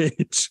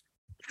fridge.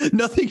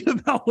 Nothing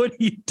about what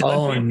he'd done.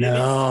 Oh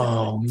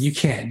no, you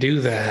can't do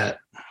that.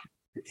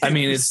 I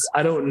mean,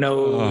 I don't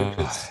know.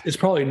 It's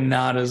probably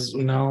not as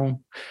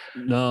no.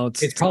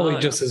 It's probably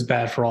not just as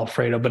bad for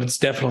Alfredo, but it's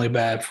definitely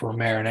bad for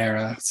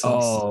marinara.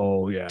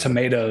 Oh yeah,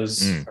 tomatoes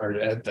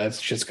that's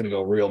just going to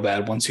go real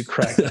bad once you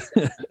crack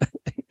it.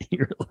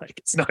 You're like,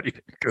 it's not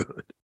even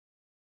good.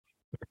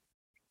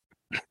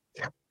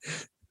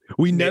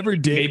 We never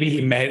did. Maybe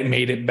he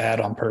made it bad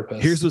on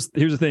purpose. Here's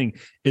the thing: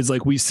 is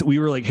like we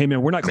were like, hey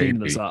man, we're not cleaning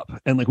this up,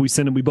 and like we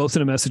both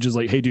sent messages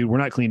like, hey dude, we're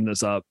not cleaning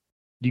this up.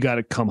 You got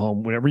to come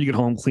home whenever you get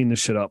home, clean this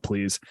shit up,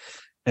 please.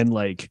 And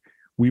like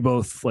we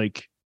both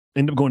like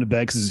end up going to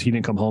bed because he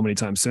didn't come home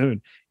anytime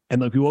soon.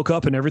 And like we woke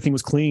up and everything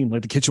was clean.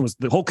 Like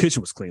the whole kitchen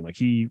was clean. Like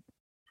he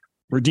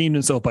redeemed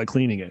himself by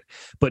cleaning it,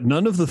 but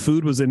none of the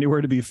food was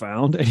anywhere to be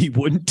found, and he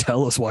wouldn't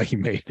tell us why he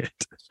made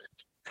it.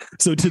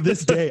 So to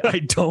this day, I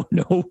don't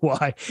know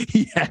why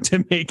he had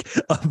to make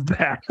a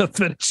vat of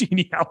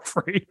fettuccine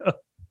Alfredo.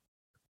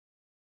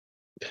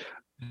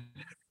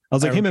 I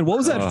was like, hey man, what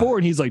was that for?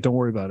 And he's like, don't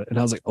worry about it. And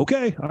I was like,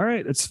 okay, all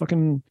right. It's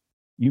fucking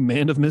you,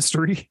 man of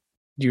mystery.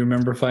 Do you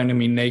remember finding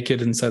me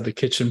naked inside the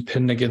kitchen,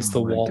 pinned against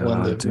the wall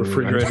and the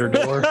refrigerator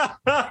door?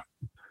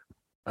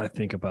 I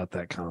think about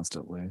that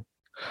constantly.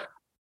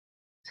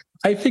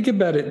 I think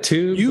about it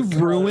too.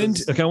 You've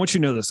ruined. Okay, I want you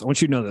to know this. I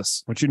want you to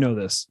know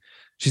this.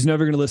 She's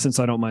never going to listen,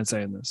 so I don't mind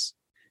saying this.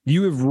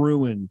 You have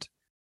ruined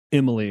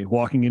Emily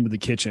walking into the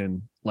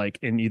kitchen like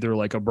in either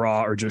like a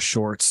bra or just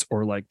shorts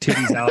or like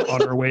titties out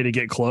on her way to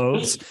get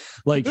clothes.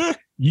 Like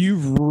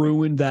you've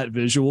ruined that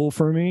visual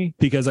for me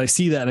because I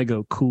see that and I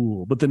go,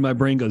 cool. But then my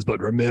brain goes, but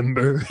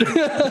remember.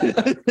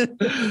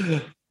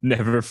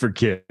 Never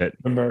forget.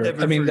 I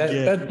mean,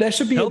 that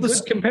should be a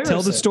good comparison.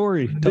 Tell the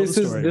story. This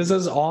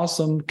is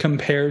awesome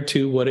compared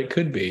to what it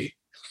could be.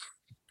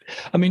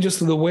 I mean,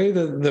 just the way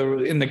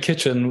in the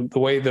kitchen, the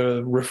way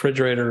the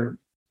refrigerator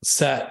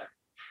sat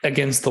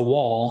against the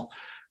wall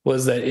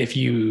was that if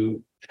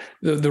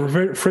the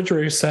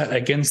refrigerator sat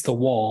against the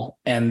wall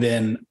and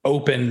then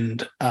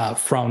opened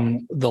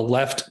from the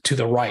left to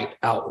the right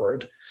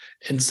outward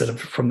instead of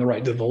from the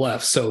right to the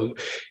left. So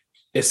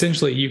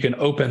essentially you can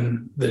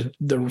open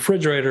the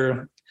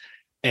refrigerator,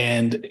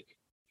 and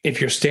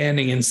if you're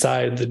standing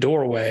inside the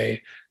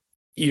doorway,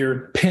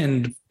 you're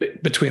pinned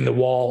between the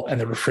wall and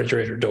the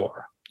refrigerator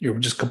door. You're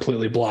just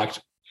completely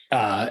blocked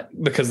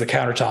because the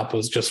countertop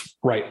was just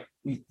right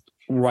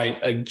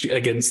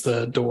against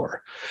the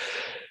door.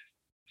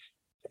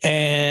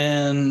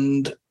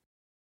 And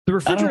the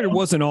refrigerator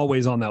wasn't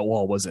always on that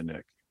wall, was it,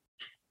 Nick?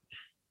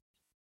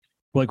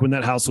 Like when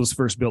that house was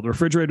first built, the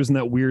refrigerator was in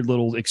that weird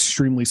little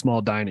extremely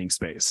small dining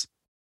space.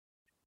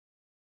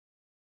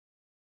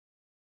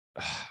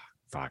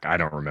 Fuck, I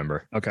don't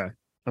remember. Okay.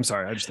 I'm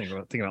sorry. I just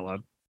thinking out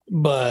loud.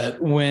 But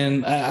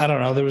when I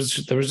don't know, there was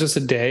just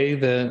a day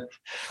that,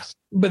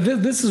 but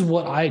this is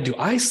what I do.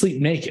 I sleep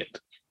naked.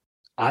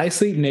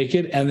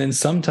 And then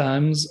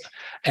sometimes,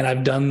 and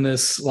I've done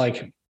this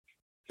like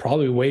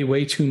probably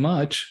way too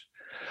much,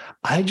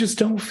 I just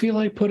don't feel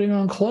like putting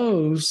on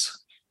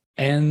clothes,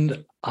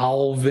 and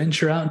I'll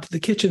venture out into the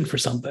kitchen for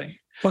something.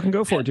 Fucking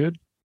go for it, dude.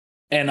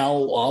 And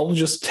I'll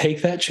just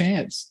take that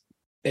chance.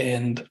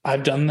 And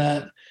I've done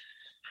that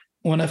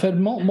when I've had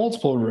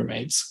multiple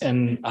roommates,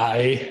 and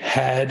I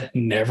had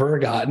never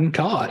gotten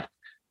caught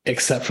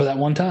except for that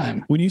one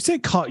time. When you say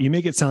caught, you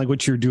make it sound like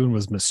what you're doing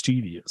was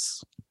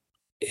mischievous.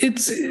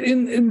 It's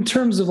in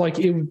terms of like,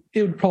 it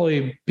would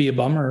probably be a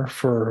bummer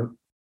for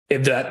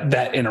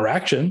that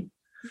interaction.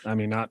 I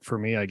mean, not for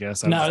me, I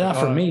guess. Not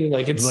for me.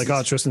 Like it's like,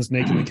 oh, Tristan's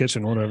naked in the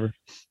kitchen, whatever.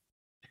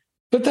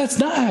 But that's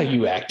not how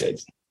you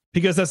acted.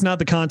 Because that's not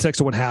the context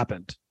of what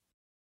happened.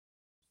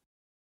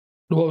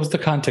 What was the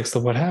context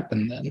of what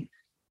happened then?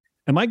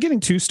 Am I getting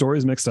two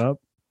stories mixed up?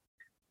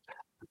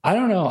 I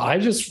don't know. I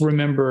just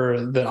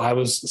remember that I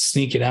was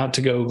sneaking out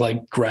to go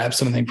like grab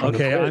something from the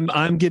fridge.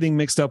 I'm getting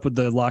mixed up with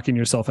the locking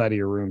yourself out of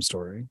your room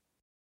story.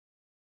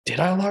 Did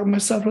I lock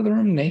myself in the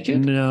room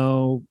naked?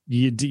 No,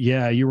 you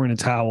were in a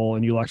towel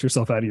and you locked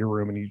yourself out of your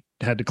room and you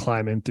had to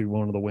climb in through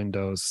one of the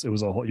windows. It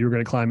was you were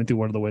going to climb in through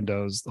one of the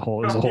windows. It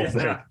was a whole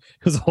thing.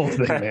 It was a whole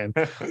thing, man.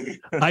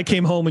 I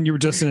came home and you were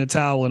just in a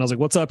towel and I was like,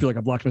 what's up? You're like,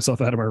 I've locked myself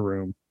out of my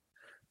room.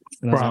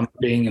 From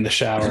being in the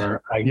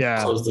shower, I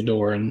closed the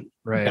door and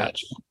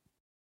got you.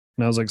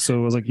 And I was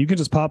like, you can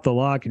just pop the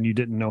lock, and you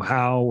didn't know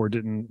how or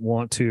didn't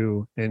want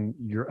to. And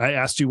I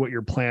asked you what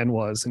your plan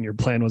was, and your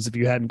plan was if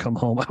you hadn't come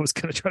home, I was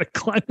going to try to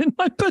climb in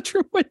my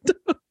bedroom window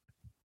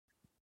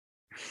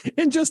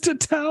in just a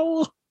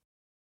towel.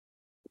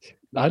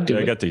 I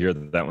got to hear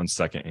that one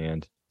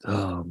secondhand.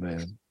 Oh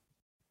man.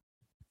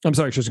 I'm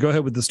sorry, Tristan, go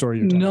ahead with the story.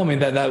 No, I mean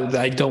that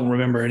I don't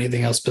remember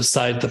anything else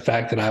besides the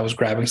fact that I was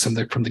grabbing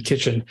something from the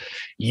kitchen.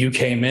 You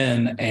came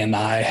in and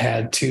I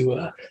had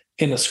to,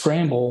 in a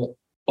scramble,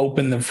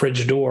 open the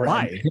fridge door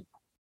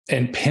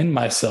and pin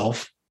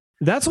myself.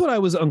 That's what I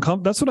was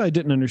that's what I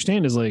didn't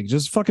understand is like,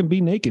 just fucking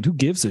be naked. Who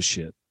gives a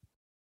shit?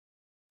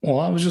 Well,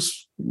 I was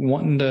just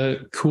wanting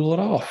to cool it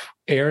off,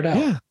 air it out.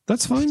 Yeah,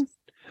 that's fine.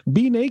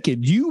 Be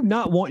naked. You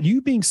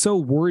being so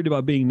worried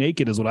about being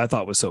naked is what I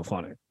thought was so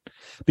funny.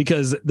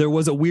 Because there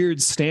was a weird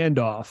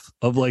standoff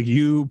of like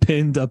you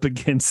pinned up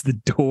against the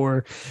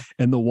door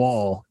and the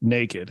wall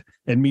naked,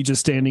 and me just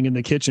standing in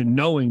the kitchen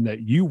knowing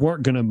that you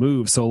weren't going to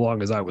move so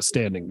long as I was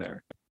standing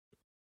there.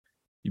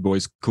 You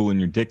boys cooling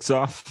your dicks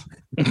off?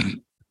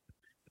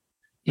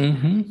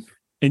 Mm-hmm.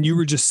 And you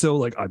were just so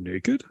like, I'm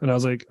naked. And I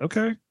was like,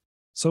 okay,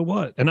 so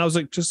what? And I was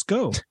like, just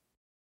go.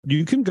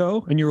 You can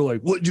go. And you were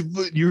like, what?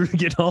 You were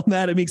getting all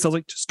mad at me because I was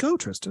like, just go,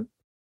 Tristan.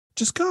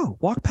 Just go.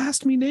 Walk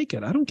past me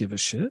naked. I don't give a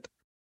shit.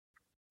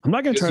 I'm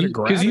not going to try to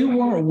grab because you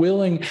weren't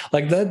willing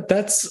like that.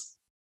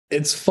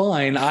 It's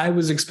fine. I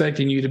was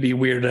expecting you to be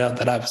weirded out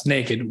that I was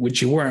naked,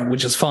 which you weren't,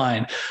 which is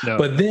fine. No.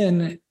 But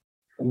then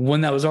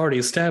when that was already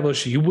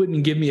established, you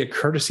wouldn't give me a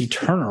courtesy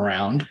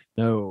turnaround.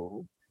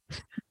 No.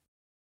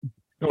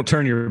 Don't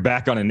turn your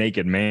back on a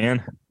naked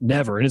man.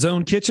 Never. In his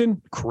own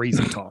kitchen?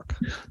 Crazy talk.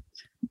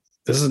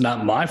 This is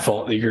not my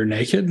fault that you're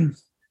naked.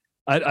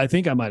 I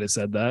think I might have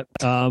said that.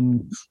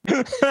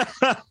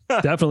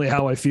 Definitely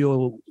how I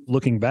feel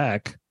looking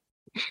back.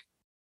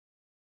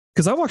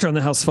 Because I walked around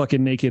the house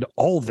fucking naked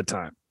all the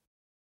time.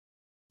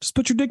 Just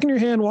put your dick in your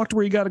hand, walk to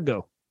where you got to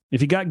go.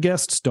 If you got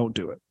guests, don't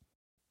do it.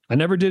 I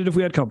never did it if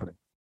we had company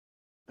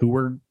who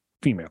were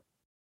female.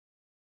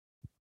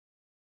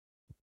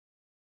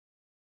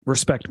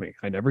 Respect me.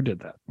 I never did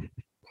that.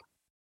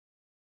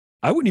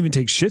 I wouldn't even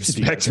take shits if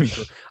you guys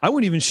had, I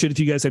wouldn't even shit if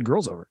you guys had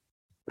girls over.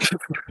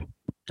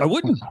 I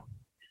wouldn't.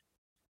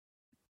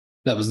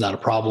 That was not a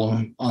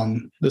problem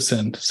on this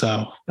end.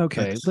 So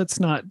okay, let's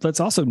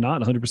also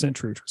not 100%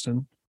 true,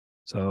 Tristan.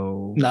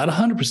 So not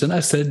 100%. I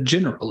said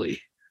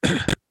generally.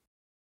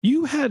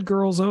 You had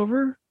girls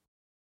over.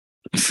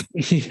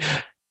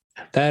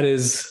 That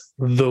is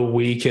the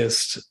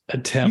weakest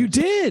attempt. You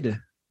did.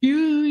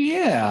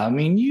 Yeah. I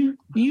mean, you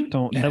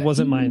don't. That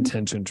wasn't my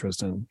intention,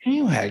 Tristan.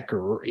 You had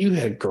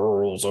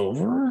girls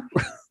over.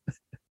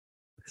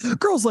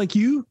 Girls like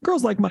you.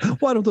 Girls like my.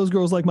 Why don't those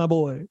girls like my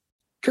boy?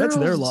 That's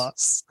their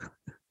loss.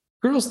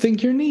 Girls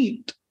think you're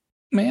neat,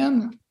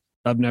 man.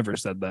 I've never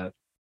said that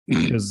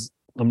because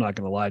I'm not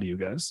going to lie to you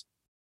guys.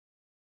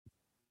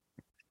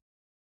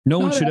 No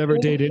one should ever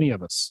date any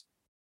of us.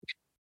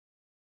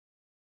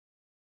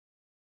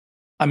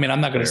 I mean,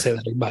 I'm not going to say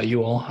that about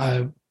you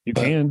all. You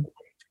can.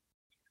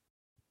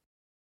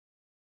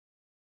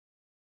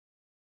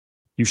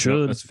 You should.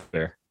 No, that's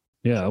fair.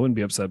 Yeah, I wouldn't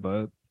be upset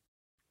by it.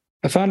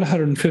 I found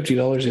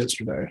 $150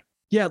 yesterday.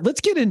 Yeah,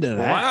 let's get into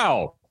that.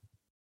 Wow.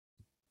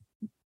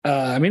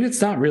 I mean,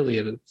 it's not really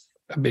a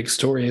big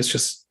story. It's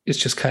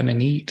just kind of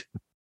neat.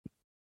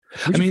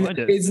 I mean,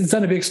 it's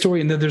not a big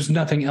story, and there's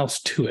nothing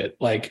else to it.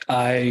 Like,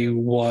 I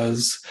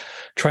was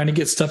trying to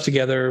get stuff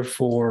together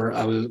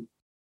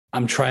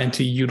I'm trying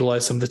to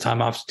utilize some of the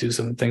time off to do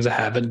some things I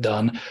haven't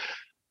done,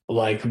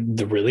 like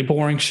the really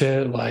boring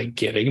shit, like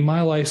getting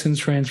my license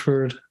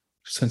transferred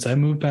since I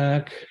moved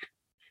back.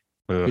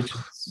 Which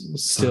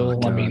is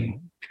still, I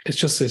mean, it's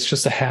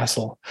just a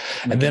hassle.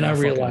 And then I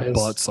realized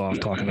butts off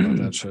talking about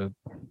that shit.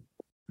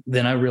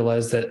 Then I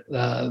realized that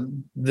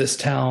this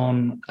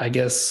town, I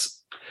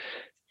guess,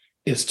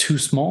 is too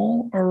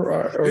small,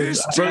 or for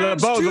the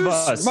both of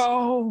us.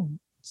 Small.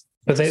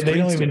 But they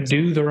don't even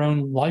do their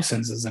own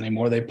licenses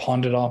anymore. They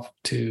pawned it off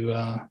to.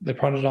 I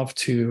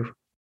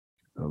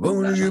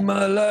wanted to get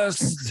my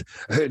license.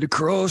 I had to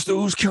cross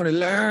those county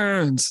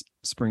lines.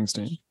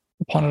 Springsteen.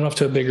 Pawn it off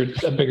to a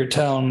bigger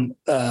town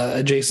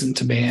adjacent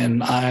to me,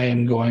 and I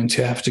am going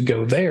to have to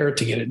go there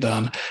to get it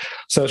done.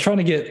 So I was trying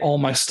to get all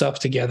my stuff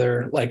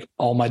together, like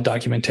all my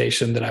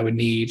documentation that I would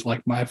need,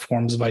 like my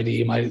forms of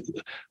ID, my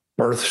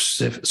birth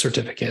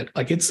certificate.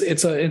 Like it's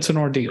an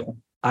ordeal.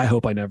 I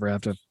hope I never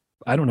have to.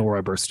 I don't know where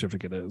my birth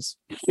certificate is.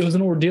 It was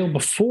an ordeal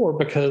before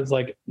because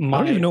like I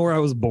don't even know where I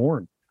was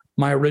born.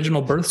 My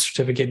original birth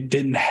certificate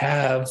didn't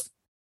have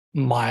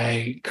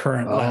my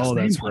current last name.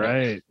 Oh, that's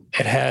right.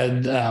 It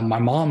had my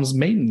mom's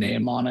maiden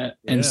name on it,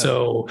 and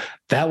so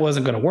that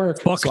wasn't going to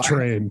work. Fuck so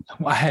train.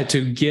 I had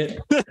to get.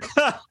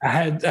 I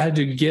had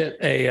to get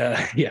a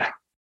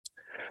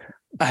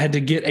I had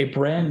to get a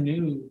brand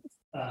new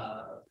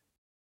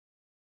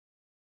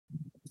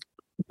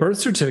birth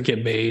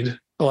certificate made,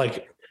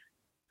 like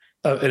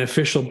an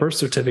official birth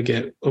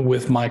certificate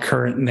with my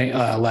current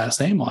last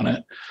name on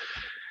it.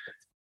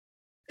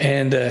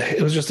 And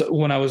it was just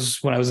when I was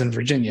in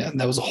Virginia,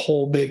 and that was a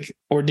whole big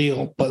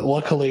ordeal. But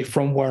luckily,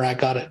 from where I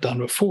got it done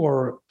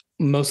before,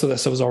 most of that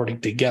stuff was already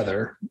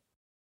together.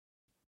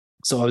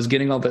 So I was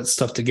getting all that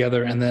stuff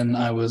together, and then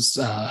I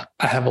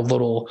have a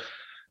little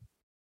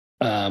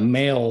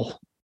mail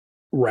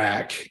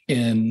rack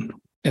in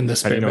the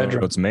spare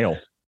bedroom. It's mail.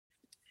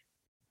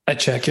 I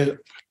check it.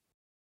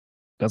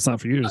 That's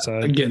not for you to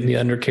decide. Get in the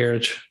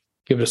undercarriage,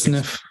 give it a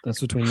sniff.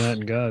 That's between that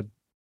and God.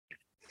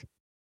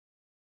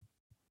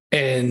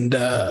 And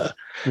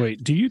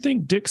wait, do you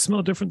think dicks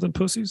smell different than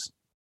pussies?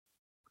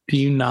 Do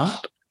you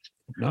not?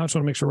 No, I just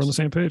want to make sure we're on the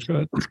same page.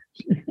 Go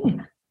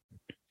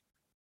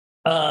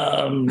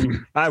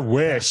ahead. I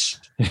wish.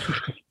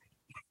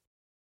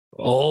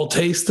 All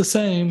taste the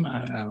same.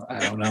 I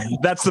don't know.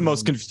 That's the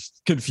most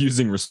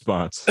confusing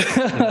response. They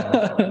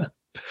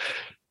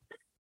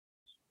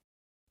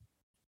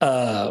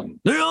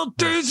all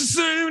taste the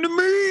same to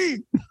me.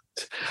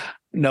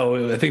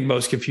 No, I think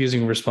most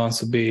confusing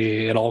response would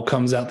be it all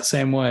comes out the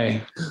same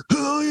way.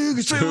 Oh, you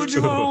can say what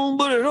you want,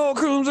 but it all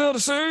comes out the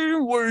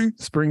same way.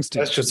 Springsteen.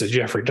 That's just a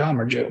Jeffrey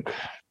Dahmer joke.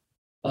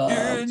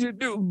 Yeah, you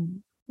do.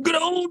 Good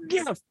old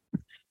Jeff.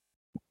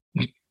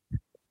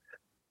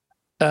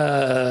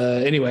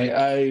 Anyway,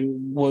 I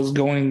was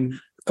going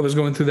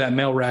through that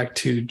mail rack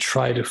to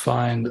try to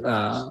find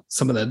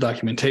some of that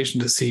documentation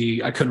to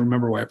see. I couldn't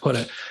remember where I put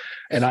it,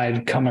 and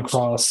I'd come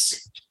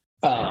across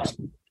a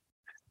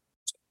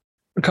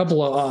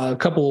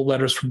couple of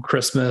letters from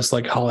Christmas,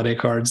 like holiday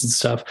cards and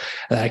stuff.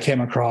 And I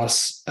came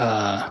across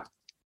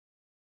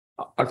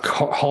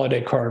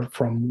holiday card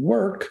from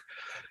work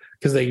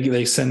because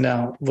they send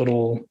out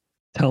little.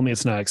 Tell me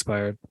it's not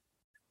expired.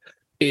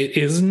 It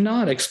is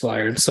not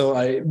expired.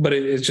 But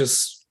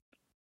it's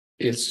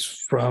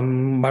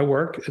from my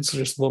work. It's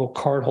just a little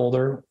card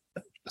holder.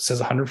 It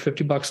says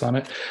 $150 on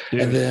it.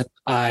 Dude, and then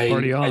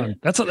already on.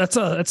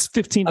 That's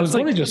 15. I was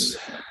like, only just.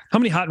 How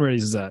many hot and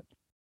readies is that?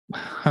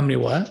 How many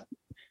what?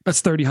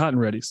 That's 30 hot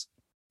and readies.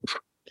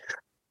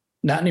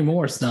 Not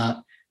anymore. It's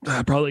not.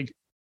 Probably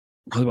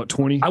about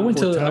 20. I went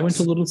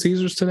to Little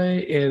Caesars today.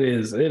 It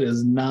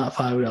is not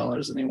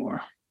 $5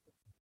 anymore.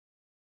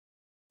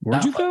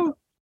 Where'd you go?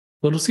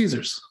 Little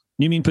Caesars.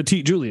 You mean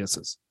Petite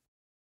Julius's?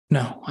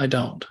 No, I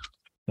don't.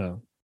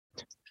 No.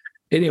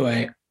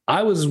 Anyway,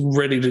 I was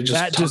ready to just.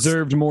 That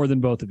deserved more than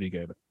both of you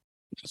gave it.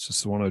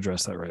 Just want to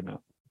address that right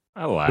now.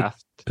 I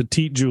laughed.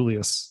 Petite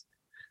Julius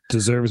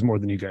deserves more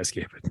than you guys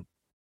gave it.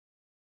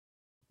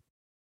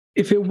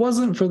 If it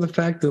wasn't for the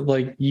fact that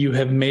like you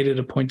have made it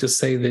a point to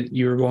say that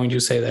you're going to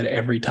say that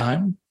every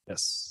time.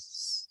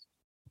 Yes.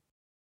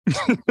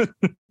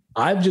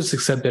 I've just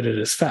accepted it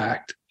as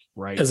fact.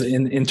 Right. As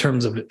in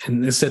terms of it,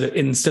 instead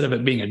of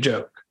it being a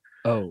joke.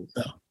 Oh.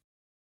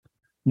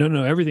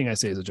 No. Everything I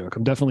say is a joke.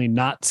 I'm definitely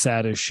not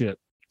sad as shit.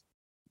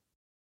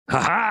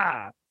 Ha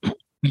ha.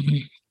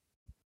 It's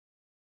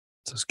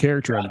this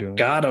character I'm doing.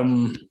 Got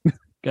him.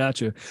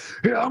 Gotcha.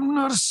 Yeah, I'm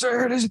not as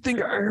sad as you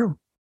think I am.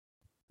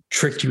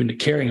 Tricked you into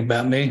caring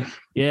about me.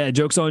 Yeah,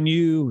 joke's on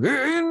you.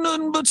 Ain't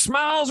nothing but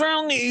smiles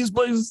around these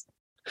places.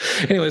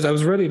 Anyways, I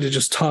was ready to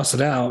just toss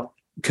it out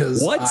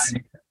because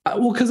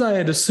because I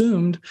had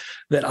assumed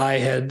that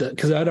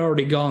because I'd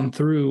already gone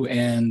through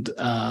and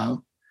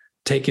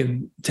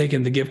taken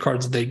the gift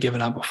cards that they'd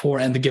given out before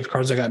and the gift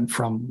cards I got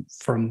from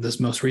this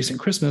most recent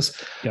Christmas.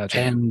 Gotcha.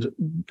 And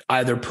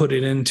either put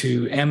it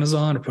into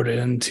Amazon or put it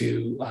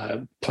into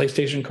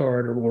PlayStation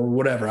card or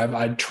whatever.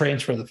 I'd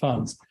transfer the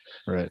funds.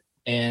 Right.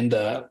 And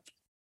I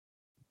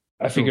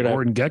figured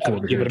I'd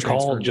give it a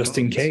call just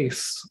in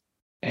case.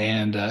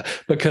 And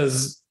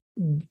because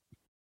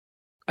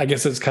I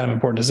guess it's kind of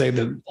important to say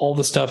that all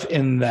the stuff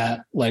in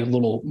that like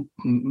little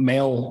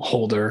mail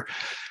holder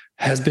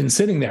has been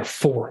sitting there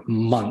for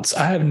months.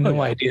 I have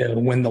no idea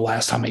when the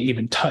last time I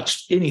even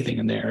touched anything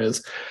in there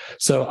is.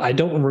 So I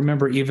don't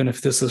remember even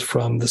if this is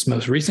from this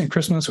most recent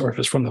Christmas or if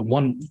it's from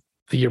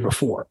the year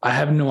before. I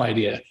have no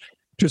idea.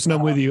 Tristan,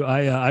 I'm with you.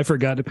 I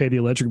forgot to pay the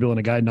electric bill and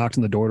a guy knocked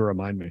on the door to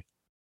remind me.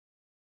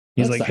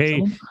 He was like, hey,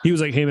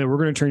 man, we're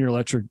going to turn your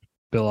electric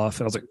bill off.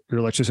 And I was like, your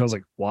electricity? I was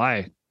like,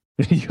 why?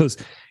 And he goes,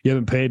 you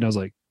haven't paid. And I was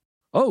like,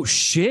 oh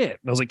shit. And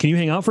I was like, can you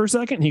hang out for a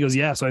second? And he goes,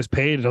 yeah. So I was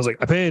paid. And I was like,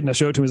 I paid. And I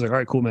showed it to him. He's like, all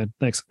right, cool, man.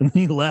 Thanks. And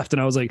he left.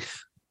 And I was like,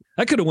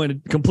 I could have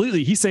went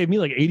completely. He saved me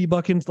like $80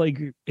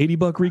 $80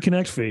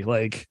 reconnect fee.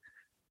 Like,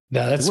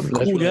 that's what a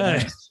cool really guy.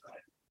 Nice.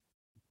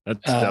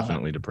 That's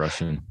definitely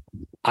depression.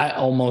 I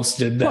almost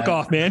did that. Fuck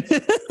off, man.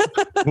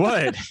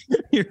 What?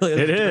 You're like,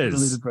 it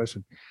is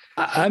depression.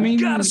 I mean,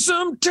 gotta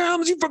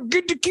sometimes you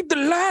forget to keep the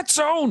lights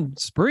on.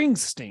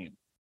 Springsteen.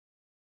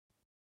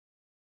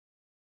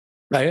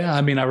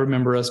 I mean, I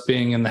remember us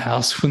being in the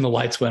house when the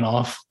lights went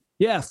off.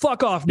 Yeah,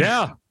 fuck off.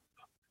 Yeah.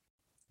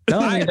 No,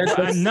 I mean,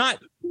 I'm not.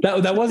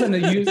 That wasn't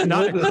a use.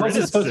 Not that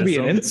wasn't supposed to be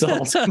an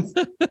insult.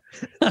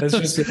 That's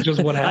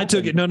just what happened. I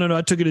took it. No.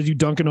 I took it as you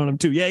dunking on him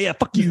too. Yeah.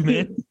 Fuck you,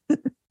 man.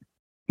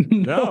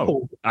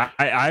 No,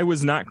 I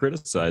was not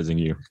criticizing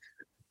you.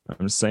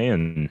 I'm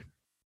saying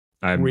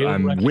I'm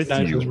with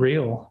you.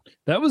 Real.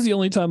 That was the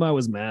only time I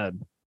was mad.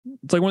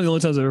 It's like one of the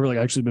only times I've ever like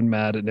actually been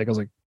mad at Nick. I was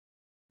like,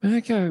 man,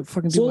 I can't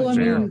fucking do my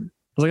job.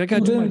 I was like, I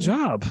gotta do my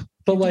job.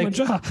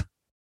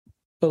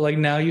 But like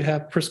now you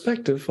have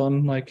perspective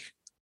on like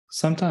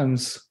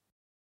sometimes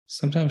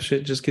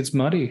shit just gets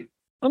muddy.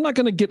 I'm not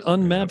gonna get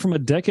unmad from a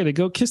decade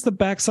ago. Kiss the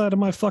backside of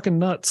my fucking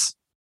nuts.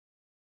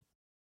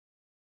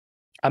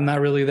 I'm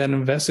not really that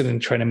invested in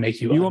trying to make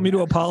you. You want me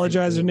to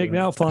apologize to Nick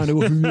now? Fine.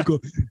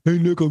 Hey,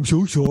 Nick, I'm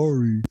so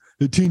sorry.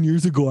 10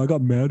 years ago, I got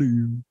mad at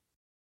you.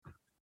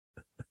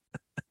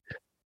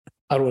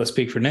 I don't want to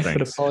speak for Nick,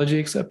 but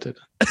apology accepted.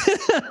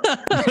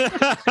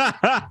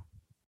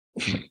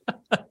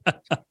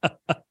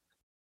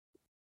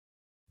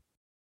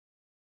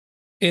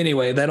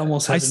 Anyway, that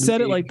almost. I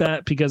said it like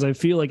that because I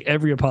feel like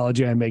every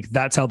apology I make,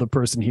 that's how the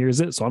person hears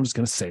it. So I'm just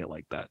going to say it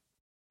like that.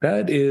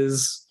 That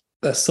is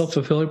a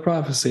self-fulfilling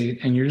prophecy,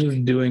 and you're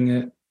just doing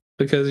it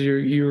because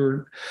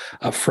you're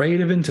afraid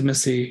of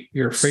intimacy.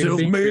 You're afraid of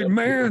being self-made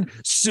man,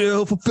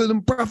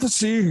 self-fulfilling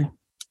prophecy.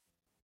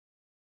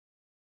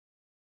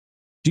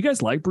 Do you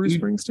guys like Bruce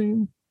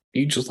Springsteen?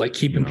 You just like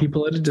keeping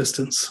people at a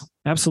distance.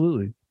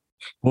 Absolutely.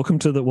 Welcome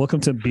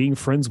to being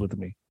friends with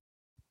me.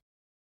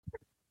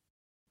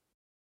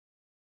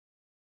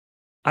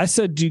 I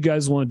said, do you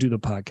guys want to do the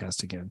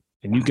podcast again?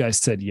 And you guys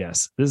said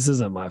yes. This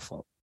isn't my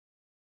fault.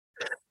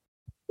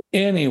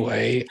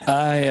 Anyway,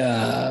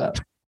 the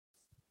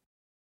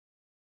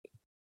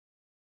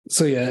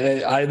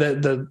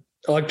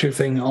electric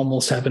thing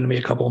almost happened to me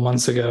a couple of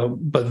months ago,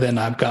 but then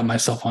I've got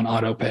myself on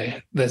auto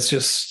pay. That's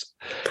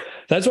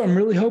what I'm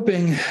really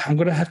hoping. I'm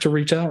going to have to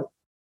reach out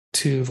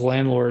to the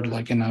landlord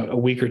like in a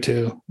week or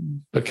two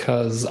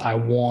because I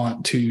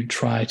want to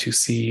try to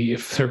see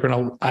if they're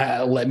going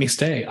to let me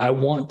stay. I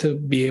want to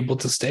be able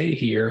to stay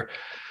here,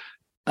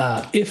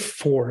 if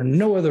for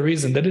no other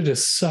reason that it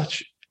is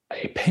such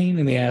a pain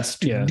in the ass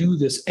to do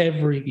this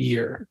every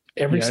year,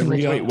 every single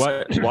time.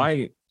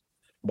 Wait,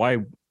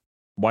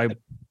 why?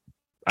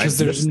 Because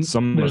there's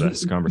some of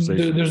this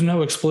conversation. There's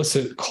no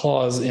explicit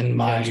clause in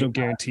my. There's no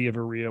guarantee of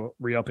a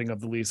re-upping of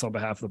the lease on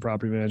behalf of the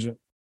property manager.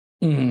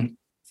 Mm-hmm.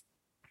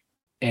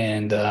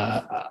 And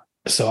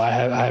so I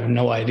have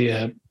no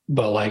idea,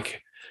 but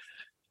like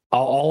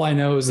all I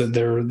know is that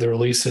their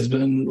lease has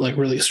been like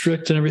really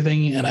strict and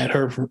everything. And I'd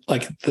heard from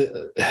like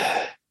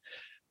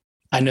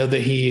I know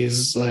that he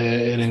is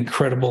an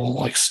incredible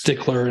like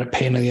stickler and a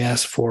pain in the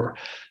ass for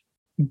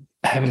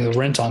having the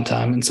rent on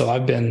time. And so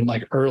I've been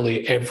like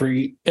early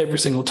every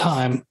single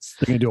time.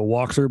 You're gonna do a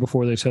walkthrough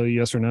before they tell you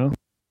yes or no?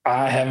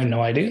 I have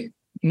no idea.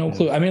 No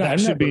clue. I mean,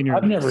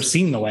 I've never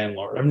seen the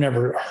landlord. I've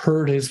never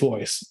heard his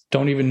voice.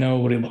 Don't even know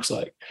what he looks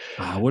like.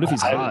 What if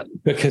he's hot?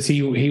 Because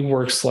he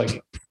works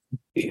like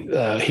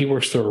he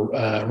works for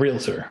a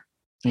realtor.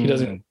 He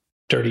doesn't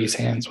dirty his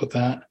hands with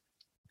that.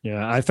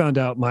 Yeah, I found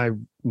out my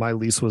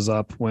lease was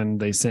up when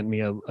they sent me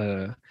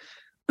an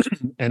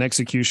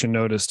execution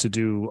notice to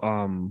do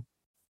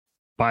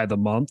by the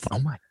month. Oh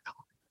my God.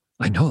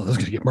 I know I was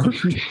gonna get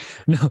murdered.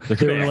 No,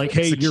 they were like,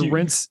 "Hey, your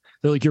rent's."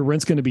 They're like, "Your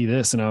rent's gonna be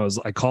this," and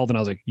I called and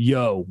I was like,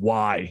 "Yo,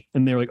 why?"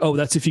 And they were like, "Oh,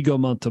 that's if you go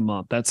month to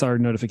month. That's our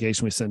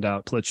notification we send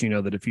out to let you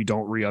know that if you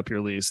don't re-up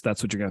your lease,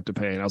 that's what you're gonna have to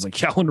pay." And I was like,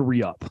 "Yeah, I want to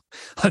re-up.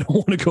 I don't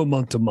want to go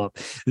month to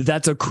month.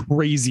 That's a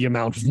crazy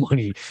amount of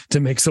money to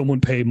make someone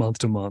pay month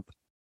to month."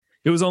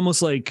 It was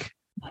almost like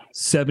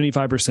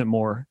 75%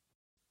 more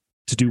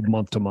to do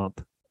month to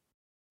month.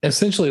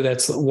 Essentially,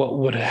 that's what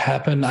would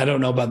happen. I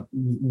don't know about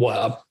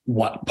what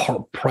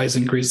price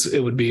increase it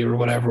would be or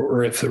whatever,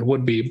 or if there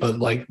would be, but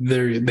like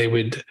they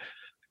would.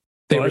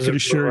 I could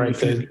assure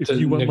you, if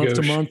you went month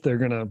to month, they're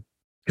gonna,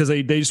 because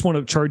they just want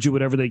to charge you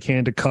whatever they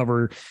can to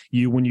cover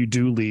you when you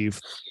do leave.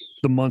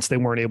 The months they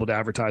weren't able to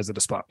advertise that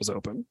a spot was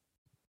open.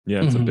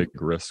 Yeah, it's a big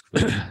risk.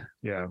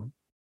 Yeah.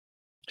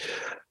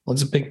 Well,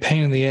 it's a big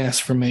pain in the ass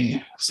for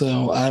me.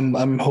 So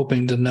I'm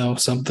hoping to know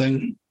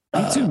something.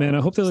 Me too, man.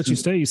 I hope they let you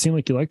stay. You seem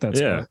like you like that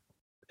spot.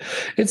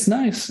 It's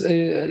nice.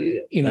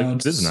 You know,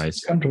 it is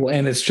nice, comfortable,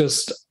 and it's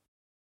just,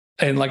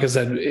 and like I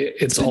said,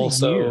 it's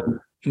also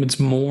it's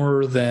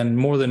more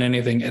than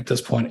anything at this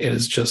point. It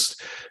is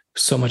just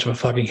so much of a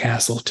fucking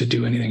hassle to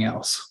do anything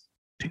else.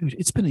 Dude,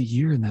 it's been a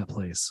year in that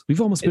place. We've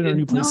almost been in our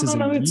new places.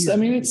 No.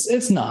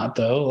 It's not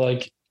though.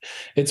 Like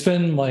it's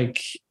been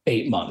like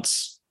 8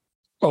 months.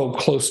 Oh,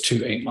 close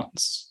to 8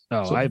 months.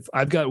 Oh, so,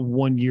 I've got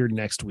 1 year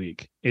next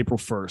week. April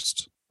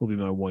 1st will be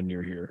my 1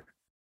 year here.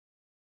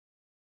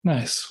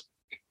 Nice.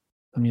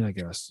 I mean, I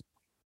guess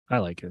I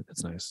like it.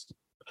 It's nice.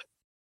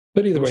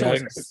 But either way,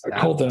 I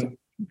called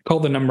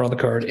the number on the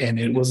card, and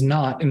it was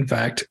not. In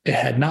fact, it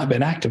had not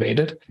been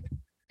activated.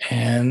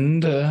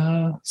 And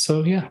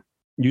so, yeah.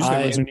 Use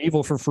Resident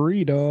Evil for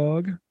free,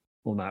 dog.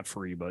 Well, not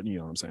free, but you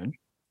know what I'm saying.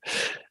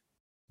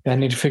 I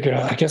need to figure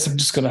out. I guess I'm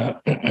just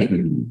gonna. I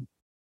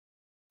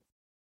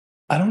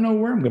don't know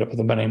where I'm gonna put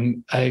the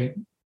money. I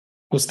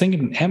was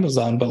thinking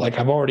Amazon, but like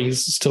I've already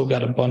still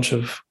got a bunch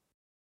of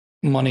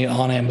money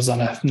on Amazon.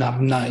 I've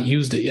not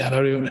used it yet.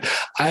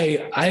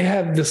 I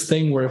have this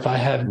thing where if I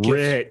have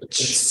Rich,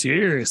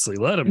 seriously,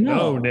 let him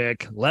know,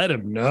 Nick. Let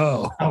him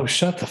know. Oh,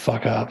 shut the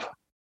fuck up.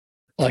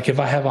 Like if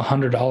I have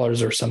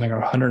 $100 or something, or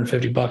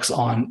 $150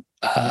 on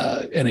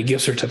in a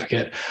gift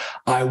certificate,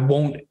 I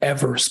won't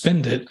ever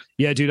spend it.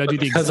 Yeah, dude,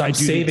 because I'm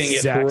saving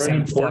it for an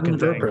important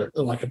purpose,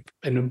 like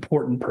an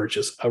important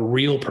purchase, a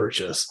real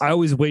purchase. I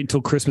always wait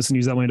until Christmas and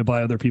use that money to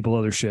buy other people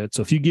other shit.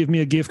 So if you give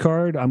me a gift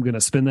card, I'm gonna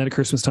spend that at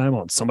Christmas time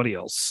on somebody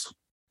else.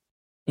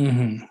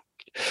 Mm-hmm.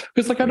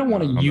 Because like I don't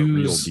want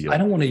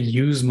to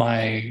use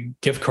my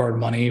gift card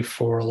money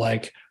for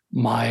like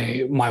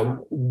my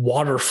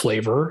water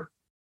flavor.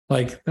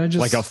 Like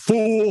a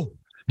fool.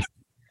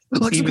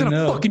 Like some kind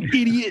of fucking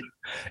idiot.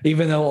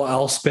 Even though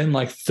I'll spend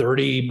like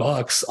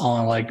 $30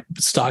 on like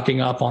stocking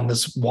up on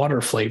this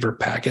water flavor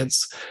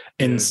packets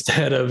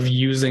instead of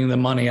using the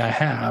money I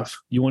have.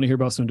 You want to hear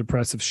about some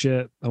depressive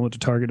shit? I went to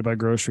Target to buy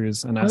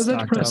groceries and I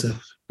stocked up.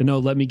 No,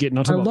 let me get.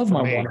 I love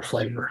my water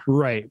flavor.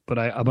 Right, but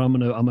I'm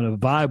gonna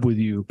vibe with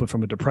you, but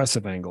from a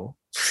depressive angle.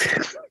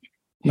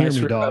 Hear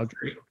me, dog.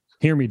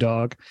 Hear me,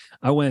 dog.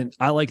 I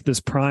like this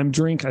Prime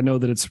drink. I know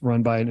that it's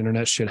run by an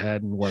internet shithead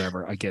and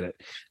whatever. I get it.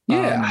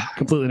 Yeah.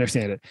 Completely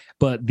understand it.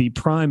 But the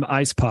Prime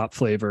Ice Pop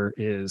flavor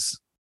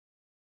is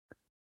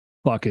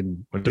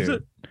fucking. What is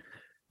it?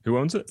 Who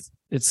owns it?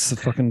 It's a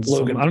fucking.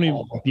 Logan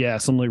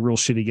some like real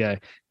shitty guy.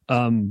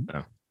 And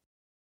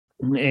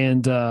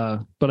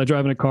but I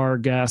drive in a car,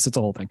 gas. It's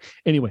a whole thing.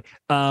 Anyway,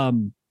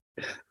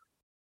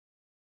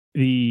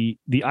 the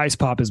ice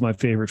pop is my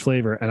favorite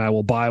flavor, and I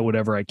will buy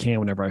whatever I can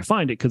whenever I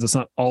find it because it's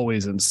not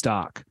always in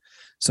stock.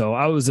 So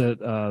I was at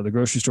the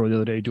grocery store the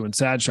other day doing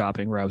sad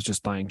shopping where I was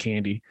just buying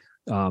candy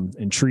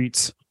and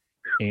treats,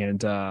 and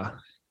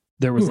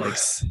there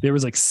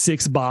was like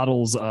 6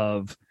 bottles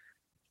of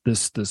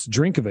this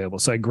drink available.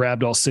 So I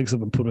grabbed all 6 of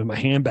them, put them in my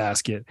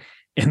handbasket.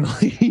 And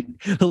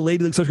the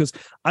lady looks up, she goes,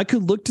 I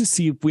could look to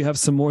see if we have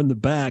some more in the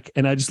back.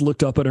 And I just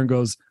looked up at her and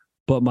goes,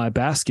 but my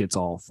basket's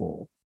all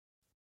full.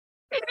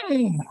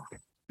 And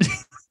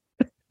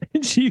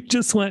she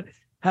just went,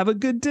 have a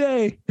good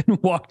day,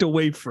 and walked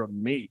away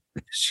from me.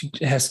 She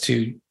has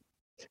to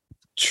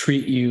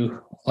treat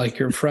you like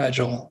you're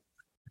fragile.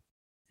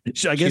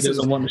 I guess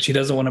she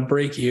doesn't want to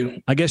break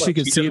you. I guess she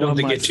could see it on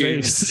my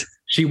face.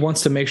 She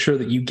wants to make sure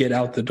that you get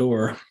out the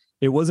door.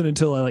 It wasn't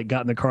until I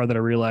got in the car that I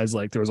realized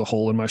there was a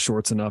hole in my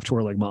shorts enough to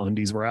where my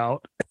undies were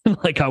out.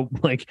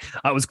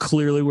 I was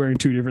clearly wearing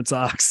 2 different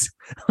socks.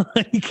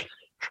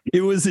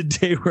 It was a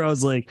day where I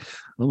was like,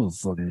 I'm gonna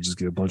fucking just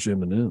get a bunch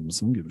of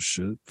M&Ms. I don't give a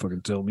shit.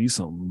 Fucking tell me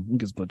something. I'll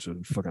get a bunch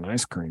of fucking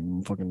ice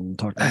cream. Fucking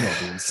talk to me about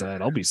being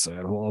sad. I'll be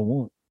sad all I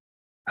want.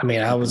 I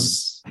mean, I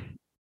was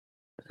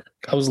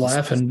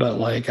laughing, but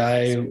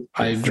I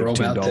drove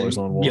out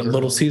to get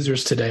Little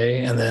Caesars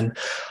today, and then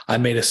I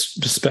made a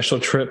special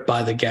trip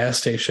by the gas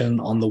station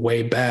on the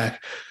way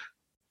back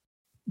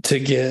to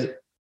get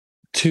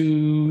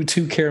two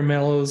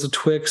caramellos, a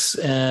Twix,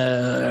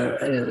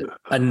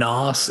 a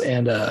Nos,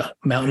 and a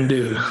Mountain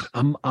Dew.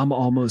 I'm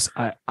almost.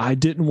 I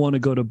didn't want to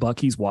go to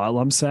Buc-ee's while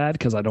I'm sad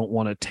because I don't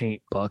want to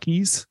taint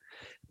Buc-ee's,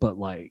 but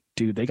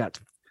dude, they got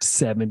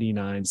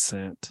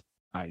 79-cent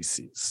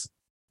ices.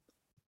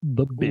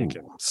 The big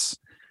ones.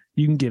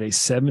 You can get a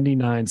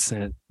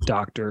 79-cent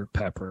Dr.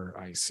 Pepper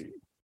icy.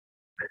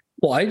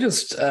 Well, I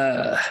just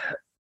this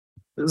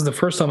is the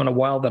first time in a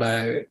while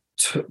that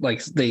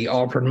they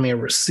offered me a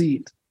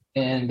receipt,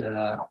 and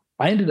I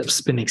ended up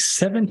spending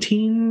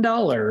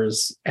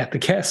 $17 at the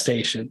gas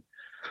station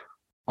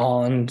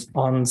on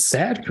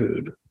sad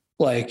food.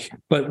 But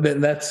then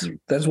that's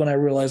when I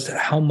realized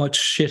how much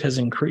shit has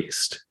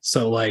increased.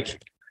 So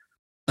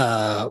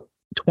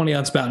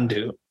 20-ounce Mountain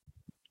Dew,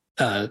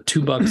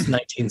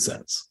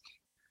 $2.19.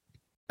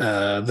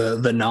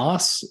 The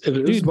Nos,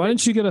 dude. Why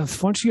don't you get a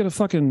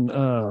fucking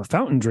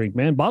fountain drink,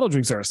 man? Bottle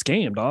drinks are a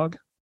scam, dog.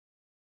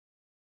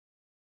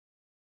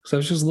 So I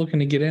was just looking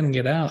to get in and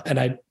get out, and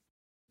I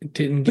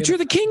didn't. But you're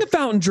the king of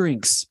fountain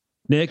drinks,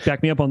 Nick.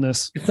 Back me up on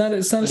this. It's not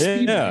a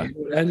speedway. Yeah.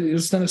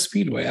 It's not a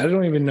speedway. I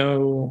don't even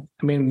know.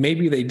 I mean,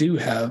 maybe they do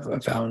have a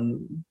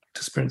fountain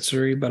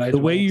dispensary, but the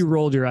way you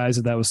rolled your eyes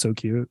at that was so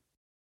cute.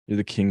 You're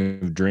the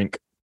king of drink.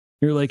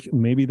 You're like,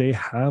 maybe they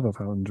have a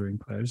fountain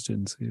drink, but I just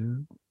didn't see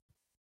it.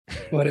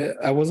 But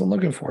I wasn't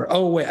looking for it.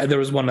 Oh wait, there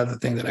was one other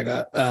thing that I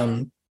got.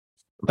 But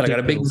I got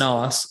a big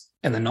Nos,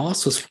 and the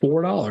Nos was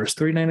 $4,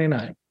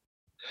 $3.99.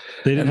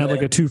 They didn't have a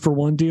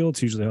 2-for-1 deal.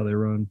 It's usually how they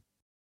run.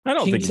 I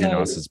don't think your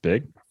Nos is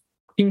big.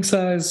 King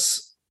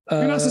size.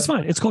 Your Nos is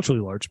fine. It's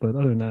culturally large, but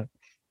other than that,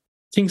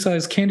 king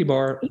size candy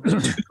bar,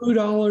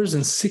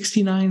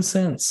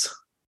 $2.69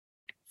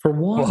 for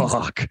one.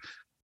 Fuck.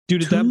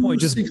 Dude, at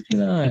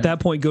that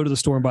point, go to the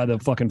store and buy the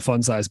fucking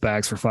fun size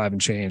bags for $5 and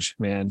change,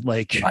 man.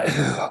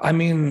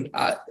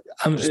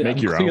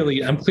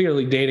 I'm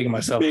clearly dating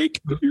myself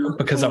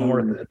because I'm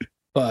worth it.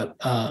 But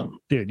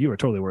dude, you are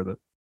totally worth it.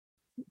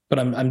 But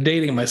I'm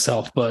dating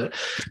myself. But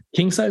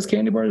king size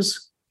candy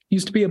bars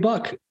used to be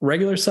 $1.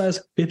 Regular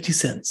size, 50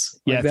 cents.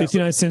 Yeah,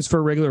 59 cents for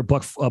a regular,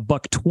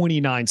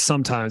 $1.29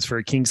 sometimes for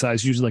a king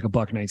size, usually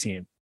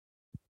 $1.19.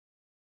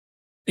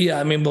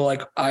 Yeah, I mean,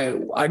 but I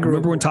grew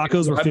remember when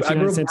tacos were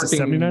 59 cents and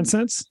 79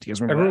 cents? Do you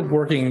guys remember? I grew up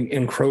working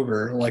in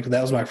Kroger.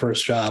 That was my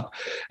first job,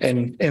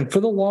 and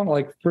for the long,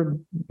 for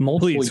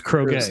multiple years,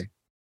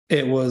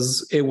 it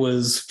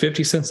was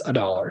 50 cents a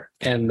dollar,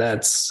 and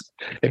that's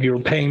if you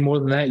were paying more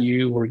than that,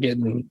 you're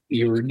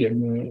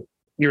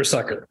a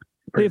sucker.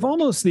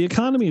 The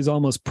economy has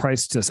almost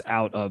priced us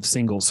out of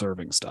single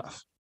serving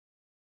stuff.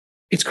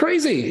 It's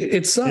crazy.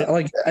 It's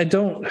I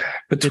don't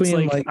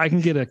between I can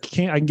get a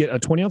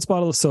 20-ounce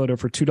bottle of soda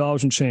for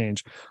 $2 and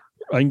change.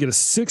 I can get a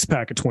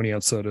 6-pack of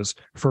 20-ounce sodas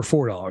for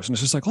 $4, and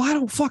it's just I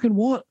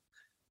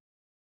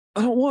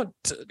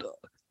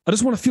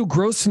just want to feel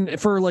gross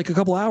for a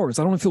couple hours.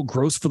 I don't want to feel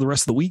gross for the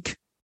rest of the week.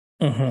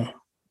 Mm-hmm.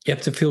 You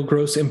have to feel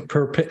gross in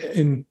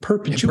perpetuity. In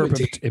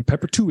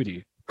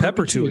perpetuity.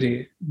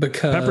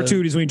 Because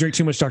perpetuity is when you drink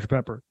too much Dr.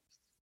 Pepper.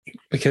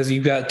 Because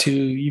you've got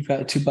to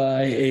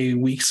buy a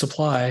week's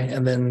supply,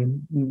 and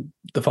then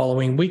the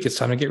following week it's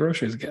time to get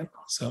groceries again.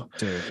 So,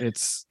 dude,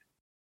 it's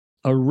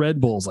a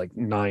Red Bull's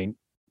 $9.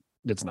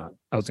 It's not.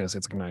 I was gonna say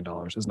it's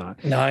 $9. It's not.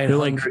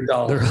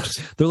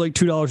 $900. They're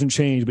 $2 and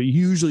change, but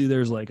usually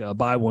there's a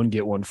buy one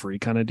get one free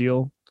kind of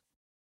deal.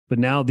 But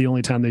now the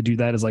only time they do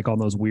that is on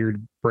those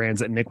weird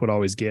brands that Nick would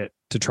always get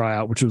to try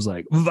out, which was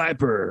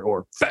Viper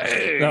or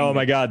Fang. Oh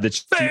my God, the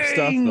cheap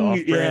stuff, the off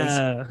brands.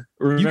 Yeah.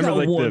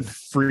 Remember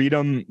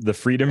the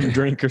freedom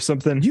drink or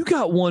something? You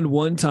got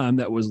one time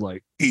that was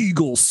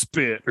Eagle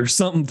Spit or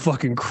something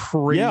fucking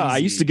crazy. Yeah, I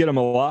used to get them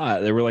a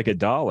lot. They were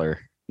 $1.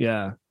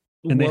 Yeah.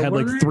 And they had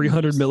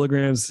 300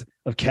 milligrams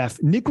of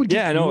caffeine. Nick would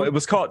get it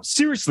was called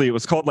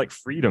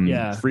Freedom.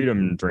 Yeah.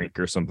 Freedom drink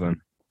or something.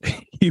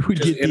 He would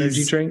just get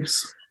energy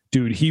drinks.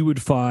 Dude, he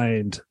would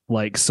find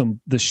like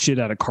the shit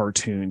out of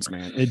cartoons,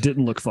 man. It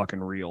didn't look fucking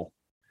real.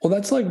 Well,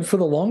 that's like for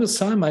the longest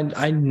time,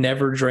 I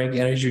never drank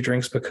energy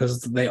drinks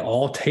because they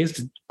all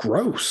tasted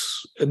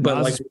gross. But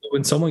Nas, like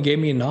when someone gave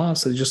me a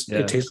Nas,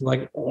 it tasted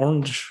like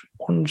orange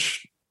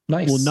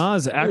nice. Well,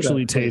 Nas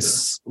actually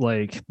tastes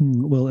like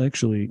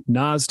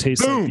Nas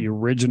tastes like the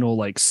original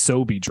like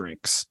Sobe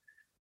drinks.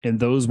 And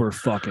those were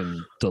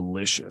fucking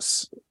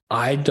delicious.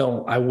 I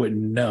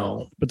wouldn't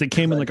know. But they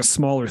came in like a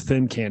smaller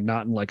thin can,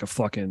 not in like a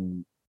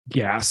fucking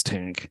gas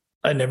tank.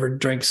 I never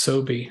drank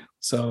Sobe,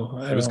 so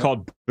it was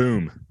called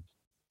Boom.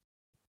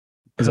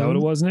 Is that what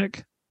it was,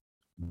 Nick?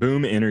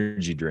 Boom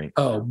energy drink.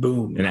 Oh,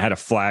 Boom. And it had a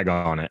flag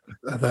on it.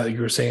 I thought you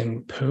were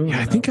saying Boom.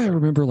 Yeah, I think I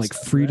remember like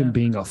freedom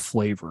being a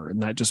flavor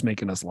and that just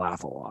making us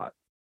laugh a lot.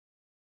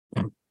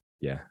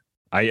 Yeah.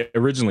 I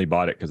originally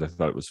bought it because I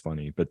thought it was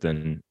funny, but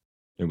then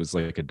it was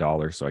like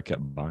 $1, so I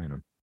kept buying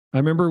them. I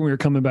remember when we were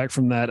coming back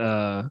from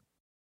that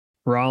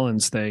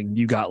Rollins thing,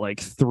 you got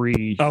like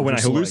 3. Oh, when I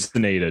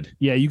hallucinated. Like,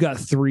 yeah, you got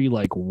 3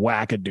 like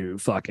wackadoo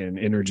fucking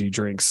energy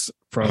drinks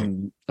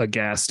from a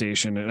gas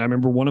station. And I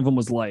remember one of them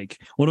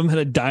had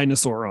a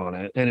dinosaur on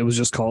it and it was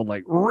just called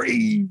like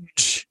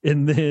Rage.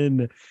 And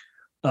then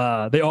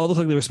they all looked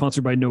like they were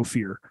sponsored by No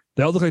Fear.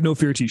 They all look like No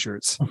Fear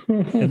t-shirts.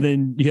 And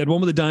then you had one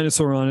with a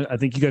dinosaur on it. I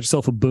think you got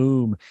yourself a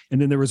Boom. And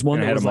then there was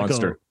one that had was a like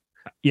monster.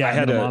 I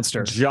had a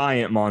monster.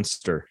 Giant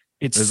monster.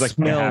 It was like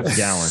a half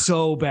gallon.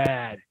 So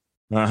bad.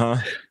 Uh-huh.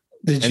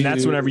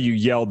 That's whenever you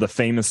yelled the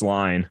famous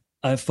line,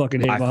 I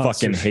fucking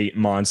hate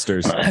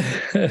monsters.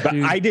 But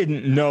I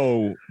didn't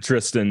know,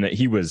 Tristan, that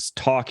he was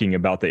talking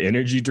about the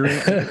energy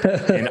drink,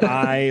 and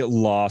I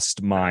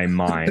lost my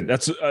mind.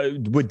 That's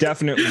would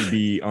definitely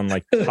be on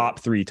like top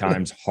 3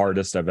 times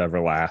hardest I've ever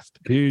laughed.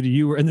 Dude,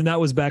 you were, and then that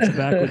was back to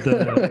back with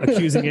the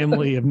accusing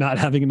Emily of not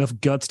having enough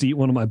guts to eat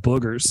one of my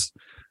boogers.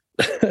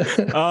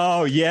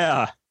 Oh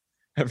yeah,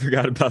 I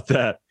forgot about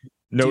that.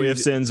 No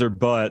ifs, ands, or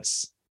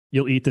buts.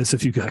 You'll eat this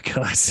if you got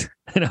guts.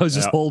 And I was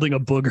just holding a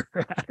booger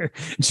at her.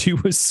 And she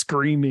was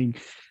screaming,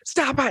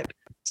 stop it,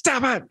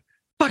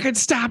 fucking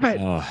stop it.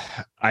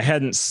 I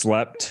hadn't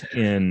slept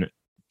in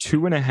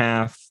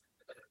 2.5,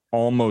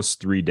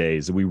 almost 3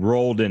 days. We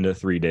rolled into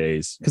 3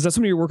 days. Because that's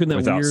when you're working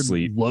that weird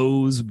sleep.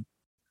 Lowe's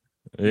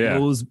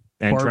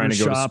and trying to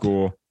go to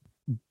school.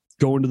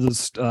 Going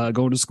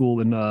to school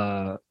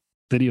in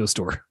video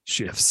store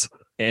shifts.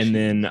 And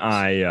then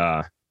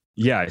I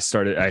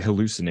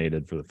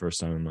hallucinated for the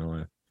first time in my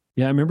life.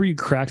 Yeah, I remember you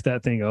cracked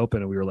that thing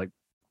open and we were like,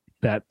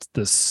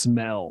 the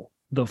smell,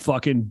 the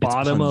fucking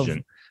bottom of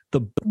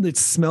it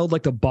smelled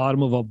like the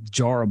bottom of a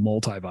jar of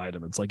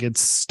multivitamins. Like it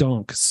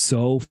stunk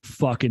so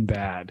fucking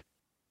bad.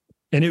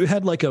 And it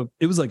had like a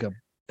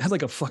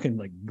fucking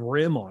like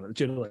brim on it.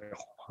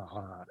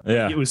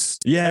 It was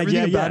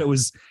everything about it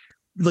was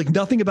like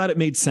nothing about it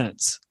made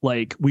sense.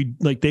 Like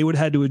they would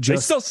had to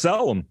adjust. They still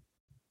sell them.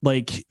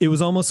 Like it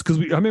was almost because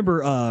I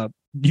remember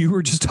you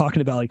were just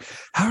talking about like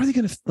how are they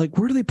gonna like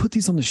where do they put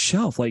these on the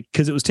shelf, like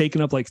because it was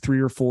taking up like 3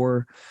 or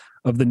 4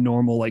 of the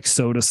normal like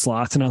soda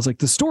slots, and I was like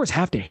the stores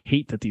have to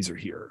hate that these are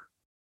here.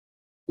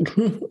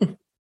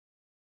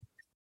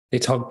 They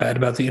talk bad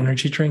about the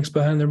energy drinks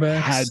behind their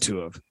backs. Had to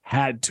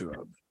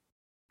have.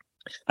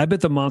 I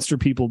bet the Monster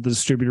people, the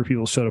distributor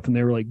people, showed up and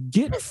they were like,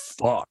 "Get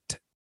fucked,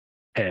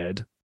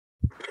 Ed."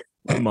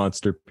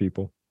 Monster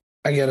people.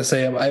 I gotta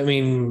say, I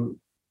mean,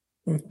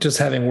 just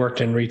having worked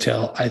in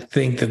retail, I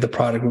think that the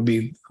product would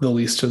be the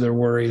least of their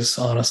worries,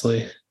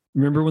 honestly.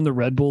 Remember when the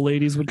Red Bull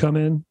ladies would come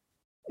in?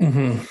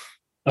 Mm-hmm.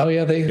 Oh,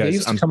 yeah. They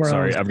used to come around.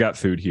 Sorry, I've got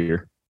food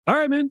here. All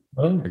right, man.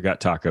 Oh. I got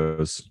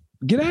tacos.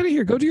 Get out of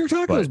here. Go do your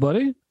tacos,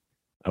 buddy.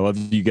 I love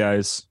you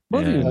guys.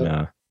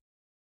 We'll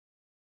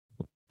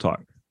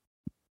talk.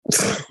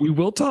 We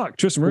will talk.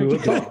 Tristan, we will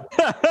talk.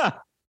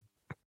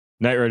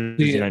 Night Riders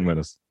Unite with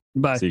us.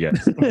 Bye. See you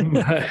guys.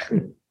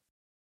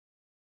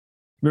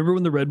 Remember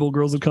when the Red Bull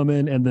girls would come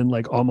in and then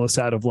like almost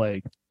out of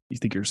like, you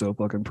think you're so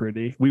fucking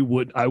pretty?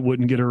 I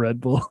wouldn't get a Red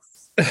Bull.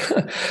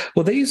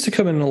 Well, they used to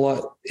come in a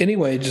lot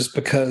anyway, just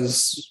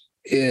because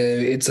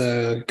it's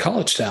a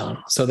college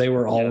town. So they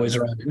were always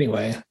around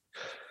anyway.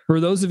 For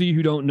those of you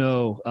who don't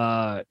know,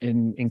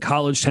 in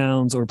college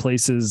towns or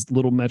places,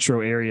 little metro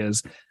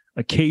areas,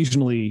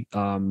 occasionally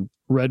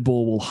Red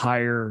Bull will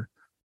hire,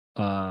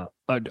 I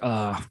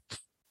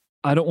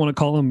don't want to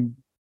call them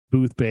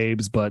booth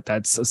babes, but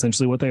that's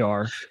essentially what they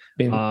are.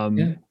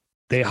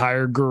 They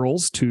hire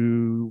girls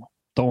to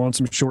throw on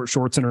some short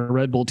shorts and a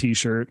Red Bull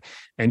t-shirt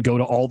and go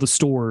to all the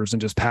stores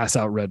and just pass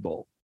out Red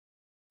Bull.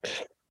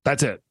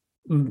 That's it.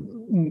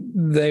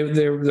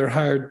 They're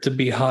hired to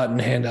be hot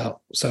and hand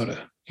out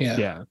soda.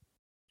 Yeah.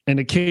 And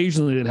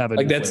occasionally they'd have it.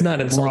 Like that's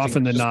not insulting. More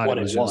often than not,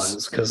 it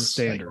was because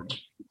standard.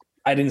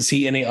 I didn't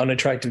see any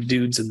unattractive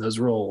dudes in those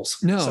roles.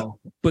 No,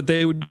 but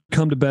they would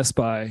come to Best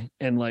Buy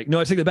and like, no,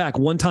 I take it back.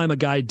 One time a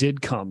guy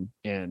did come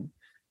in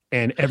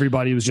and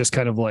everybody was just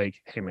kind of like,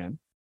 hey man,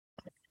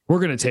 we're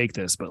going to take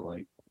this, but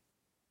like,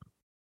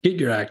 get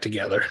your act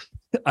together.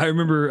 I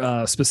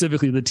remember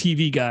specifically the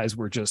TV guys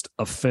were just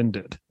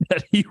offended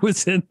that he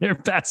was in there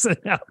passing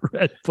out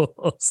Red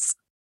Bulls.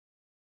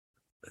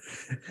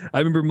 I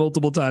remember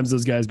multiple times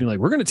those guys being like,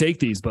 "We're going to take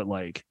these, but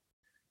like,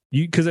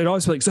 because I'd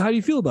always be like, so how do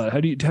you feel about it?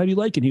 How do you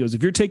like it?" And he goes,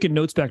 "If you're taking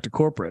notes back to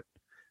corporate,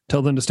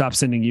 tell them to stop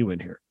sending you in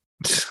here."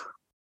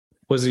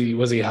 Was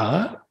he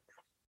hot?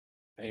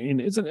 I mean,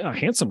 it's a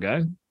handsome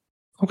guy.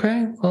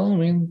 Okay. Well, I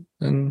mean,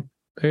 and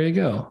there you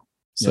go.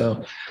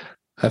 So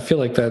I feel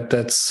like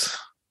that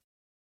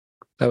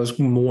was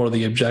more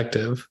the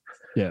objective.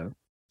 Yeah.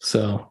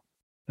 So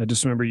I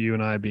just remember you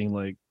and I being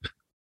like,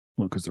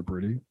 well, because they're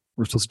pretty.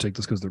 We're supposed to take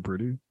this because they're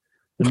pretty. And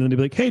then they'd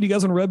be like, "Hey, do you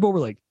guys want a Red Bull?" We're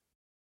like,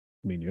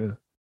 I mean,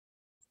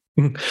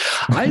 yeah.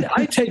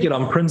 I take it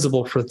on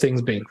principle for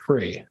things being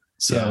free.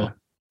 So yeah.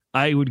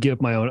 I would get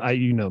my own.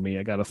 You know me.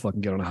 I gotta fucking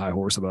get on a high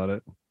horse about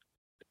it.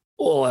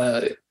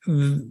 well,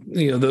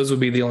 those would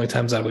be the only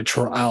times I would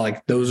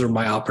try. Those are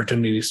my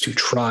opportunities to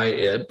try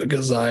it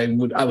because I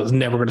was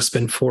never going to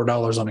spend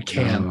 $4 on a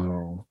can.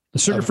 No. The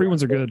sugar-free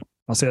ones are good.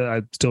 I'll say that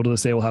I still to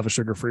this day will have a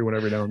sugar-free one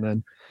every now and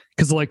then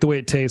because I like the way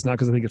it tastes, not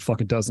because I think it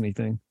fucking does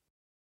anything.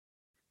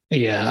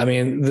 Yeah, I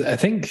mean, I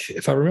think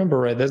if I remember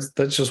right,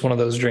 that's just one of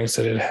those drinks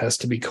that it has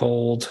to be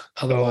cold.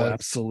 Otherwise, Oh,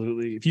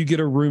 absolutely. If you get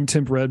a room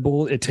temp Red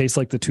Bull, it tastes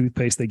like the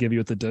toothpaste they give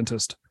you at the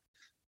dentist.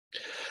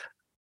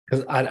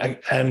 because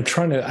I'm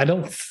trying to.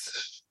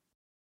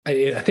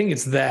 I think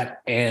it's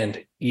that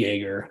and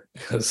Jaeger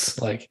because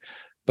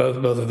both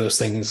of those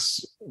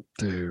things.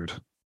 Dude,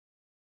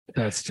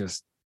 that's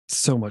just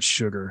so much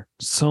sugar.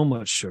 So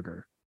much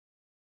sugar.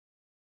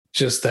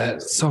 Just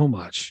that. So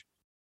much.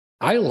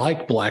 I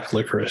like black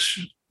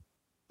licorice.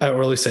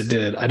 Or at least I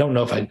did. I don't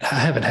know if I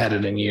haven't had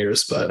it in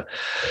years, but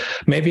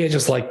maybe I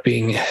just like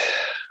being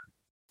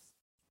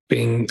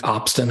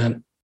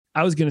obstinate.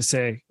 I was going to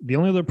say the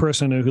only other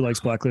person I know who likes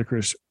black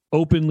licorice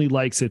openly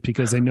likes it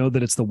because they know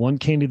that it's the one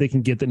candy they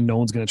can get that no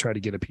one's going to try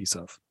to get a piece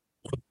of.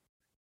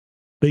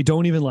 They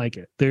don't even like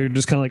it. They're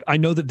just kind of like, I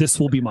know that this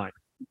will be mine.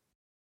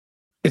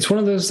 It's one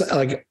of those,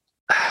 I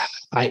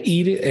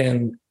eat it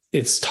and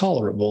it's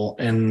tolerable.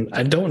 And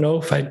I don't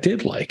know if I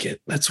did like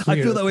it. That's weird.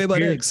 I feel that way about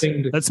Weird eggs.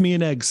 thing to- That's me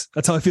and eggs.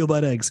 That's how I feel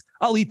about eggs.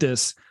 I'll eat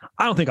this.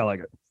 I don't think I like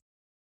it.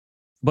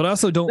 But I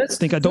also don't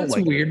think I don't like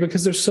it. That's weird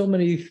because there's so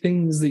many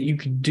things that you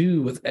could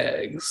do with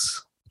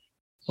eggs.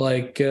 Well,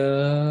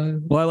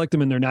 I like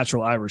them in their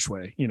natural Irish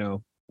way,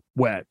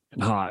 wet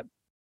and hot.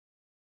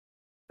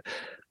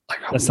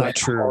 That's not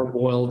true.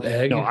 Hard-boiled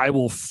egg. No, I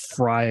will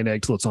fry an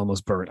egg till it's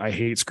almost burnt. I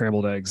hate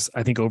scrambled eggs.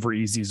 I think over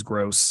easy is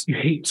gross. You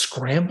hate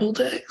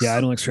scrambled eggs? Yeah,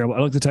 I don't like scrambled.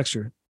 I like the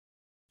texture.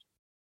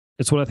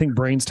 It's what I think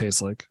brains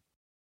taste like.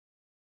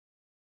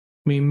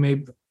 I mean,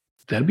 maybe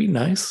that'd be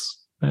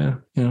nice. Yeah,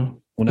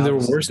 Well, there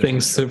were worse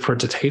things for it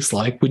to taste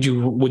like. Would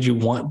you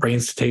want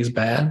brains to taste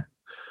bad?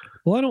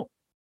 Well, I don't.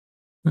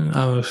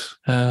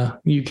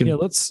 You can. Yeah,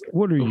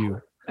 what are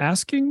you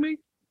asking me?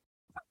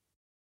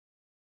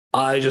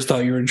 I just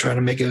thought you were trying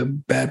to make a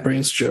bad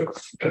brains joke.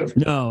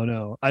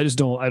 No. I just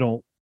don't. I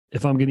don't.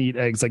 If I'm going to eat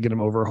eggs, I get them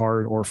over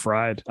hard or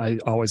fried. I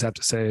always have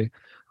to say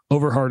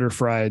over hard or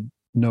fried,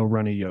 no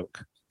runny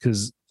yolk.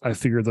 Because I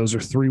figure those are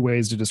three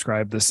ways to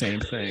describe the same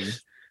thing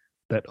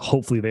that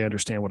hopefully they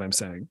understand what I'm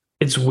saying.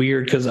 It's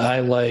weird because I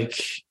like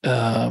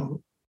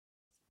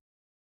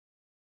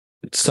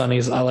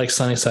Sunny's. I like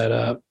Sunny Side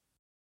Up.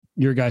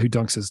 You're a guy who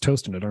dunks his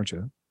toast in it, aren't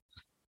you?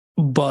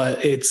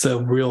 But it's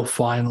a real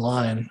fine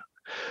line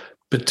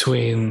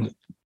between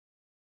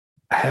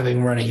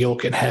having runny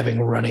yolk and having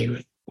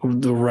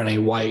the runny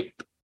white.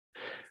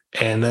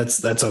 And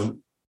that's a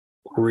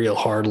real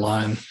hard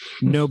line.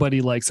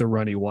 Nobody likes a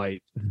runny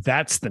white.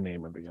 That's the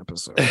name of the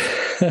episode.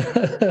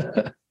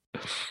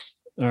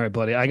 All right,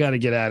 buddy. I got to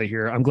get out of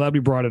here. I'm glad we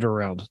brought it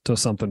around to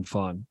something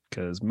fun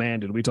because,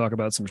 man, did we talk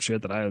about some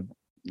shit that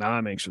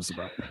I'm anxious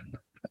about.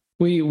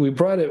 We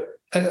brought it.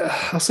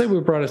 I'll say we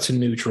brought it to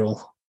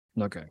neutral.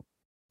 Okay.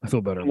 I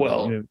feel better.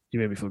 Well, you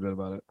made me feel good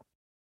about it.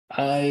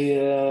 You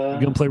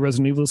going to play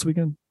Resident Evil this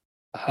weekend?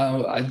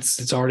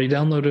 It's already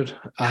downloaded.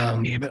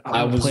 Damn it.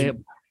 I want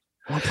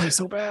to play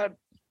so bad.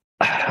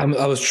 I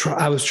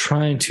was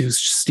trying to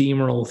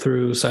steamroll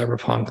through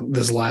Cyberpunk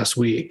this last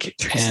week,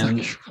 and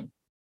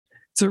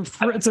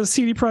it's a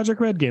CD Projekt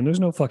Red game. There's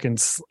no fucking,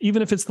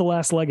 even if it's the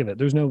last leg of it,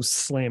 there's no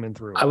slamming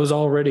through. I was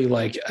already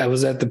I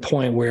was at the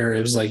point where it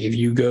was like, if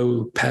you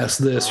go past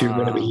this, you're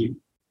going to be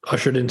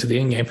ushered into the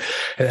end game.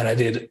 And then I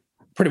did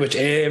pretty much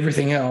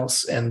everything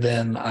else, and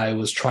then I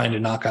was trying to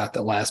knock out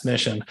the last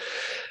mission.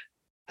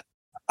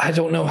 I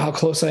don't know how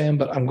close I am,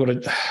 but I'm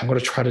going to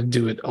try to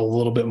do it a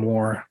little bit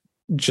more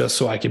just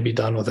so I can be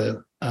done with it.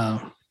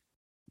 I'm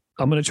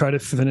going to try to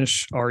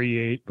finish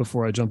RE8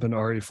 before I jump into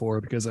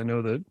RE4 because I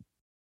know that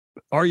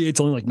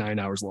RE8's only like 9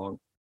 hours long.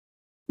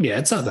 Yeah,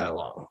 it's not that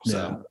long.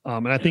 So, yeah.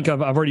 And I think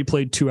I've already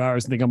played 2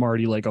 hours. I think I'm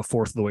already like a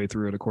fourth of the way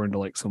through it, according to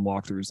like some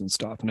walkthroughs and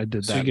stuff. And I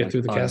did that. So you get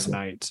through the castle?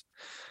 Night.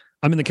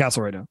 I'm in the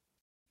castle right now.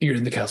 You're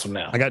in the castle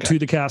now. I got to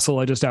the castle.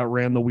 I just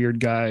outran the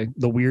weird guy,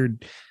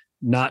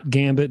 not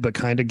Gambit, but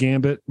kind of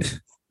Gambit,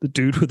 the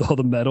dude with all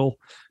the metal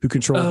who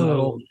controls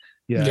metal.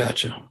 Yeah,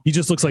 gotcha. He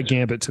just looks like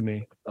Gambit to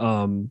me.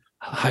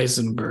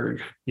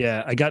 Heisenberg.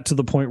 Yeah, I got to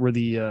the point where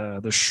the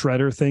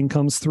shredder thing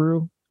comes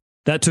through,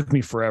 That took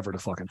me forever to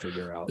fucking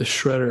figure out. The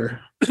shredder.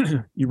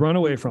 You run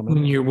away from it.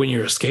 When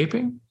you're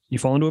escaping? You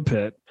fall into a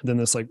pit, and then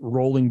this like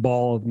rolling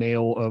ball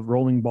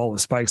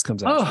of spikes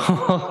comes out.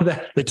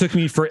 Oh, It took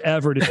me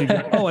forever to figure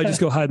out, I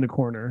just go hide in the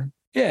corner.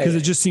 Yeah. Because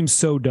it just seems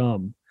so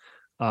dumb.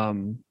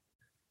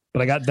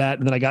 But I got that,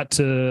 and then I got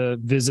to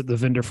visit the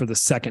vendor for the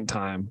second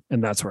time,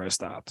 and that's where I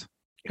stopped.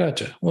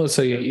 Gotcha. Well,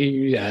 so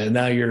yeah,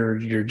 now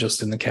you're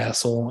just in the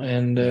castle,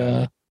 and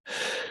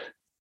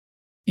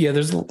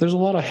there's a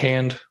lot of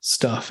hand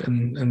stuff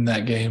in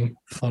that game.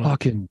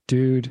 Fucking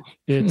dude,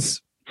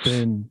 it's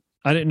been.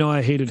 I didn't know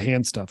I hated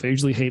hand stuff. I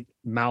usually hate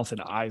mouth and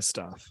eye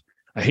stuff.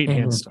 I hate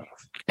hand stuff.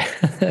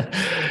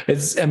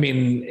 It's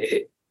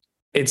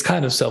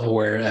kind of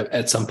self-aware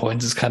at some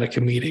points. It's kind of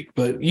comedic,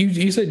 but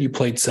you said you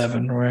played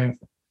 7, right?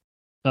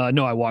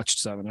 No, I watched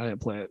 7. I didn't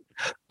play it.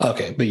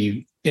 Okay, but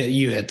you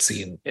had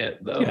seen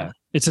it though. Yeah,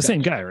 it's the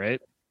same guy, right?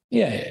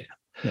 Yeah.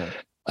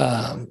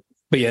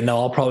 But yeah, no,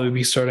 I'll probably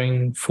be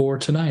starting 4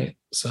 tonight.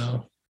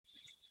 So,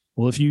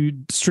 well, if you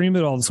stream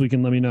it all this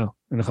weekend, let me know,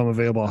 and if I'm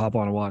available, I'll hop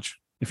on and watch.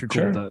 If you're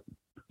cool with that.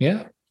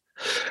 Yeah.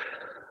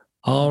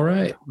 All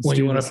right. Well,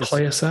 you want to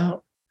play us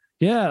out?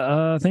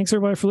 Yeah. Thanks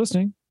everybody for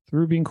listening.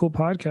 Through Being Cool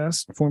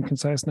podcast, Form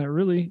Concise, Not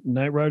Really.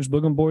 Night Riders,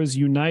 Boogum Boys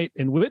unite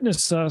and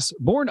witness us.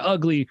 Born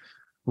ugly,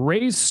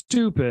 raised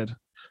stupid.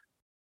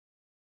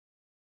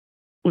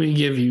 We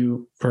give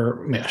you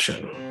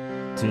permission.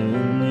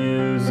 10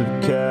 years of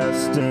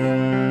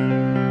casting,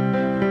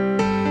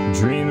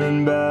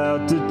 dreaming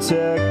about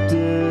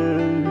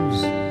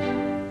detectives,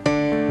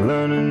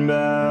 learning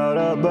about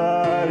our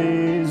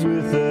bodies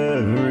with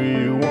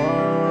everyone,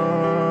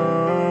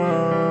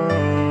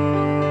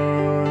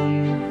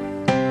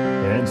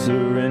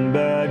 answering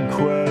bad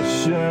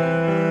questions,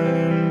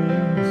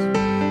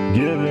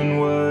 giving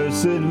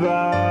worse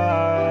advice,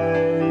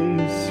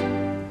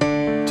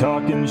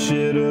 talking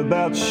shit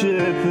about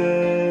shit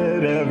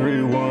that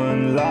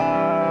everyone likes,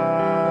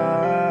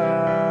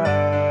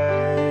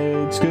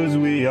 'cause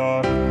we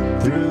are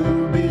through